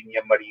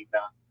Abyssinia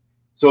marina.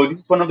 So this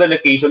is one of the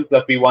locations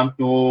that we want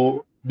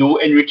to do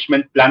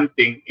enrichment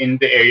planting in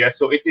the area.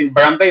 So it's in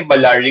Barangay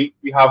Balaring.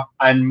 We have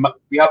a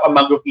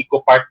mangrove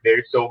eco park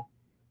there. So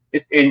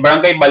it's in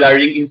Barangay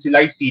Balaring in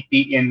Silay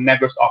City in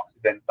Negros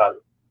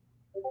Occidental.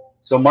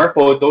 So more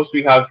photos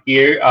we have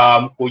here,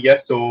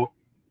 Kuya. So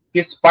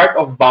he's part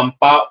of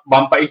BAMPA.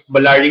 BAMPA is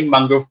Balaring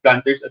Mangrove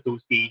Planters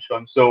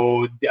Association.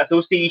 So the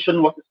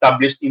association was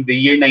established in the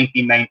year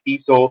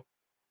 1990. So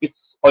it's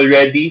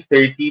already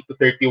 30 to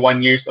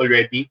 31 years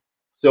already.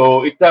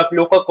 So it's a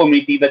local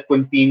community that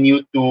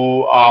continue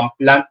to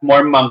plant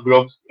more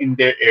mangroves in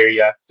their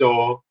area.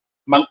 So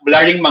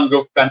Blaring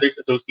Mangrove Planters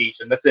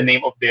Association, that's the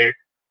name of their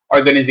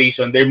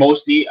organization. They're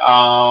mostly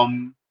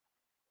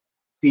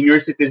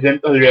senior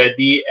citizens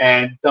already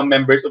and some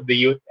members of the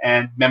youth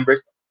and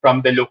members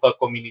from the local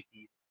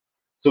communities.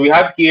 So we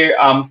have here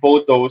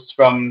photos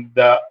from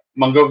the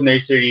mangrove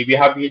nursery. We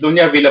have the only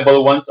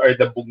available ones are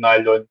the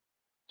bungalon.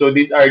 So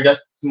these are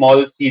just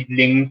small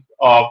seedlings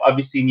of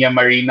Abyssinia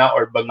marina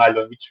or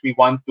bangalon, which we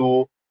want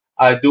to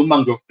do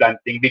mangrove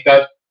planting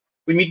because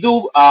when we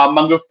do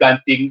mangrove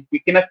planting, we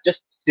cannot just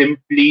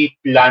simply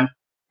plant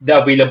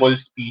the available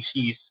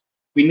species.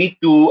 We need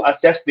to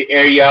assess the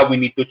area. We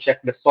need to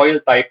check the soil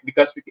type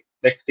because,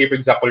 like say for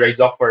example,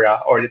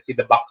 Rhizophora or let's say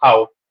the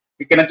Bacau,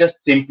 we cannot just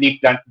simply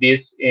plant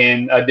this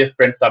in a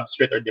different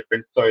substrate or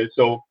different soil.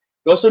 So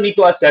we also need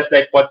to assess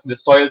like what's the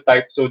soil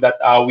type so that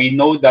we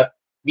know that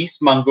these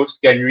mangroves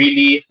can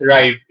really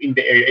thrive in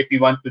the area if we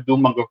want to do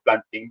mangrove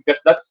planting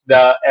because that's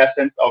the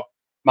essence of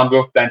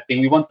mangrove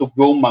planting. We want to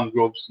grow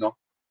mangroves, no?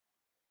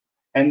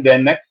 And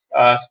then next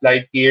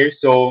slide here.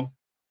 So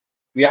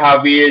we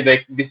have here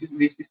like this is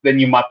the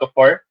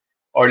pneumatophore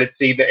or let's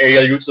say the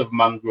aerial roots of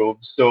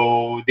mangroves.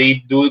 So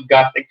they do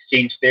gas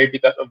exchange there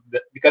because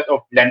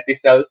of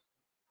lenticels.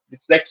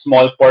 It's like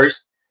small pores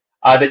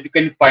that you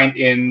can find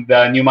in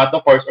the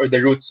pneumatophores or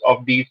the roots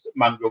of these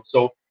mangroves.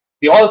 So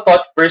they all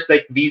thought first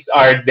like these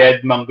are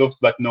dead mangroves,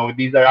 but no,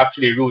 these are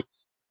actually roots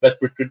that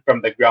protrude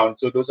from the ground.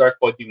 So those are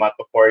called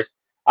pneumatophores,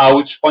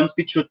 which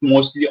constitute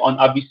mostly on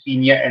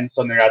Abyssinia and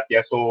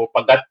Soneratia. So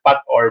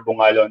Pagatpat or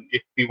Bungalon,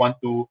 if we want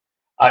to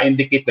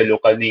indicate the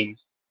local names.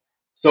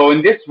 So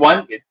in this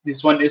one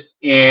is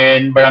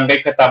in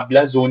Barangay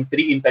Catabla, Zone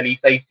 3 in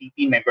Talisay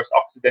City, Negros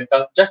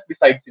Occidental, just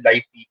beside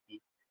Silay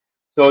City.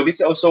 So this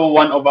is also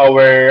one of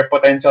our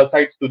potential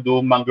sites to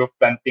do mangrove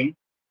planting.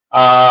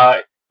 Uh,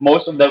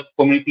 Most of the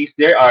communities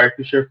there are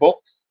fisher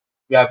folks.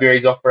 We have here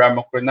Rhizophora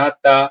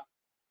macronata.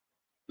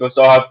 We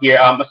also have here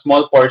a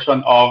small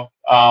portion of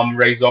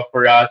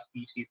Rhizophora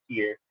species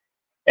here.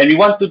 And we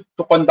want to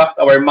conduct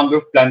our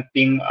mangrove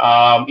planting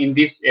in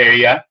this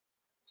area.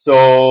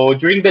 So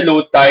during the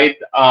low tide,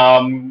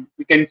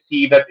 we can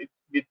see that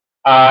it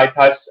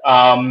has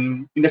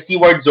in the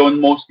seaward zone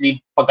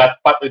mostly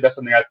Pagatpat or the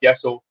Soneratia.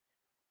 So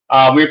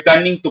we're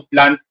planning to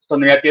plant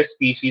Soneratia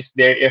species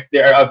there if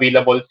there are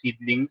available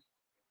seedlings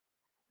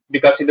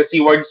because in the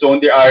seaward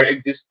zone there are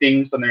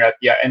existing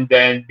Soneratia and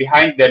then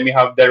behind them we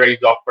have the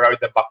Rhizophora or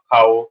the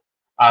Bacau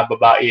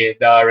babae,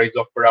 the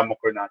Rhizophora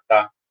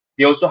macronata.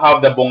 They also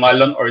have the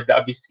Bungalon or the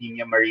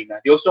Abyssinia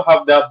marina. They also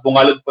have the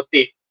Bungalon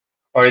puti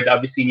or the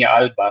Abyssinia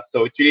alba.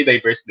 So it's really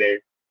diverse there.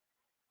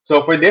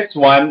 So for this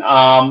one,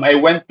 I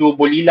went to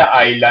Bolila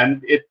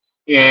Island. It's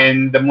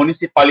in the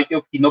municipality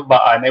of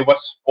Kinobaan. I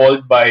was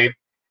called by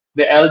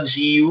the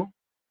LGU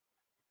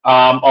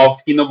of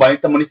Kinobaan.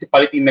 It's a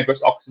municipality in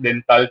Negros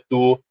Occidental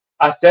to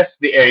assess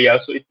the area.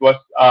 So it was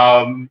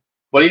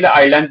Bolila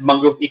Island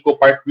Mangrove Eco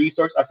Park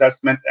Resource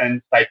Assessment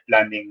and Site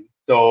Planning.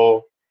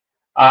 So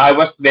I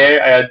was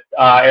there.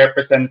 I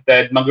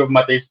represented Mangrove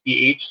Matters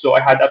PH. So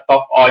I had a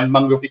talk on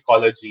mangrove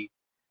ecology.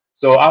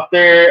 So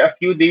after a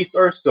few days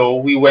or so,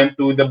 we went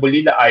to the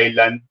Bolila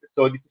Island.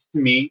 So this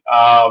is me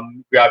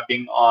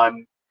grabbing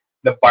on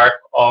the bark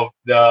of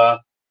the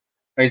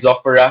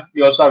Rhizophora.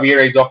 We also have here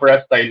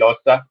Rhizophora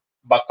stylosa,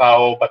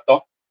 Bacau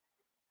bato.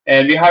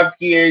 And we have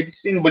here, this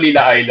is in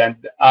Bolila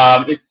Island.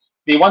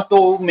 They want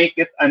to make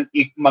it an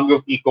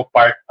mangrove eco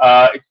park.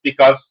 It's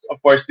because, of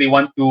course, they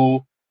want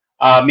to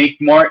make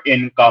more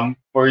income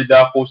for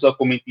the coastal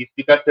communities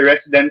because the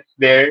residents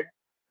there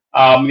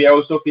they are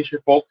also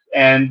fisher folks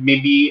and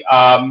maybe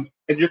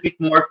educate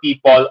more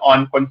people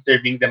on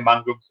conserving the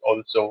mangroves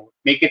also.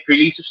 Make it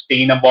really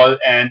sustainable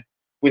and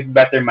with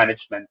better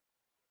management.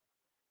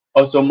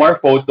 Also, more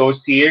photos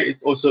here.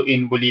 It's also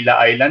in Bolila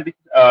Island. It's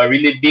a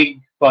really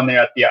big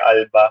Soneratia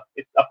alba.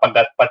 It's a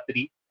pagatpat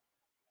tree.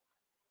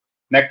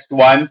 Next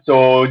one.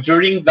 So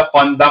during the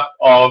conduct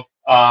of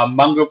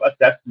mangrove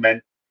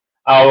assessment,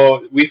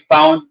 we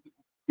found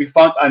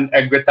an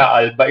Egreta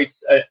alba. It's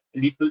a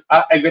little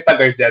Egreta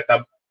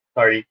garzetta.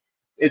 Sorry,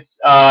 it's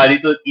a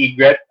little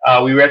egret.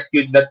 We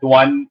rescued that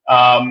one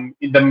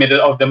in the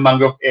middle of the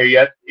mangrove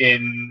areas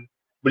in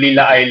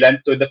Bolila Island.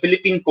 So the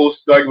Philippine Coast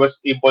Guard was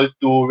able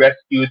to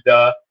rescue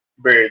the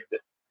bird.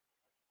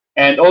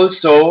 And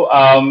also,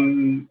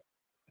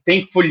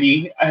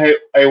 thankfully, I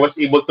was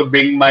able to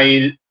bring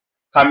my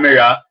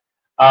camera.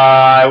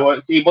 I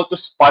was able to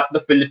spot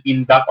the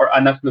Philippine duck or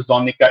Anas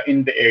luzonica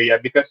in the area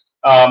because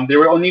there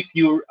were only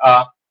few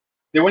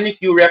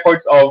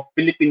records of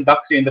Philippine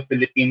ducks here in the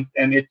Philippines,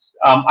 and its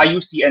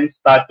IUCN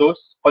status,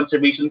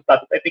 conservation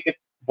status, I think it's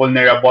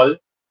vulnerable.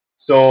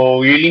 So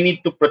we really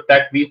need to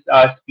protect these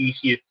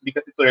species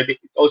because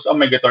it's also a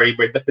migratory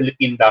bird, the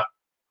Philippine duck.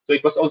 So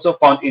it was also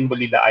found in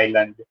Bolila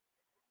Island.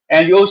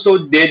 And we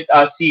also did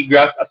a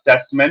seagrass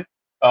assessment.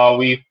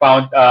 We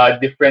found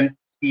different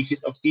species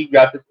of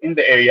seagrasses in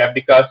the area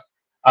because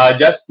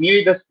just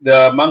near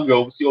the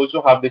mangroves, you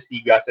also have the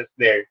seagrasses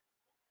there.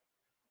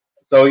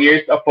 So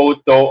here's a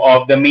photo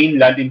of the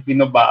mainland in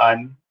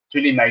Pinubaan. It's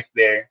really nice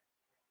there.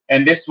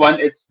 And this one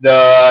is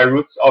the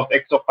roots of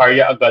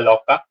Exocaria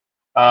agaloka.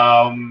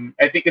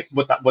 I think it's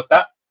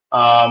buta-buta,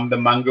 the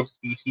mangrove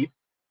species.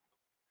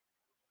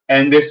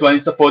 And this one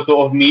is a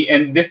photo of me.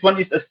 And this one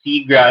is a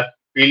seagrass,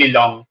 really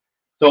long.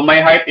 So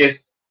my height is,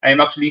 I'm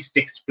actually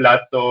 6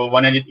 plus, so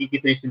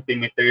 183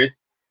 centimeters.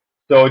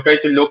 So try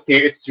to look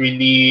here, it's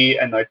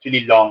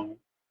really long.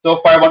 So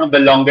far, one of the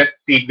longest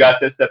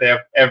seagrasses that I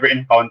have ever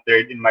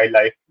encountered in my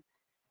life.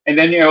 And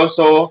then we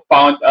also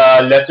found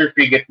a lesser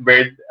frigate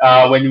bird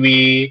when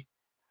we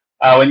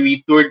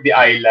toured the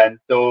island.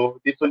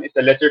 So this one is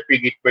a lesser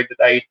frigate bird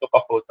that I took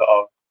a photo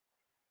of.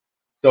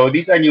 So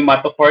these are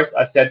pneumatophores,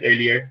 as said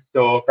earlier.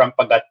 So from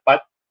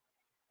Pagatpat.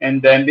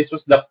 And then this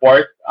was the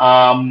port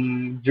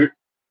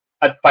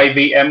at 5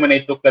 a.m. when I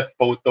took that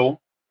photo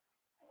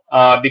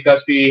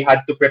because we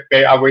had to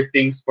prepare our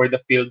things for the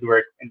field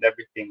work and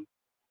everything.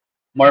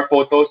 More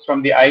photos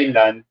from the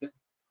island.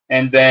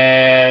 And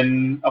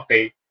then,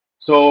 okay.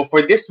 So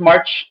for this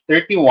March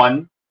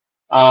 31,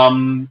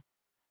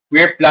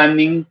 we're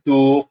planning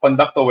to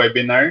conduct a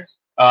webinar.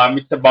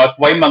 It's about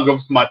why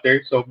mangroves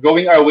matter. So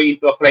growing our way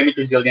into a climate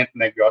resilient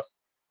Negros.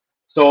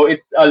 So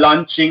it's the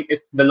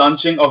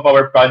launching of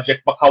our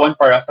project Bakawan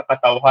para sa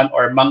Katauhan,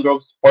 or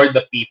Mangroves for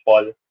the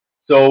People.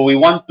 So we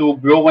want to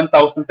grow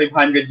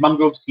 1,500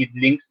 mangrove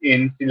seedlings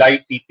in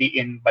Silay City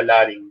in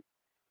Balaring.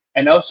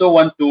 And I also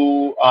want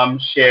to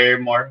share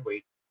more.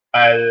 Wait,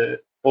 I'll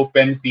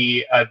open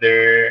the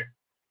other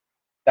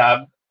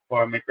tab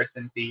for my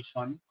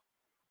presentation.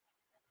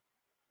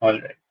 All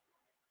right.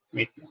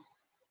 Wait.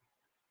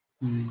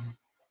 Hmm.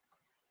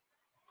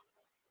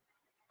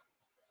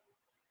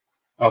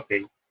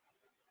 Okay.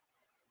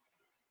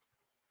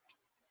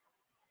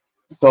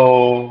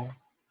 So,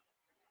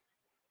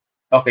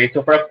 okay.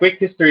 So for a quick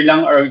history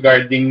lang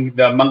regarding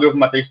the Mangrove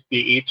Matters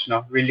PH,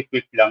 no, really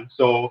quick lang.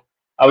 So,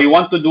 we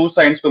want to do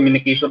science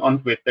communication on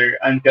Twitter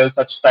until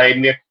such time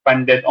we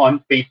expanded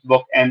on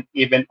Facebook and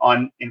even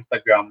on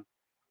Instagram.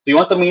 So, you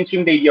want to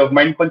mainstream the idea of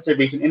marine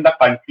conservation in the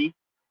country,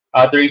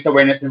 to raise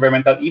awareness of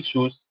environmental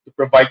issues, to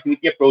provide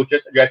community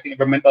approaches addressing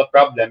environmental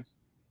problems,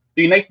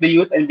 to unite the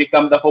youth and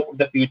become the hope of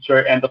the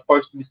future, and of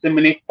course,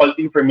 disseminate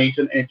quality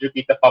information and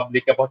educate the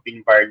public about the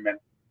environment.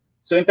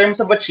 So in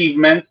terms of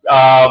achievements,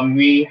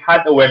 we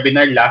had a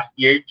webinar last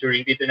year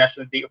during the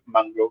International Day of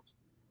Mangroves.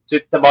 So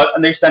it's about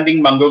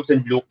understanding mangroves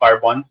and blue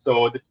carbon.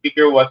 So the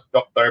speaker was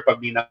Dr.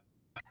 Pablina.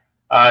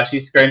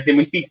 She's currently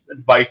my thesis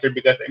advisor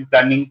because I'm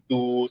planning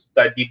to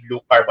study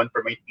blue carbon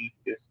for my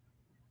thesis.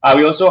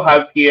 We also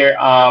have here,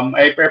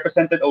 I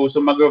represented also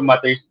Mangrove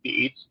Matters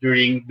PH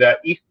during the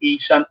East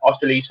Asian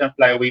Australasian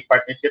Flyway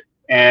Partnership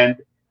and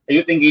a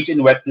Youth Engaged in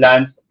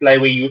Wetlands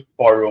Flyway Youth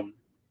Forum.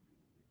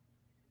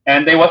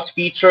 And I was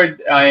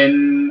featured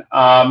in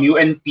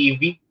UNTV.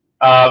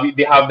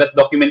 They have that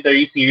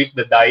documentary series,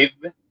 The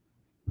Dive.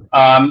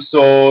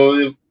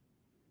 So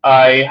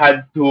I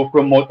had to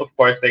promote, of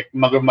course, like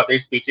Mangrove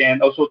Matters page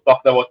and also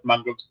talked about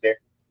mangroves there.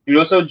 We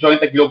also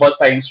joined the Global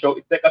Science Show.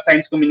 It's like a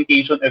science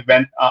communication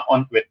event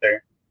on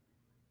Twitter.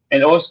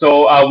 And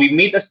also, we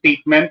made a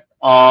statement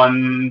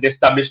on the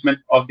establishment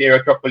of the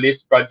Erythropolis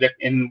project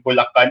in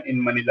Bulacan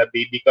in Manila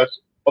Bay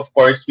because, of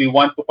course, we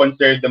want to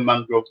conserve the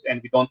mangroves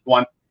and we don't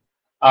want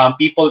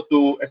people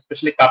to,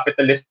 especially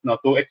capitalists, no,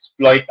 to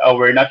exploit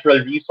our natural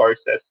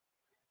resources.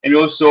 And we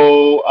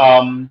also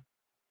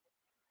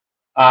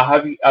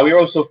we were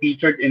also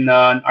featured in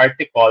an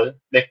article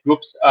like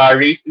groups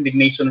raise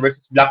indignation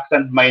versus black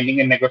sand mining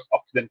in Negros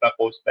Occidental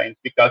coastlines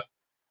because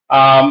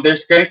there's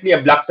currently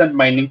a black sand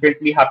mining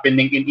currently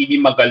happening in Ili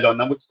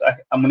Magalona, which is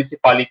a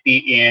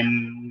municipality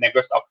in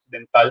Negros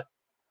Occidental.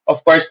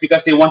 Of course,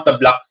 because they want the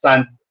black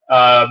sand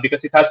because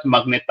it has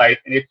magnetite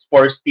and it's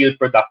for steel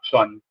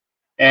production.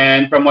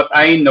 And from what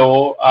I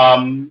know,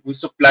 we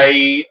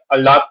supply a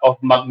lot of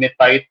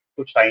magnetite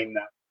to China.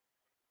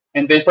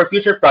 And then for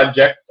future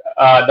projects,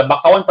 the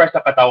Bakawan para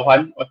sa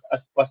Katauhan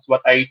was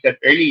what I said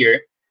earlier.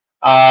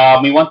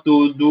 We want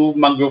to do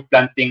mangrove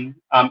planting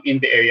in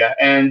the area.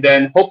 And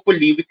then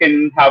hopefully we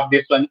can have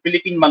this one,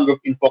 Philippine Mangrove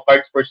Info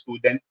Cards for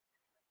students.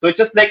 So it's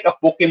just like a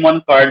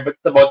Pokemon card, but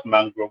it's about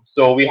mangrove.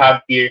 So we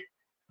have here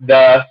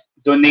the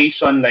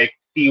donation like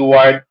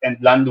seaward and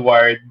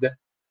landward.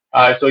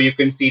 So you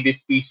can see these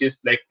species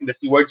like in the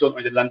seaward zone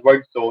or the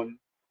landward zone.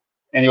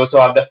 And you also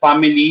have the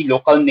family,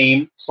 local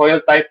name, soil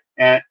type,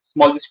 and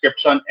small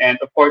description, and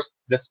of course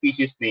the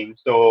species name.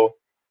 So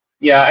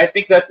yeah, I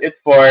think that's it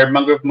for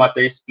Mangrove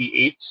Matters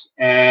PH,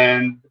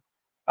 and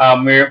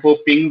we're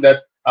hoping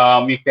that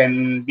we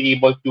can be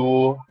able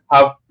to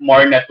have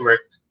more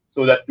networks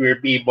so that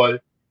we'll be able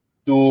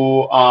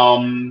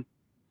to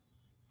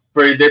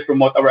further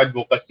promote our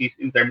advocacies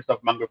in terms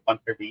of mangrove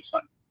conservation.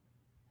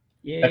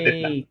 That's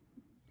it lang. Yay!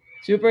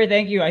 Super,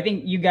 thank you. I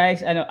think you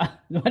guys, ano,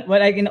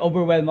 what I can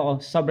overwhelm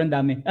ako, sobrang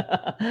dami.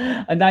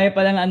 Ang dami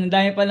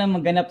pa lang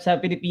maganap sa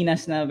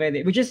Pilipinas na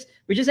pwede. Which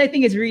is I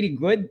think is really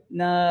good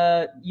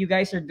na you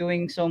guys are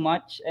doing so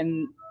much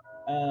and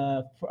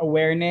for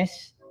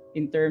awareness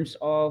in terms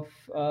of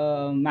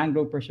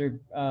mangrove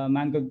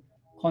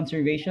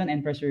conservation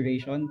and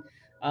preservation.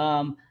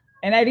 Um,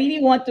 and I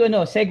really want to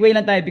know, segue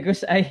lang tayo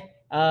because I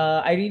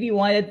really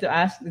wanted to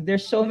ask.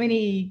 There's so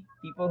many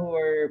people who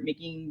are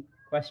making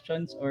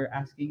questions or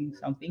asking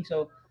something,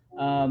 so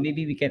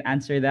maybe we can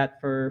answer that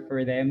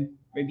for them.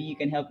 Maybe you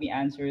can help me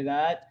answer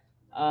that.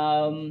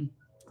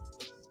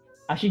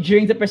 Actually,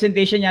 during the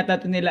presentation yata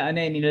to nila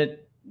ano eh,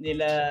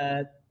 nila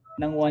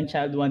ng One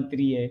Child One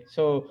Tree eh.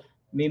 So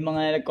may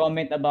mga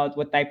nag-comment about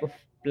what type of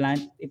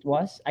plant it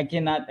was. I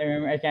can't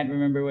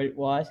remember what it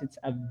was.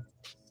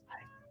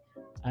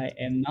 I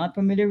am not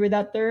familiar with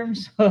that term.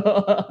 So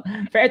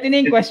pero ito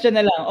na yung question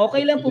na lang.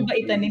 Okay lang po ba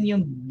itanim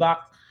yung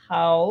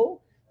bakhaw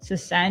sa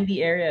sandy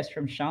areas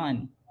from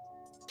Sean?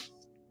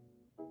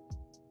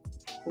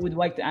 Who would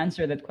like to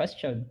answer that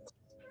question?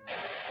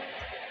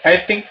 I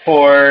think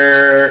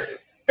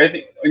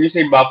when you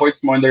say bako,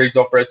 it's more on the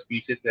Rhizophora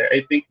species.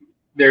 I think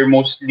they're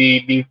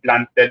mostly being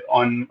planted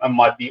on a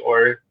muddy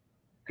or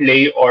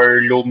clay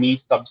or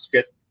loamy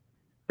substrate.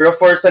 Pero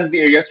for sandy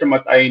areas, from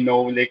what I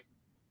know, like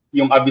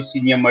yung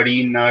Abyssinia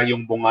marina,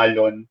 yung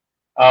bungalon,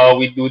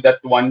 we do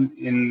that one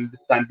in the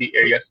sandy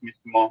areas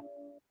mismo.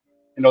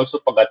 And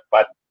also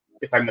pagatpat,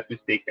 if I'm not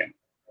mistaken.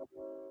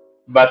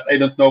 But I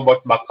don't know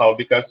about bakaw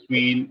because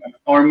we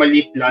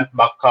normally plant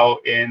bakaw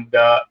in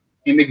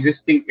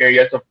existing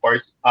areas, of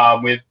course,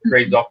 with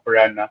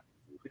Rhizophora na.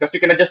 Because you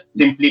cannot just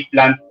simply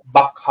plant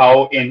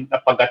bakaw in a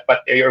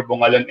pagatpat area or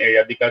bungalon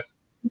area because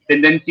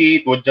tendency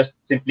it would just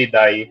simply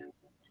die.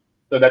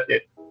 So that's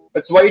it.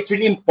 That's why it's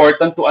really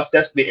important to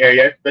assess the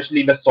area,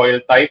 especially the soil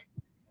type,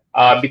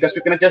 because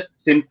we cannot just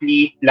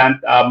simply plant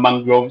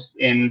mangroves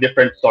in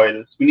different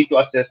soils. We need to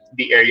assess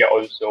the area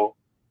also.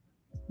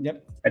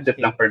 Yep. That's it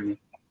lang for me.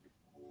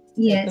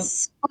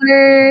 Yes.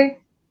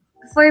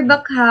 For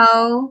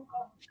Bakhaw,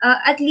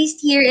 at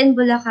least here in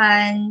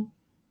Bulacan,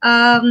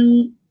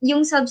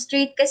 yung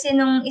substrate kasi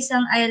nung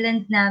isang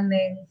island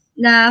namin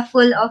na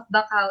full of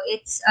Bakhaw,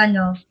 it's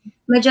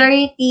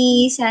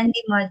majority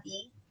sandy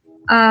muddy.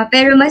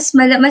 Pero mas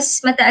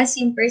mataas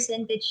yung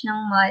percentage ng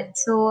mud.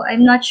 So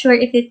I'm not sure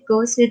if it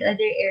goes with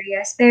other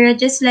areas. Pero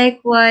just like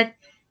what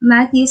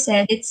Matthew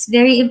said, it's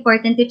very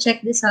important to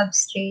check the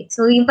substrate.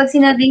 So yung pag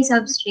sinabing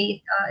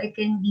substrate, it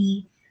can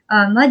be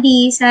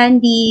muddy,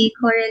 sandy,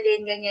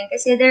 coralline, ganyan.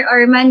 Kasi there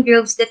are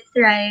mangroves that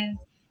thrive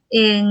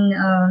in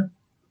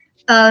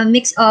a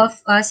mix of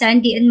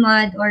sandy and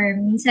mud, or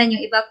minsan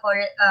yung iba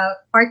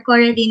part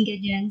coralline,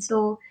 ganyan.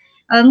 So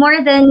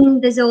more than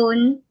the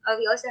zone,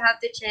 we also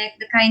have to check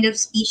the kind of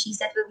species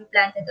that will be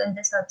planted on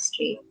the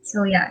substrate.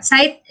 So yeah,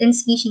 site and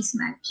species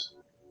match.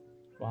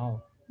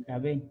 Wow.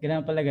 Grabe.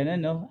 Ganun pala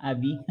ganun, no,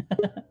 Abby?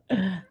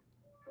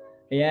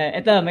 Yeah,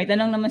 eto, may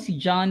tanong naman si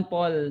John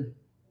Paul.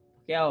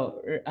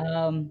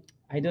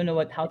 I don't know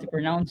how to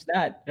pronounce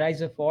that.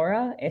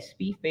 Rhizophora,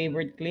 SP,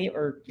 favored clay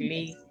or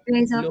clay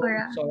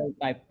Rhizophora. soil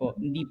type po.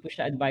 Hindi po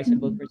siya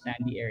advisable for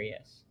sandy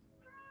areas.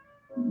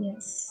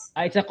 Yes.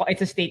 It's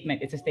a statement.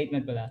 It's a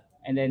statement pala.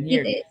 And then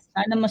here, It is.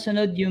 sana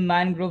masunod yung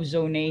mangrove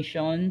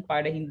zonation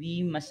para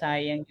hindi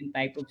masayang yung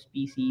type of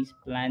species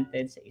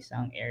planted sa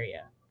isang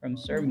area. From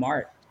Sir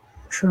Mark.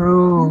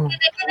 True.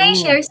 Can I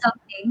share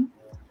something?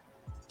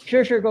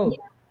 Sure, go.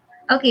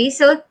 Okay,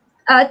 so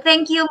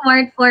thank you,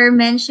 Mark, for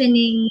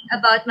mentioning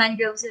about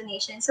mangrove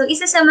zonation. So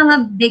isa sa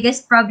mga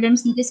biggest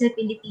problems dito sa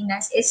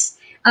Pilipinas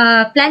is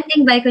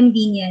planting by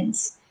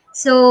convenience.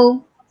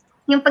 So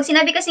yung pag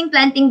sinabi kasing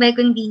planting by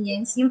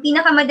convenience, yung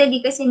pinakamadali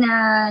kasi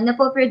na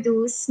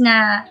napoproduce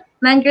na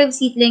mangrove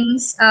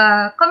seedlings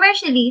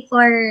commercially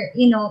for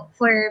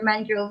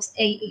mangroves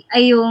ay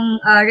yung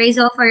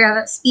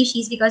Rhizophora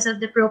species because of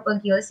the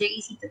propagules. They're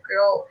easy to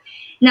grow.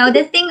 Now,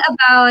 the thing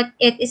about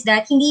it is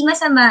that hindi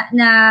masama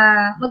na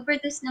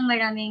mag-produce ng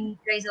maraming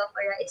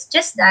Rhizophora. It's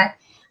just that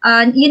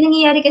yun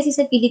nangyayari kasi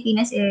sa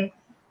Pilipinas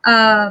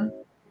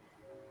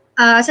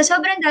sa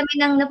sobrang dami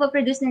ng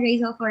napoproduce na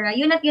Rhizophora,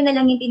 yun at yun na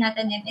lang yung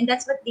tinatanim, and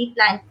that's what they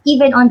plant,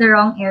 even on the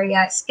wrong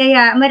areas.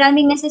 Kaya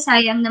maraming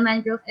nasasayang na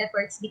mangrove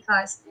efforts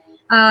because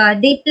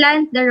they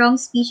plant the wrong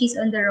species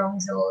on the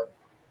wrong zone.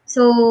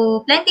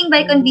 So, planting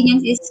by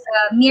convenience is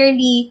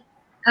merely,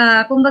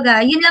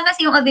 kumbaga, yun lang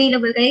kasi yung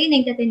available, kaya yun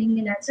yung tatanim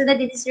nila, so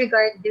that they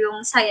disregard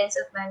yung science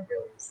of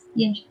mangroves.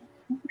 Yun siya.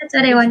 That's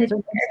what I wanted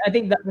to share. I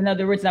think that, in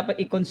other words, dapat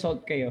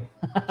i-consult kayo.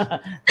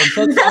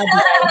 Consult sa Abby.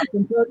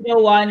 Consult nyo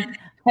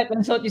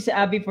consult you si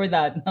Abby for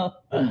that. No?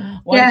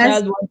 One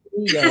child, one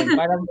tree.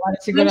 Para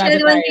sigurado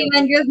tayo. One tree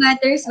mangrove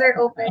matters, we're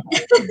open.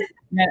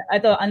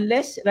 Ito,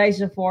 unless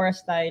Rhizophora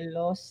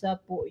stylosa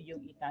po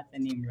yung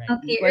itatanim, right?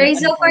 Okay,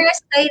 Rhizophora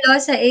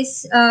stylosa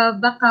is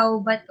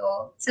Bakau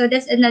bato. So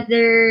that's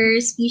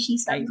another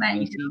species of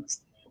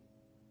mangroves.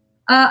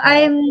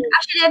 I'm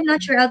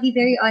not sure. I'll be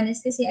very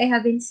honest kasi I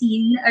haven't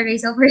seen a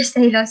Rhizophora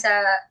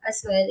stylosa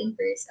as well in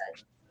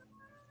person.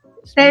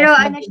 Pero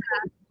siya,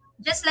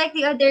 just like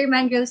the other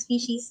mangrove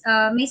species,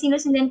 may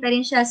sinusundan pa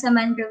rin siya sa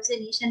mangrove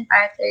zonation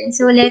pattern.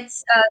 So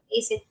let's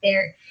base it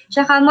there.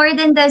 Tsaka more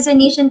than the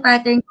zonation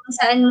pattern kung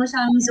saan mo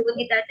siyang zone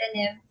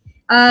itatanim,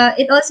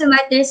 it also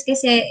matters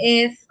kasi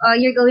if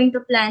you're going to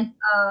plant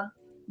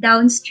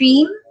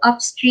downstream,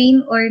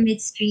 upstream, or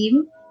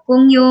midstream.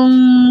 Kung yung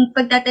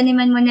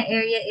pagtataniman mo na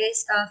area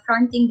is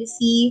fronting the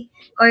sea,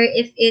 or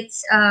if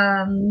it's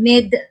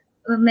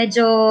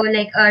medyo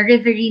like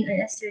riverine or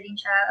estuarine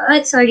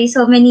siya. Sorry,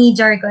 so many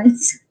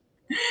jargons.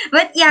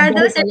 But yeah, Ang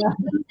those dami are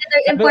pala. things that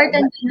are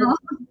important to know.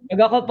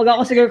 Pag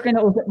ako siguro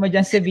kinausap mo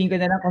dyan, sabihin ko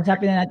na lang,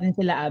 kausapin na natin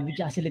sila Abby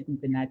tsaka sila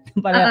Tito Nat.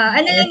 Para,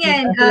 Ano lang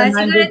yan, sila siguro,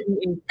 Mango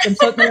PH.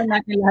 Consult na lang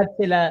natin lahat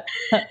sila.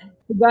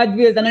 Si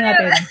Godwill, tanong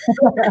natin.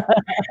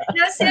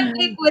 no,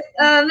 simply put,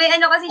 may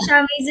ano kasi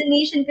siya, may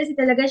zonation kasi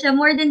talaga siya.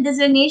 More than the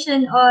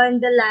zonation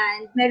on the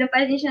land, meron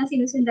pa rin siyang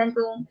sinusundan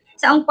kung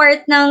saang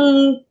part ng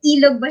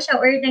ilog ba siya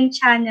or ng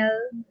channel.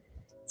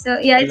 So,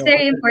 yeah, it's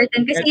very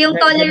important. Kasi yung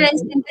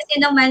tolerance din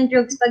kasi ng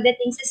mangroves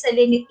pagdating sa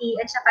salinity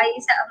at saka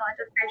yung sa amount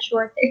of fresh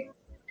water.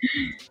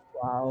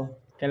 Wow.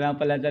 Kailangan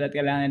pala talaga,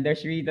 kailangan.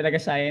 There's really talaga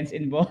science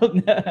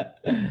involved.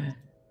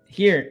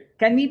 Here,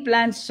 can we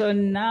plant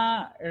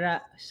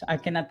I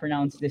cannot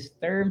pronounce this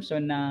term,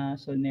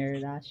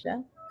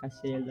 Soneracia?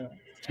 Caselo.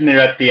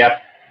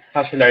 Soneratia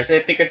Casularis.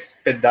 I think it's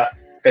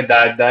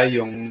Pedada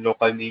yung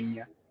local name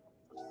niya.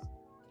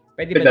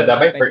 Pwede Pedada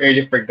ba? I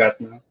really forgot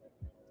na.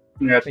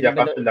 Soneratia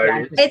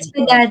Casularis. It's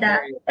Pedada.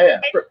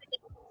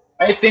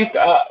 I think,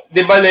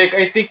 di ba, like,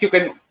 I think you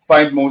can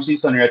find mostly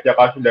Soneratia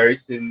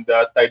Casularis in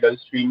the tidal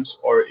streams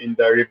or in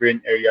the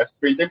riverine areas.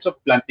 But in terms of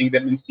planting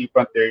them in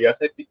seafront areas,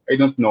 I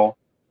don't know.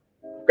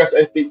 Because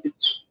I think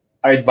it's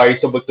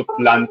advisable to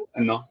plant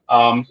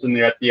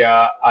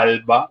Soneratia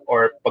alba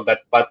or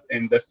pagatpat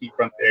in the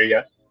seafront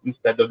areas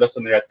instead of the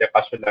Soneratia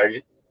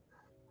Casularis.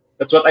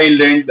 That's what I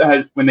learned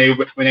when I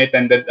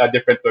attended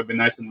different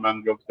webinars on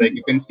mangroves. Like,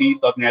 you can see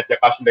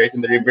Soneratia Casularis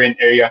in the riverine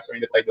areas or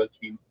in the tidal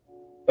streams.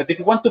 But if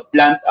you want to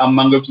plant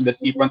mangroves in the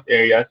seafront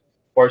areas,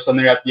 for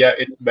Soneratia,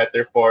 it's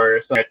better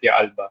for Soneratia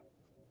alba.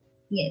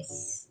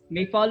 Yes.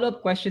 May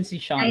follow-up question si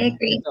Sean. I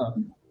agree.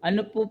 Ito,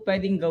 ano po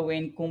pwedeng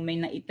gawin kung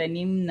may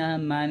naitanim na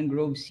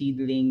mangrove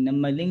seedling na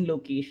maling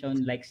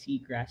location like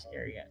seagrass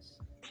areas?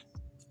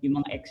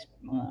 Yung mga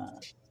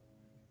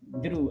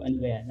Drew, ano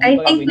ba yan? I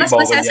think mas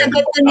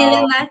masasagot to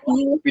nila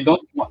Matthew. We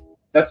don't want,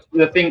 that's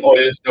the thing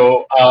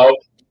also.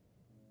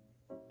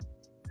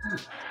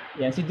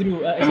 Yeah, si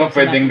Drew. Ano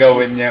pwedeng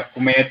gawin niya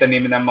kung may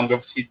naitanim na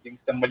mangrove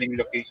seedlings sa maling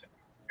location?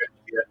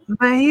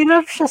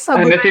 Mahirap siya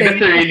sagutin.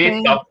 That's a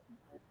really tough.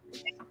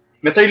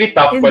 That's a really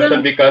tough question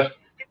because,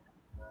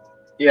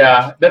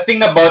 yeah, the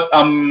thing about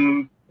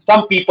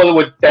some people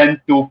would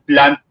tend to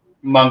plant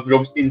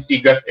mangroves in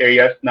seagrass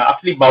areas na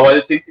actually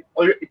bawal since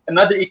it's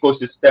another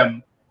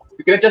ecosystem.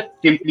 You cannot just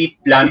simply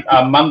plant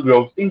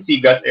mangroves in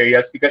seagrass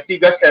areas because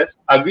seagrasses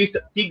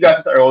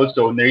are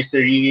also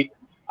nursery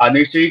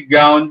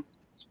ground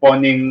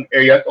spawning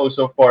areas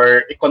also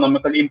for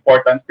economically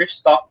important fish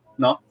stock,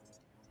 no?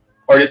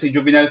 Or let's say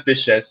juvenile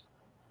fishes.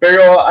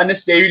 Pero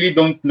honestly, I really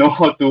don't know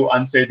how to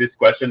answer this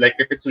question. Like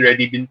if it's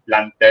already been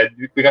planted,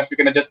 because we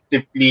cannot just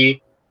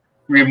simply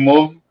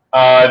remove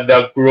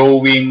the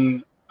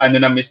growing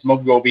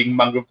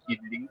mangrove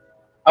seedling.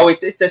 Oh,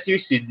 it says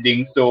here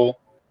seedling. So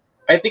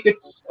I think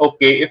it's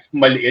okay if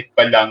maliit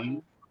pa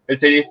lang. Let's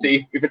say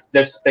if it's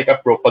just like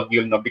a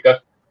propagule, no? Because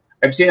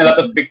I've seen a lot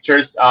of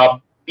pictures of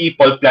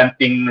people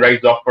planting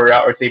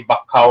Rhizophora or say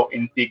bacao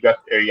in seagrass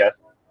areas.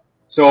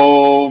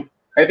 So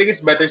I think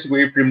it's better to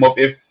remove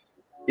if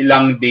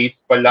ilang days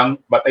pa lang,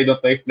 but I don't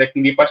know if like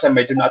hindi pa siya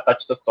medyo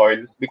na-attached to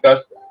soils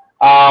because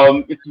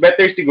it's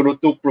better siguro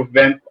to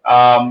prevent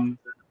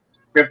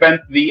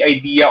the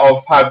idea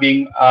of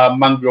having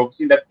mangroves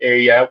in that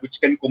area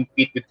which can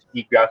compete with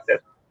seagrasses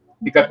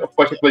because of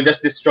course it will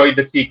just destroy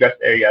the seagrass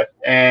areas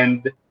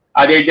and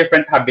there are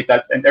different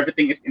habitats and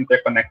everything is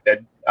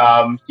interconnected.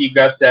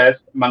 Seagrasses,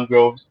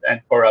 mangroves,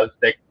 and corals.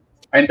 Like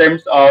in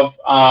terms of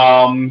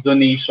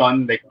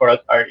zonation, like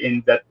corals are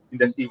in the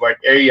seaward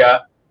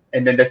area,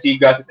 and then the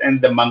seagrasses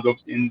and the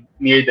mangroves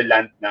near the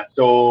land na.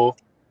 So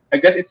I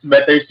guess it's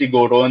better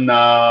siguro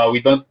na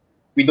we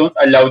don't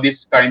allow this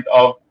kind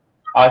of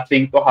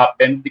thing to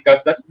happen because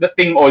that's the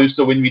thing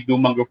also when we do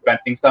mangrove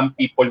planting. Some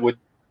people would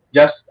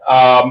just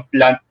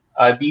plant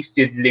these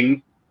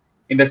seedlings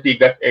in the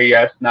seagrass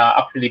areas na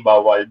actually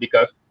bawal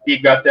because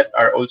seagrasses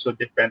are also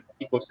different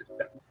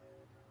ecosystems.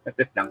 That's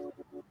it lang.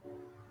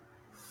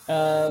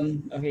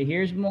 Okay,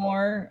 here's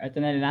more. Ito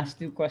na the last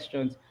two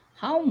questions.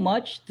 How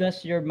much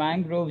does your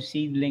mangrove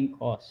seedling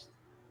cost?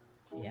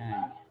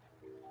 Yeah.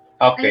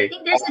 Okay. I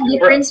think there's a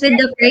difference with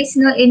the price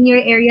no in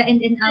your area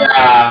and in our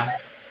area.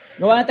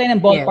 Gawa na tayo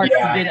ng ballpark.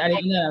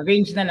 Yeah.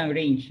 Range na lang.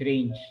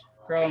 Range.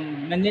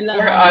 From Manila.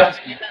 For us,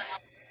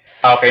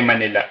 okay,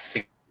 Manila.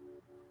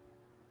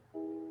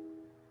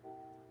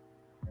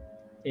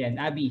 Ayan,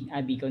 Abby,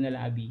 ikaw na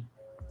lang, Abby.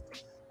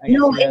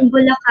 No, in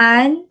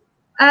Bulacan.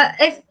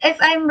 If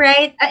I'm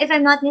right, if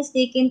I'm not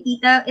mistaken,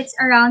 Tita, it's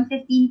around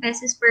 15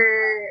 pesos per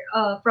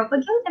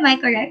propagule. Am I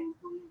correct?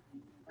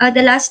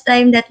 The last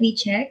time that we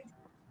checked.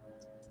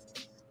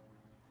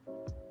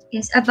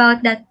 Yes,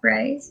 about that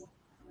price.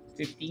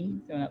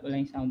 15? So, wala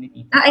yung sound ni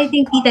Tita. I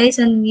think Tita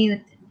is on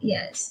mute.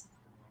 Yes.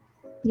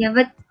 Yeah,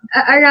 but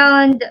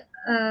around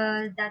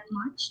that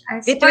much.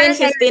 As far Between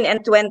as I 15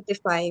 and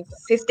 25.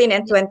 15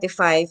 and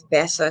 25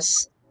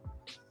 pesos.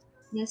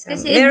 yes,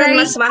 kasi it Meron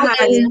varies mas mahal.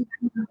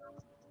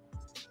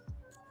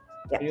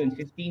 Yeah. Ayun,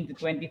 15 to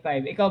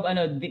 25. Ikaw,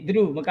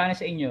 Drew, magkano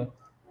sa inyo?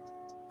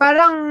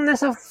 Parang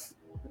nasa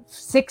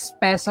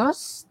 6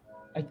 pesos.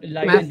 Ay,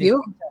 layo ng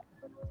Matthew?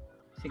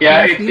 difference.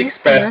 Yeah, it's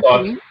 6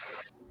 pesos.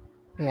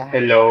 Yeah.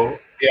 Hello.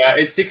 Yeah,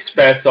 it's 6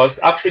 pesos.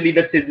 Actually,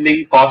 the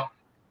seedling costs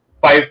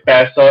 5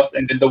 pesos,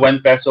 and then the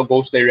 1 peso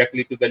goes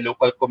directly to the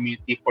local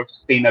community for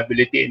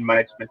sustainability and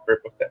management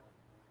purposes.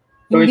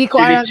 So Hindi it's ko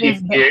really alam cheap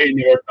if here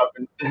in your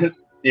provinces.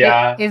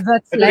 Yeah. if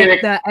that's It's like really-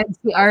 the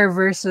NCR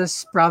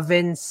versus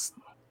province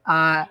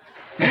ano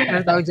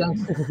tawag dyan?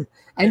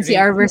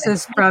 NCR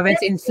versus province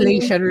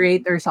inflation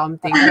rate or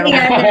something. Pero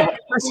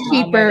mas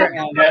cheaper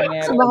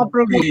sa mga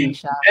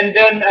probinsya. And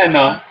then,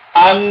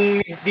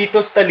 ang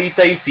dito sa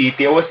Talisay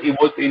City, I was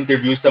able to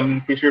interview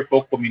some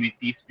fisherfolk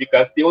communities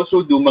because they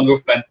also do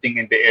mangrove planting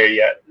in the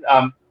area.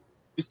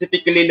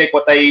 Specifically, like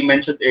what I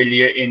mentioned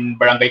earlier in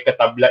Barangay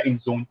Katabla in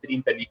Zone 3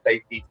 in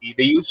Talisay City,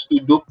 they used to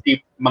do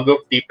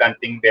mangrove tree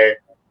planting there.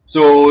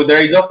 So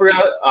the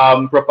Rhizophora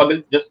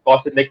propagule just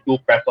costed like 2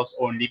 pesos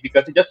only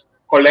because they just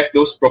collect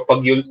those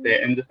propagules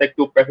there, and just like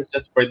 2 pesos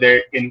just for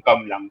their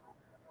income lang.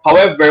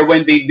 However,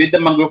 when they did the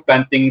mangrove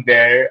planting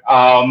there,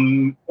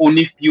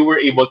 only few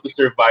were able to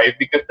survive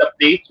because the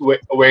place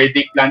where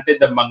they planted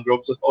the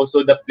mangroves was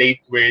also the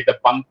place where the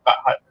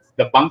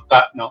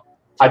bangka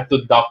had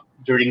to dock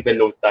during the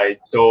low tide.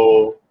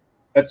 So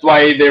that's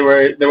why there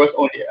was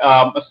only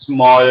a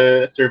small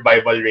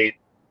survival rate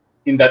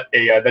in that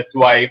area. That's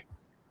why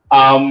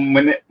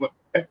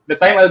the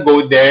time I'll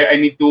go there, I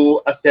need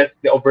to assess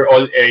the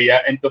overall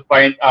area and to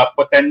find a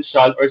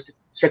potential or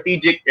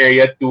strategic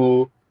area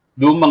to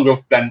do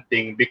mangrove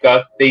planting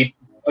because they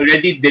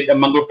already did a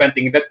mangrove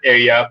planting in that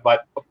area,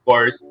 but of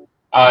course,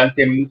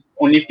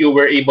 only few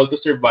were able to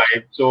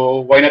survive.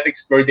 So why not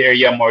explore the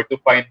area more to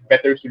find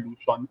better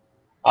solutions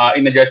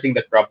in addressing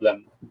that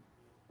problem?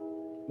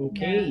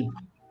 Okay.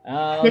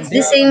 That's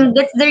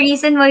the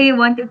reason why we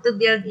wanted to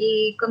build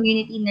a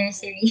community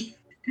nursery.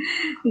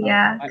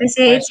 Yeah,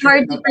 kasi it's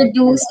hard to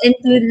produce and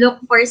to look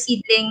for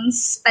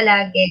seedlings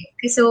palagi.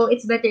 So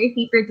it's better if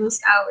we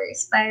produce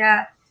ours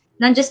para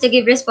not just to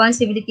give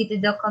responsibility to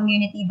the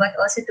community but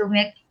also to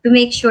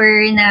make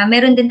sure na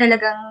meron din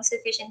talagang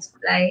sufficient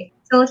supply.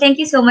 So thank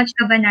you so much,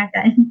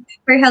 Kabanatan,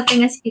 for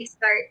helping us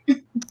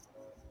kickstart.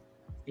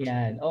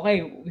 Yeah.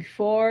 Okay,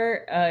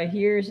 before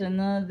here's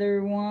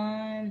another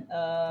one.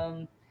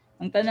 Ang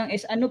tanong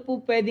is ano po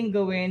pwedeng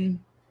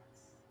gawin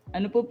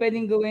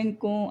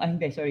kung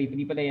hindi, sorry,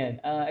 hindi pala yan.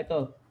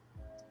 Ito.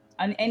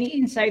 Any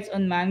insights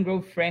on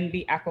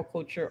mangrove-friendly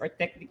aquaculture or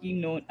technically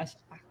known as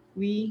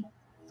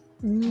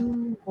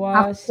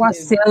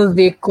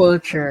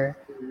aquasilviculture?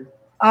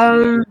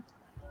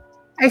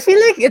 I feel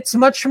like it's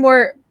much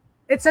more,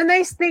 it's a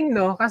nice thing,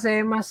 no? Kasi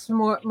much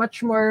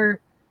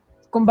more,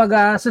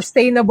 kumbaga,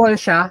 sustainable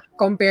siya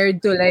compared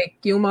to like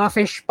yung mga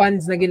fish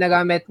ponds na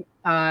ginagamit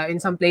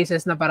in some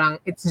places na parang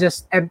it's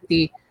just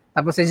empty.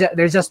 Tapos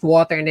there's just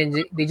water and then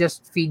they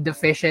just feed the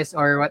fishes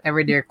or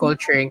whatever they're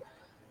culturing.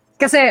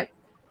 Kasi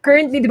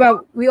currently, di ba,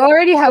 we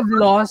already have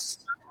laws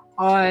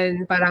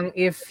on parang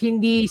if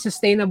hindi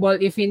sustainable,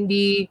 if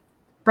hindi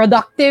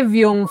productive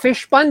yung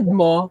fish pond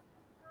mo,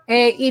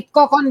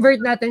 i-convert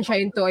natin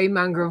siya into a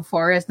mangrove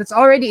forest. That's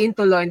already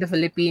into law in the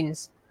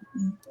Philippines.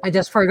 I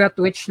just forgot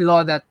which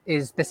law that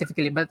is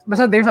specifically, but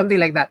there's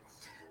something like that.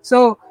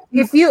 So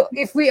if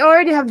we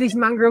already have these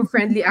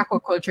mangrove-friendly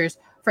aquacultures,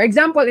 for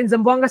example, in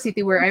Zamboanga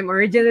City, where I'm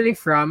originally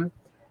from,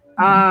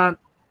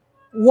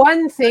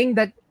 one thing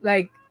that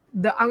like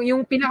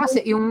yung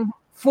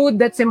food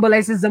that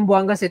symbolizes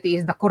Zamboanga City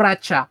is the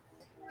kuracha.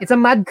 It's a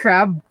mud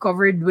crab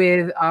covered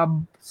with a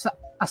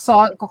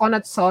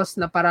coconut sauce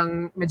na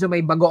parang medyo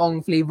may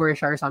bagoong flavor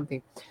siya or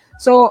something.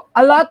 So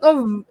a lot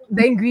of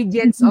the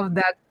ingredients of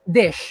that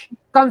dish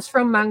comes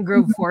from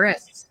mangrove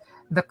forests.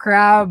 The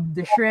crab,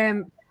 the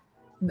shrimp,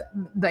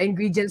 the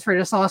ingredients for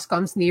the sauce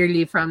comes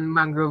nearly from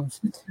mangroves.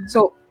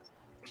 So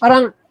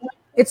parang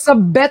it's a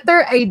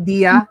better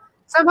idea.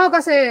 Somehow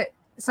kasi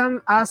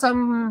some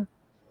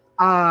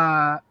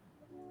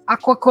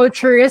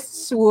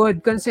aquaculturists would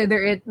consider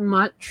it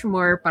much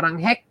more parang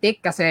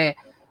hectic kasi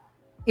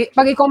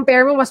pag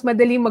i-compare mo, mas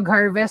madali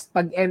mag-harvest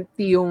pag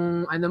empty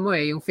yung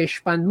yung fish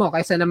pond mo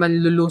kaysa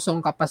naman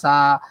lulusong ka pa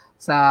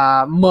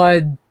sa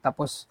mud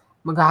tapos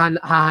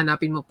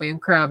hahanapin mo pa yung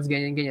crabs,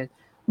 ganyan.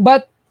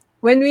 But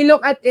when we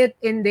look at it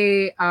in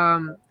the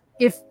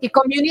if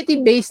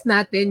i-community-based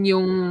natin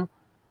yung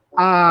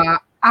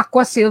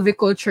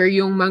aquasilviculture,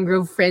 yung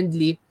mangrove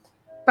friendly,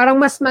 parang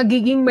mas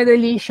magiging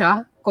madali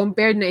siya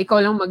compared na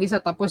ikaw lang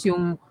mag-isa tapos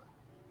yung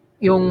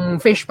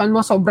fish pond mo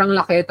sobrang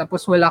laki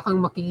tapos wala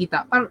kang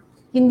makikita. Parang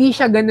hindi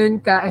siya ganun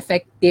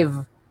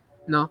ka-effective,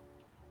 no?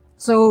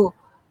 So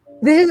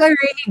this is a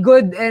really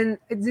good and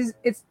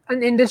it's an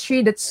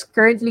industry that's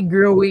currently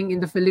growing in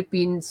the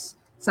Philippines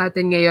sa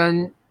atin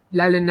ngayon,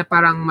 lalo na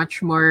parang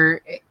much more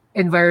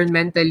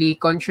environmentally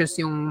conscious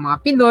yung mga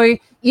Pinoy,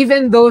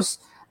 even those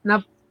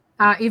na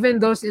even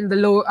those in the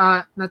low,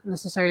 not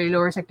necessarily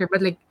lower sector,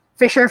 but like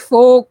fisher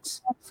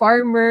folks,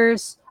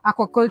 farmers,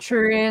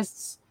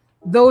 aquaculturists,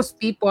 those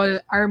people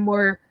are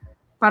more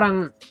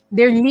parang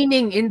they're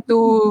leaning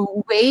into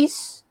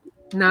ways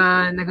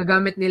na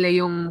nagagamit nila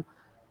yung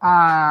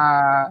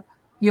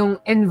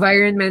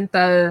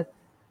environmental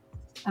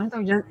ano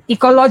tawag dyan?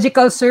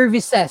 Ecological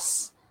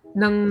services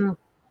ng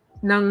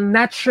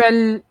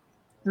natural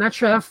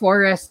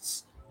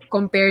forests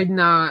compared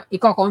na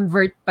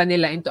i-convert pa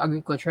nila into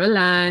agricultural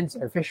lands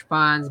or fish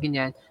ponds,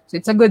 ganyan. So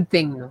it's a good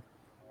thing, no?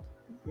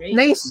 Great.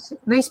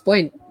 Nice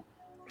point.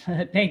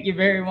 Thank you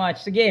very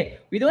much. Sige,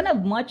 we don't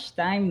have much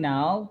time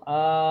now.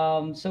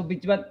 So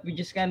but we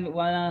just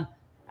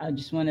I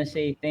just wanna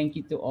say thank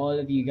you to all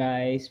of you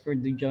guys for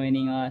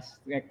joining us.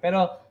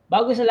 Pero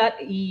bago sa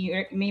lahat,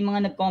 may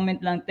mga nag-comment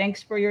lang.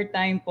 Thanks for your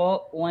time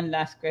po. One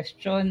last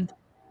question.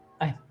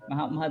 Ay,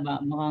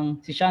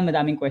 mukhang si Sean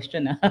madaming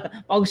question.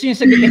 Baka gusto niyo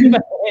sagutin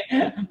ba?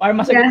 Para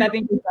masagot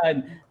natin yung Sean.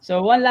 So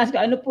one last,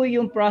 ano po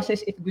yung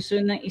process if gusto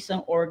ng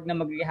isang org na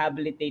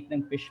mag-rehabilitate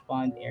ng fish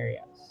pond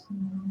areas?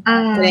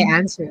 Can I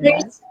answer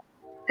that?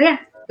 Yeah,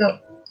 go.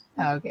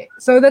 Okay.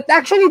 So that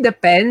actually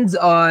depends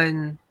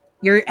on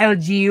your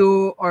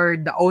LGU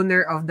or the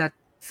owner of that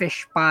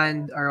fish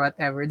pond or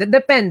whatever. That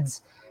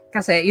depends.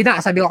 Kasi, yun na,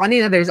 sabi ko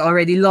kanina, there's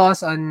already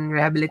laws on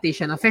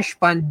rehabilitation of fish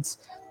ponds.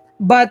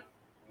 But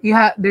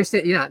there's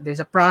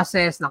a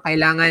process na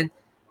kailangan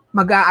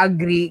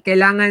mag-a-agree,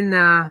 kailangan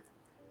na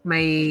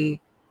may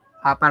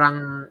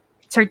parang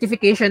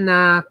certification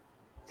na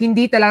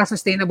hindi talaga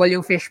sustainable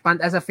yung fish pond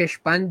as a fish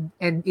pond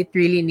and it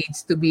really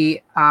needs to be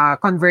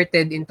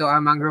converted into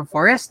a mangrove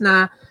forest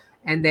na,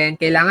 and then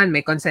kailangan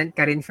may consent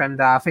ka rin from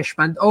the fish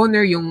pond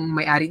owner, yung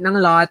may-ari ng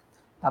lot,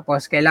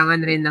 tapos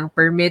kailangan rin ng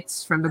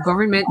permits from the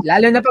government,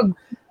 lalo na pag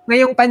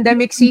ngayong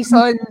pandemic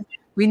season,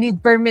 we need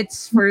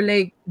permits for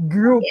like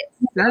group,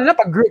 lalo na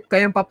pag group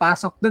kayong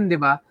papasok dun, di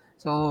ba?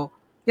 So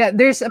yeah,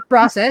 there's a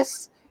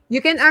process.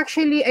 You can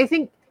actually, I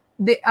think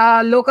the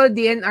local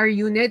DNR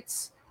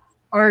units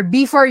or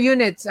B4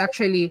 units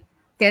actually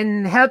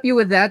can help you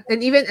with that,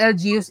 and even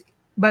LGUs,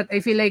 but I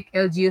feel like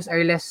LGUs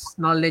are less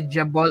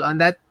knowledgeable on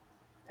that.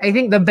 I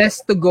think the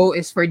best to go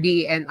is for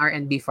DNR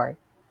and B4.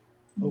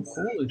 Oh,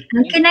 cool.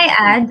 Can I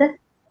add?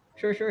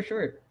 Sure.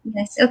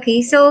 Yes,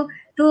 okay. So,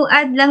 to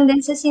add lang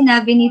din sa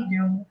sinabi ni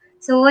Drew,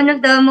 so one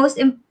of the most,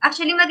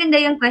 actually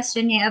maganda yung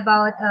question niya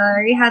about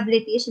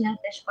rehabilitation ng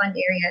fish pond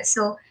area.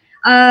 So,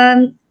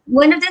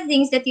 one of the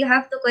things that you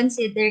have to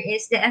consider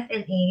is the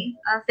FLA,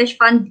 fish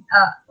pond,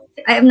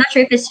 I'm not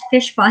sure if it's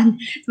fish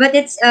pond, but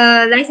it's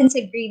a license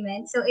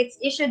agreement. So it's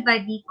issued by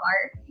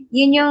BFAR.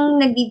 Yun yung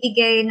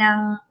nagbibigay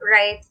ng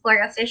right for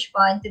a fish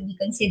pond to be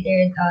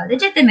considered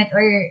legitimate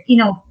or,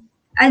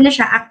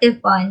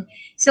 active pond.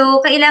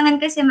 So kailangan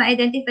kasi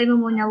ma-identify mo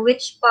muna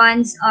which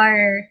ponds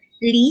are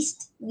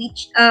leased,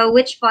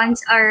 which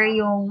ponds are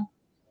yung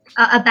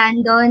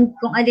abandoned,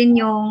 kung alin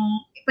yung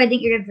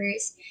pwedeng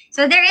i-reverse.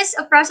 So there is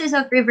a process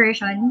of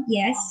reversion,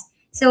 yes.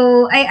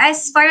 So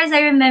as far as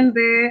I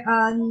remember,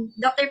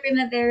 Dr.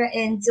 Primavera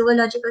and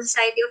Zoological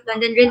Society of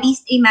London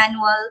released a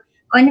manual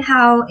on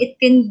how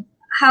an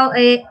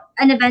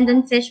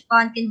abandoned fish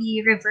pond can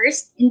be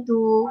reversed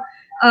into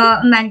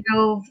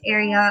mangrove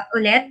area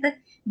ulit.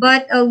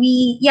 But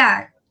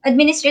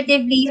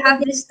administratively, you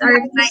have to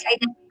start by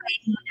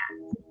identifying muna.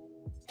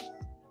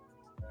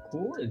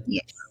 Cool.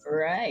 Yes.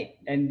 Alright.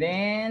 And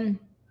then,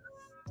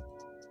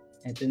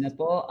 eto na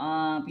po,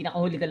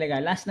 pinakahuli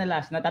talaga. Last.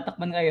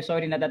 Natatakpan kayo.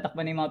 Sorry,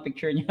 natatakpan na yung mga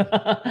picture niyo.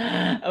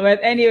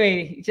 But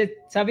anyway,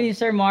 sabi ni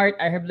Sir Mart,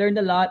 I have learned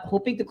a lot.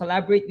 Hoping to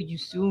collaborate with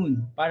you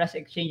soon para sa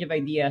exchange of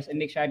ideas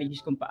and make strategies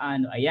kung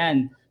paano.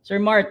 Ayan.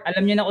 Sir Mart,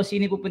 alam niyo na kung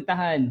sino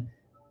pupuntahan.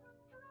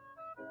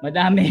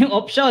 Madami yung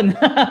option.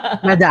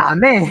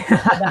 Madami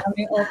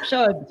yung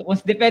option. So,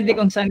 depende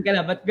kung saan ka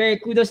na. But very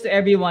kudos to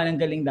everyone.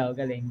 Ang galing daw.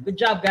 Galing. Good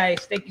job,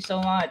 guys. Thank you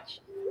so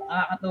much.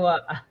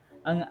 Nakakatuwa.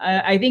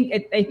 I think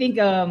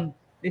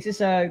this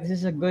is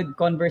a good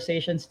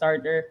conversation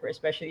starter for,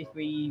 especially if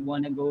we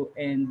want to go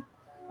and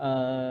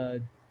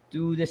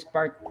do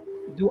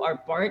our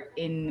part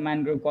in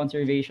mangrove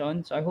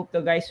conservation. So I hope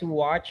the guys who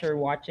are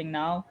watching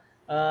now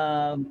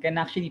can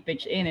actually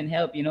pitch in and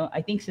help. I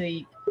think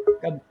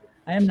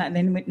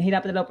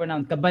nahirapan talaga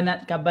pronounce.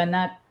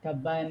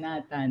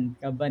 Kabanatan.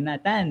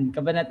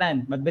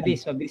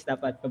 Mabilis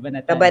dapat.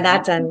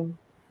 Kabanatan.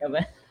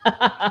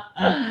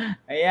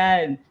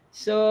 Ayan.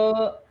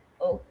 So,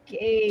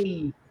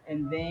 okay.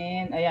 And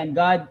then, ayan,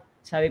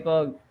 sabi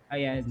po,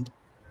 ayan,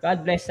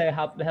 God bless the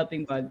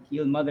helping God,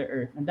 heal Mother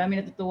Earth. Ang dami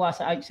natutuwa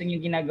sa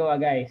inyong ginagawa,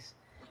 guys.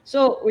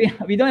 So,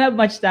 we don't have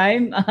much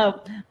time,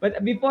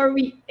 but before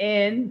we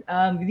end,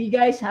 do you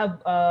guys have,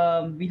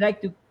 we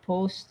like to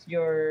post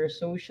your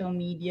social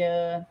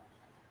media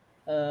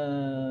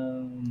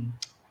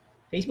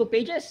Facebook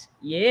pages?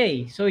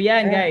 Yay! So,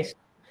 yan, guys.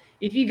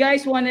 If you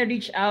guys want to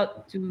reach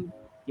out to,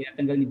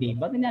 tinatanggal ni Dave.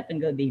 Bakit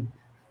natanggal Dave?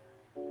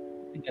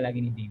 Tanggal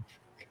lagi ni Dave.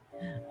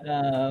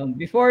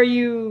 If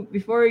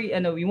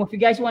you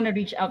guys want to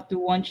reach out to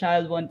One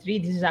Child, One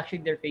Tree, this is actually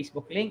their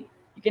Facebook link.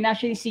 You can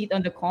actually see it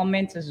on the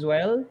comments as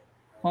well.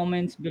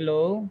 Comments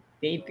below.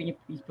 Dave, can you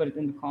please put it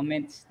in the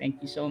comments?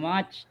 Thank you so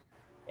much.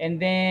 And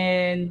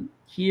then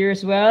here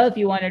as well, if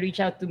you want to reach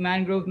out to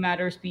Mangrove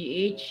Matters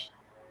PH,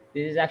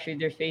 this is actually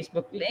their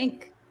Facebook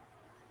link.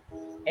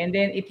 And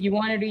then if you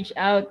want to reach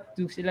out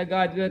to Sila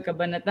Godwill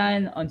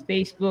Kabanatan on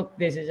Facebook,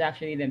 this is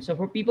actually them. So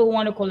for people who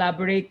want to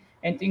collaborate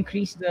and to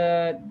increase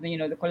the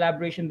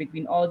collaboration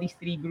between all these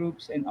three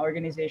groups and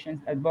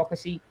organizations,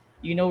 advocacy,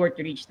 you know where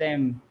to reach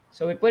them.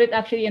 So we put it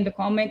actually in the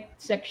comment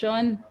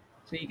section,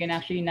 so you can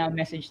actually now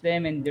message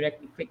them and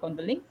directly click on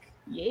the link.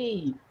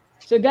 Yay!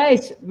 So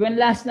guys, when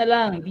last na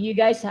lang, do you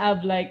guys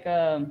have like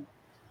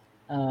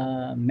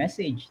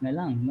message na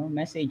lang, no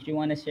message you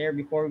want to share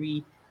before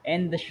we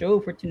end the show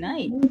for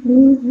tonight?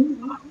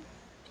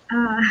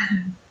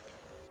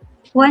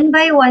 One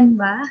by one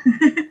ba?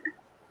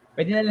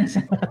 Pwede na lang sa...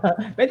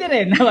 Pwede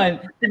rin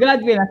naman. Si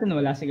Godwill, nasan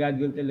wala si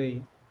Godwill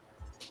tuloy?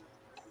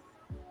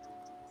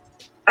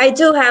 I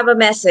do have a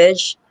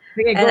message.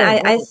 Sige,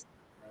 And go.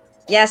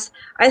 yes,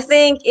 I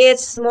think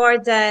it's more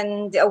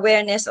than the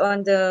awareness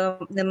on the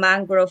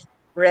mangrove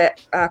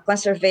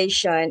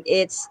conservation.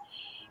 It's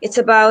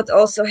about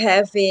also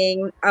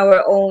having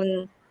our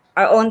own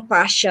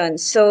passion.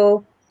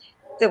 So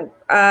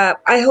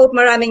I hope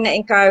maraming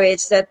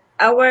na-encourage that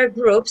our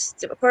groups,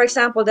 for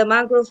example, the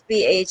Mangrove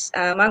PH,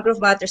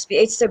 Mangrove Matters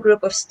PH is a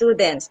group of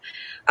students.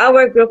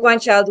 Our group, One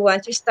Child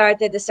One, we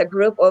started as a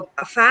group of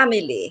a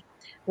family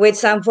with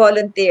some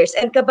volunteers,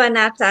 and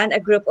Kabanatan, a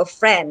group of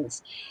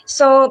friends.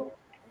 So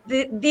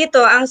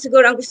dito,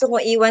 siguro ang gusto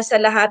kong iwan sa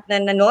lahat na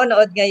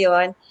nanonood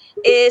ngayon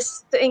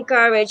is to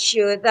encourage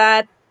you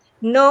that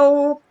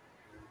no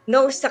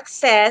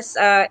success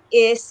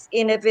is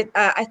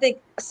I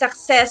think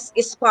success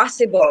is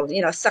possible.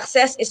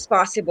 Success is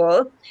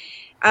possible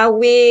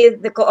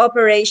with the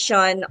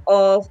cooperation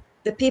of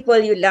the people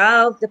you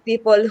love, the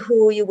people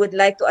who you would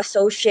like to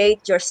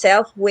associate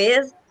yourself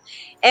with.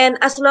 And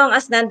as long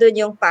as nandun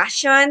yung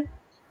passion,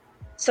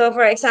 so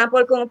for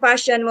example, kung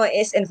passion mo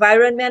is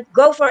environment,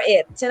 go for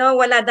it.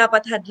 Wala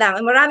dapat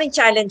hadlang. Maraming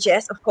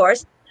challenges, of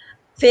course.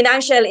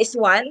 Financial is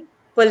one,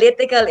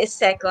 political is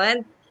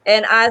second,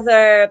 and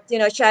other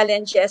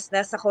challenges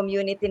na sa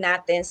community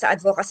natin, sa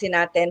advocacy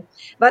natin.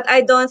 But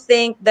I don't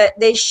think that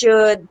they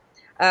should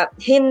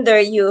hinder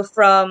you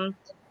from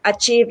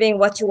achieving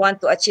what you want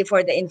to achieve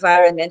for the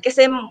environment.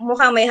 Kasi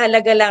mukhang may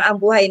halaga lang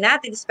ang buhay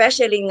natin,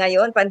 especially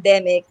ngayon,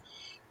 pandemic.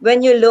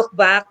 When you look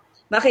back,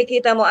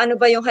 makikita mo ano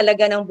ba yung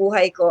halaga ng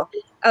buhay ko.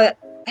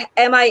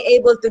 Am I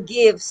able to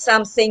give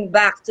something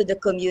back to the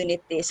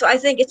community? So I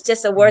think it's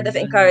just a word of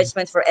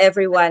encouragement for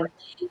everyone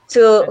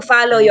to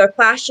follow your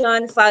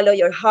passion, follow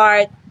your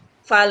heart,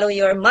 follow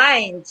your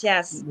mind.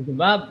 Yes.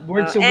 Diba?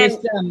 Words of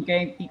wisdom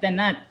kay Tita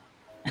Nat.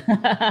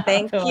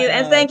 Thank you.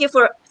 And thank you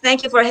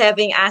for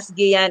having us,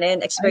 Gian,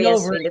 and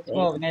Experience Philippines.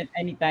 Oh,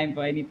 anytime.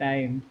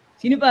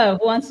 Sino pa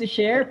who wants to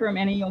share from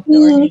any of the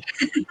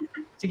organizations?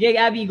 Sige,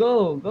 Abby,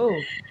 go.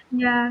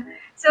 Yeah.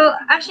 So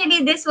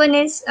actually, this one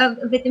is a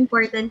bit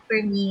important for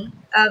me,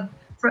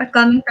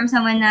 coming from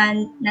someone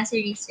na nasa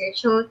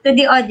research. So to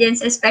the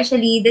audience,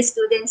 especially the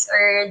students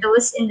or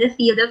those in the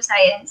field of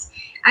science,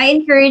 I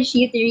encourage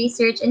you to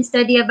research and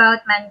study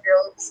about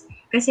mangroves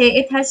kasi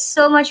it has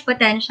so much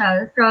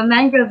potential, from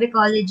mangrove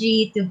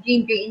ecology to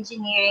green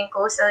engineering,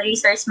 coastal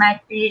resource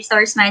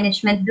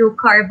management, blue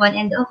carbon,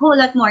 and a whole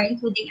lot more,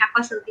 including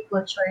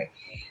aquasilviculture.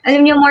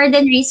 Alam niyo, more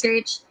than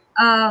research,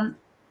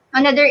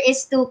 another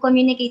is to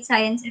communicate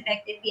science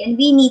effectively, and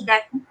we need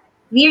that.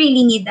 We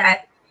really need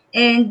that.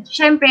 And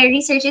syempre,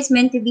 research is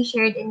meant to be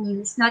shared and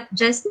used, not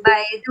just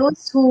by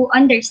those who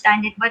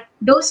understand it, but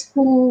those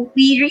who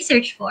we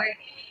research for.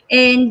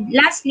 And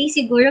lastly,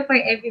 siguro for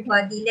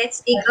everybody,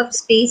 let's take up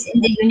space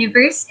in the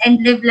universe and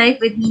live life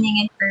with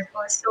meaning and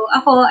purpose. So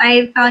ako,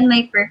 I found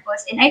my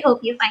purpose, and I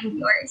hope you find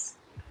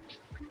yours.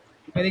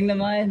 Galing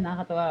naman,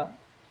 nakakatawa.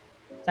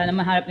 Sana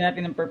mahanap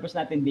natin ang purpose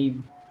natin, Dave.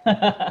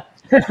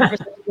 Purpose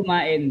natin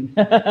kumain.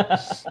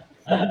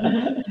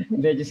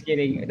 Just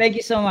kidding. Thank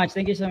you so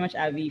much,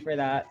 Abby, for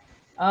that.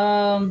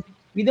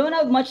 We don't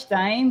have much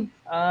time.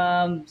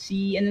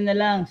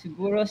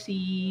 Siguro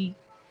si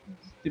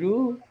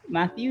Drew,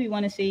 Matthew, you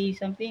want to say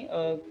something?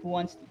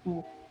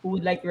 Who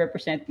would like to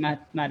represent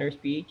Matters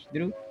PH?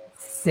 Drew?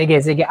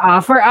 Sige.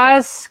 For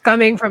us,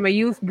 coming from a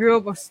youth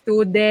group of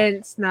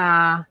students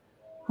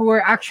who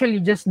were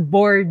actually just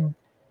bored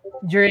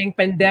during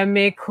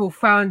pandemic, who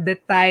found the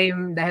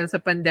time dahil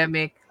sa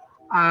pandemic,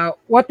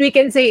 what we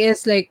can say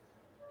is like,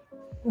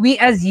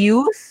 we as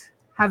youth,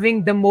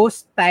 having the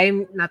most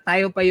time na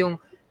tayo pa yung,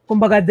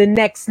 kumbaga, the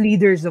next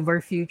leaders of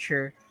our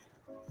future,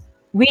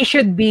 we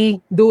should be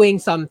doing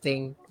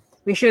something.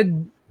 We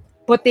should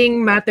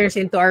putting matters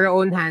into our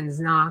own hands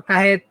na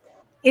kahit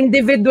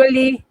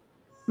individually,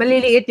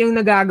 maliliit yung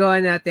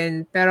nagagawa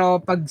natin, pero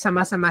pag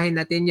sama-samahin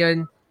natin yun,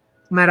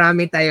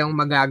 marami tayong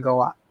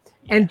magagawa.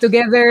 And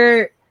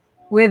together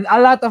with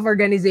a lot of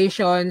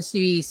organizations,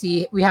 we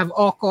have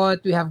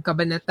OCOT, we have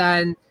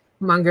Kabanatan,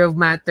 Mangrove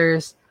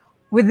Matters.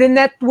 With the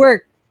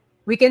network,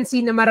 we can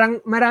see na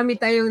marami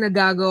tayong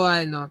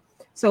nagagawa, no?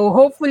 So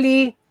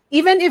hopefully,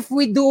 even if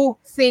we do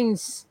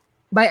things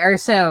by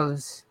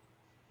ourselves,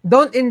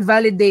 don't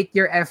invalidate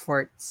your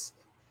efforts.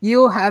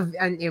 You have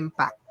an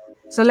impact.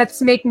 So let's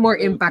make more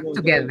True, impact true,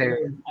 true, together.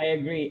 true. I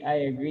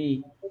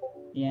agree.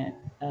 Yeah.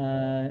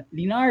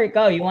 Linar,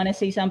 ikaw, you wanna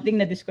say something?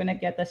 Na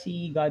disconnect yata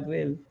si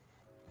Godwill.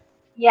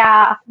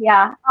 Yeah,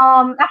 yeah.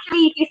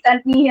 Actually, he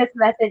sent me his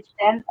message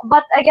then,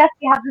 but I guess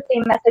we have the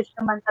same message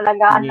naman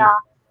talaga na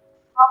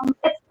Sige.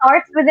 it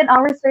starts within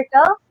our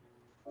circle.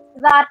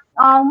 That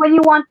when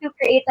you want to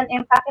create an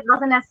impact, it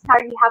doesn't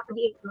necessarily have to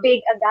be big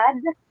agad.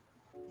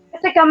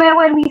 Kasi kami,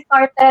 when we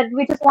started,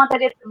 we just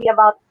wanted it to be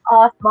about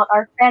us, about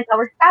our friends,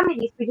 our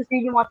families. We just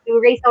really want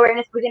to raise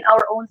awareness within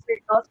our own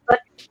circles.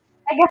 But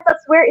I guess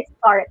that's where it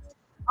starts.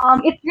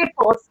 It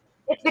ripples.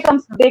 It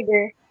becomes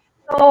bigger.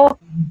 So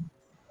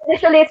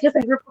initially, it's just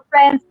a group of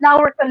friends.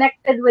 Now we're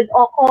connected with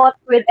OCOT,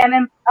 with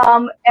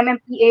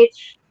MMPH,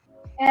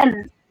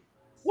 and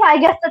yeah, I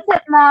guess that's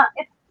it. Na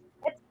it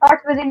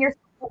starts within your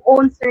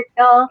own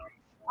circle.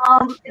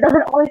 It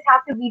doesn't always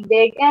have to be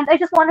big. And I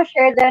just want to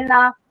share then.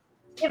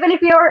 Even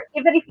if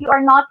you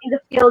are not in the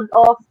field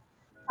of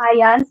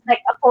science,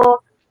 like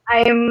ako,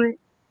 I'm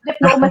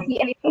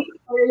diplomacy and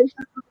international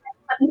relations student,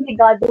 but hindi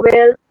God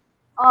will.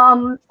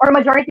 Or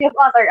majority of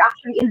us are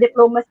actually in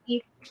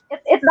diplomacy.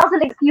 It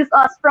doesn't excuse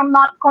us from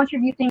not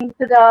contributing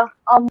to the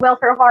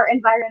welfare of our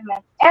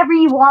environment.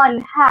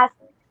 Everyone has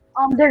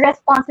the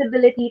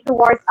responsibility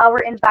towards our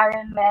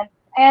environment,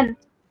 and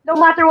no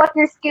matter what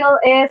your skill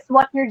is,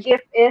 what your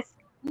gift is,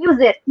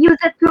 use it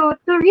to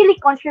really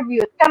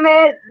contribute.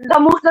 Kami, the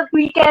most that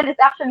we can is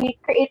actually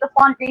create a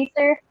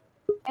fundraiser,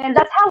 and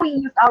that's how we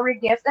use our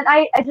gifts. And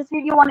I just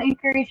really want to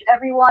encourage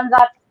everyone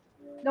that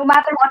no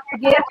matter what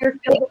your gift, your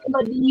skill,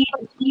 ability,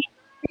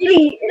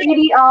 really,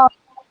 really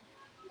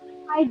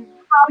find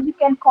how you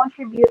can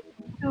contribute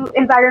to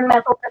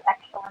environmental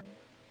protection.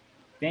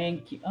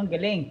 Thank you. Ang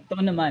galing. Ito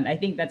naman. I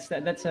think that's so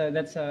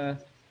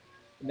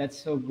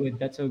good.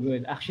 That's so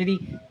good. Actually,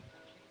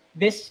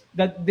 this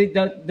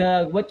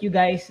the what you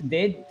guys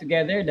did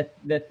together,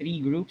 the three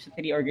groups, the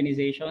three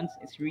organizations,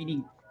 it's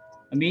really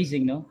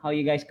amazing, no? How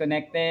you guys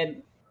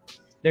connected.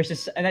 There's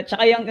a at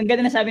saka yung ang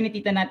ganda na sabi ni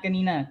Tita Nat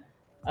kanina.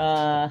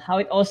 How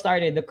it all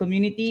started, the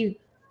community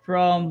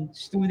from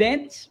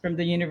students from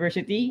the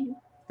university,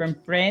 from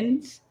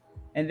friends,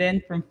 and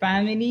then from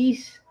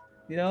families,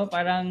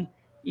 parang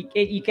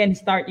you can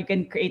start, you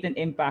can create an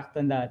impact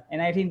on that.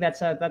 And I think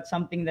that's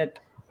something that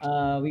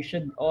we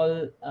should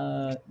all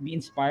be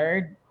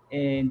inspired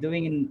in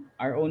doing in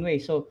our own way.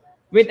 So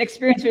with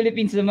Experience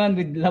Philippines naman,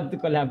 we'd love to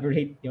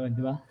collaborate, yun,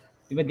 di ba?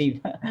 Di ba, Dave?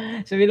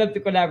 So we love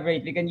to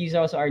collaborate. We can use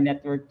also our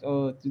network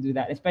to do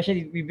that.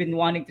 Especially we've been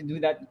wanting to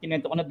do that.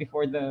 Kinento ko na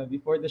before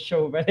the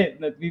show, but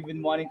that we've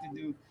been wanting to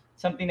do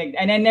something like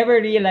that. And I never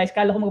realized,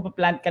 kala ko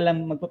magpa-plant ka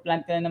lang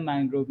ng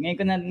mangrove.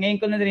 Ngayon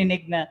ko na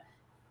narinig na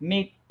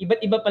may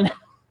iba't iba pala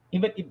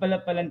iba't iba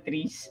palang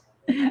trees.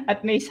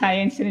 At may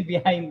science rin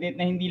behind it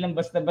na hindi lang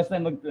basta-basta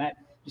mag-plant.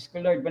 Diyos ko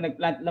Lord, ba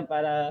nag-plant lang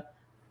para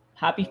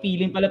happy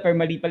feeling pala, pero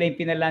mali pala yung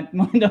pinalant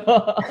mo, no?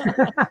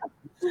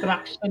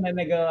 Distraction na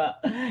nagawa.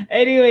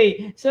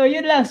 Anyway, so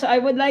yun lang. So I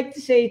would like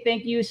to say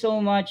thank you so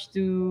much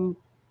to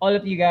all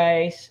of you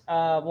guys.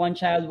 One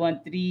Child,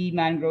 One Tree,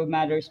 Mangrove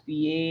Matters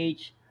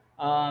PH,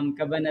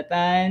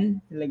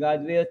 Kabanatan, Sila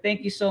Godwill.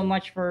 Thank you so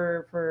much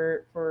for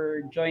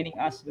joining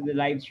us with the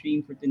live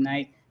stream for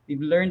tonight.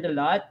 We've learned a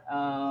lot.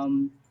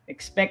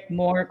 Expect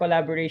more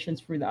collaborations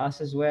for us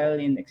as well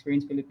in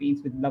Experience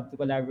Philippines. We'd love to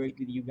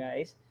collaborate with you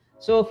guys.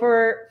 So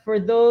for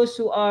those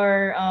who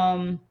are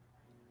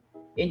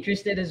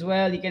interested as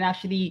well, you can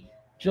actually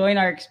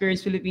join our Experience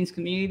Philippines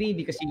community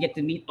because you get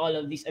to meet all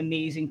of these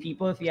amazing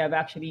people. If you have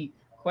actually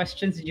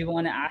questions that you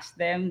want to ask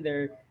them,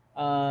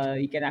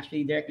 you can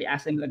actually directly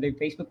ask them on their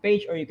Facebook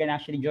page, or you can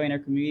actually join our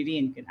community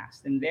and you can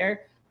ask them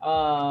there.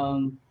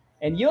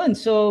 And yun,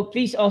 so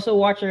please also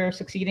watch our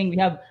Succeeding. We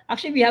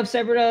have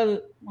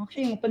several,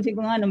 actually, napansin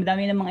ko nga, no,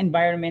 madami ng mga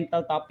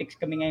environmental topics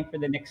coming in for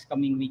the next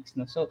coming weeks,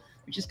 no? So,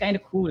 which is kind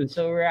of cool.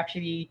 So, we're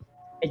actually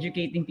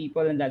educating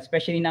people on that,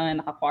 especially na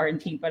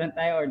naka-quarantine pa lang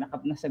tayo or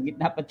nasa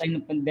gitna pa tayo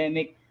ng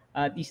pandemic.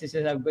 At least this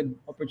is a good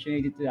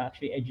opportunity to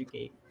actually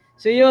educate.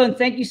 So yun,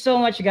 thank you so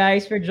much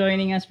guys for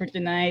joining us for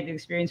tonight,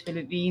 Experience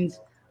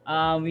Philippines.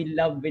 We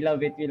love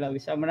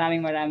it. So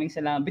maraming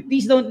salamat. But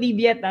please don't leave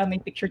yet. May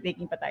picture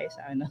taking pa tayo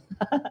sa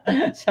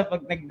sa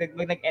pag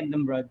nag-end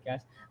ng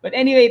broadcast. But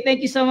anyway,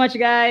 thank you so much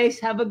guys.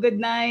 Have a good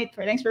night.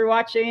 Thanks for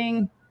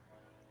watching.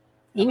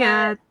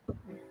 Ingat.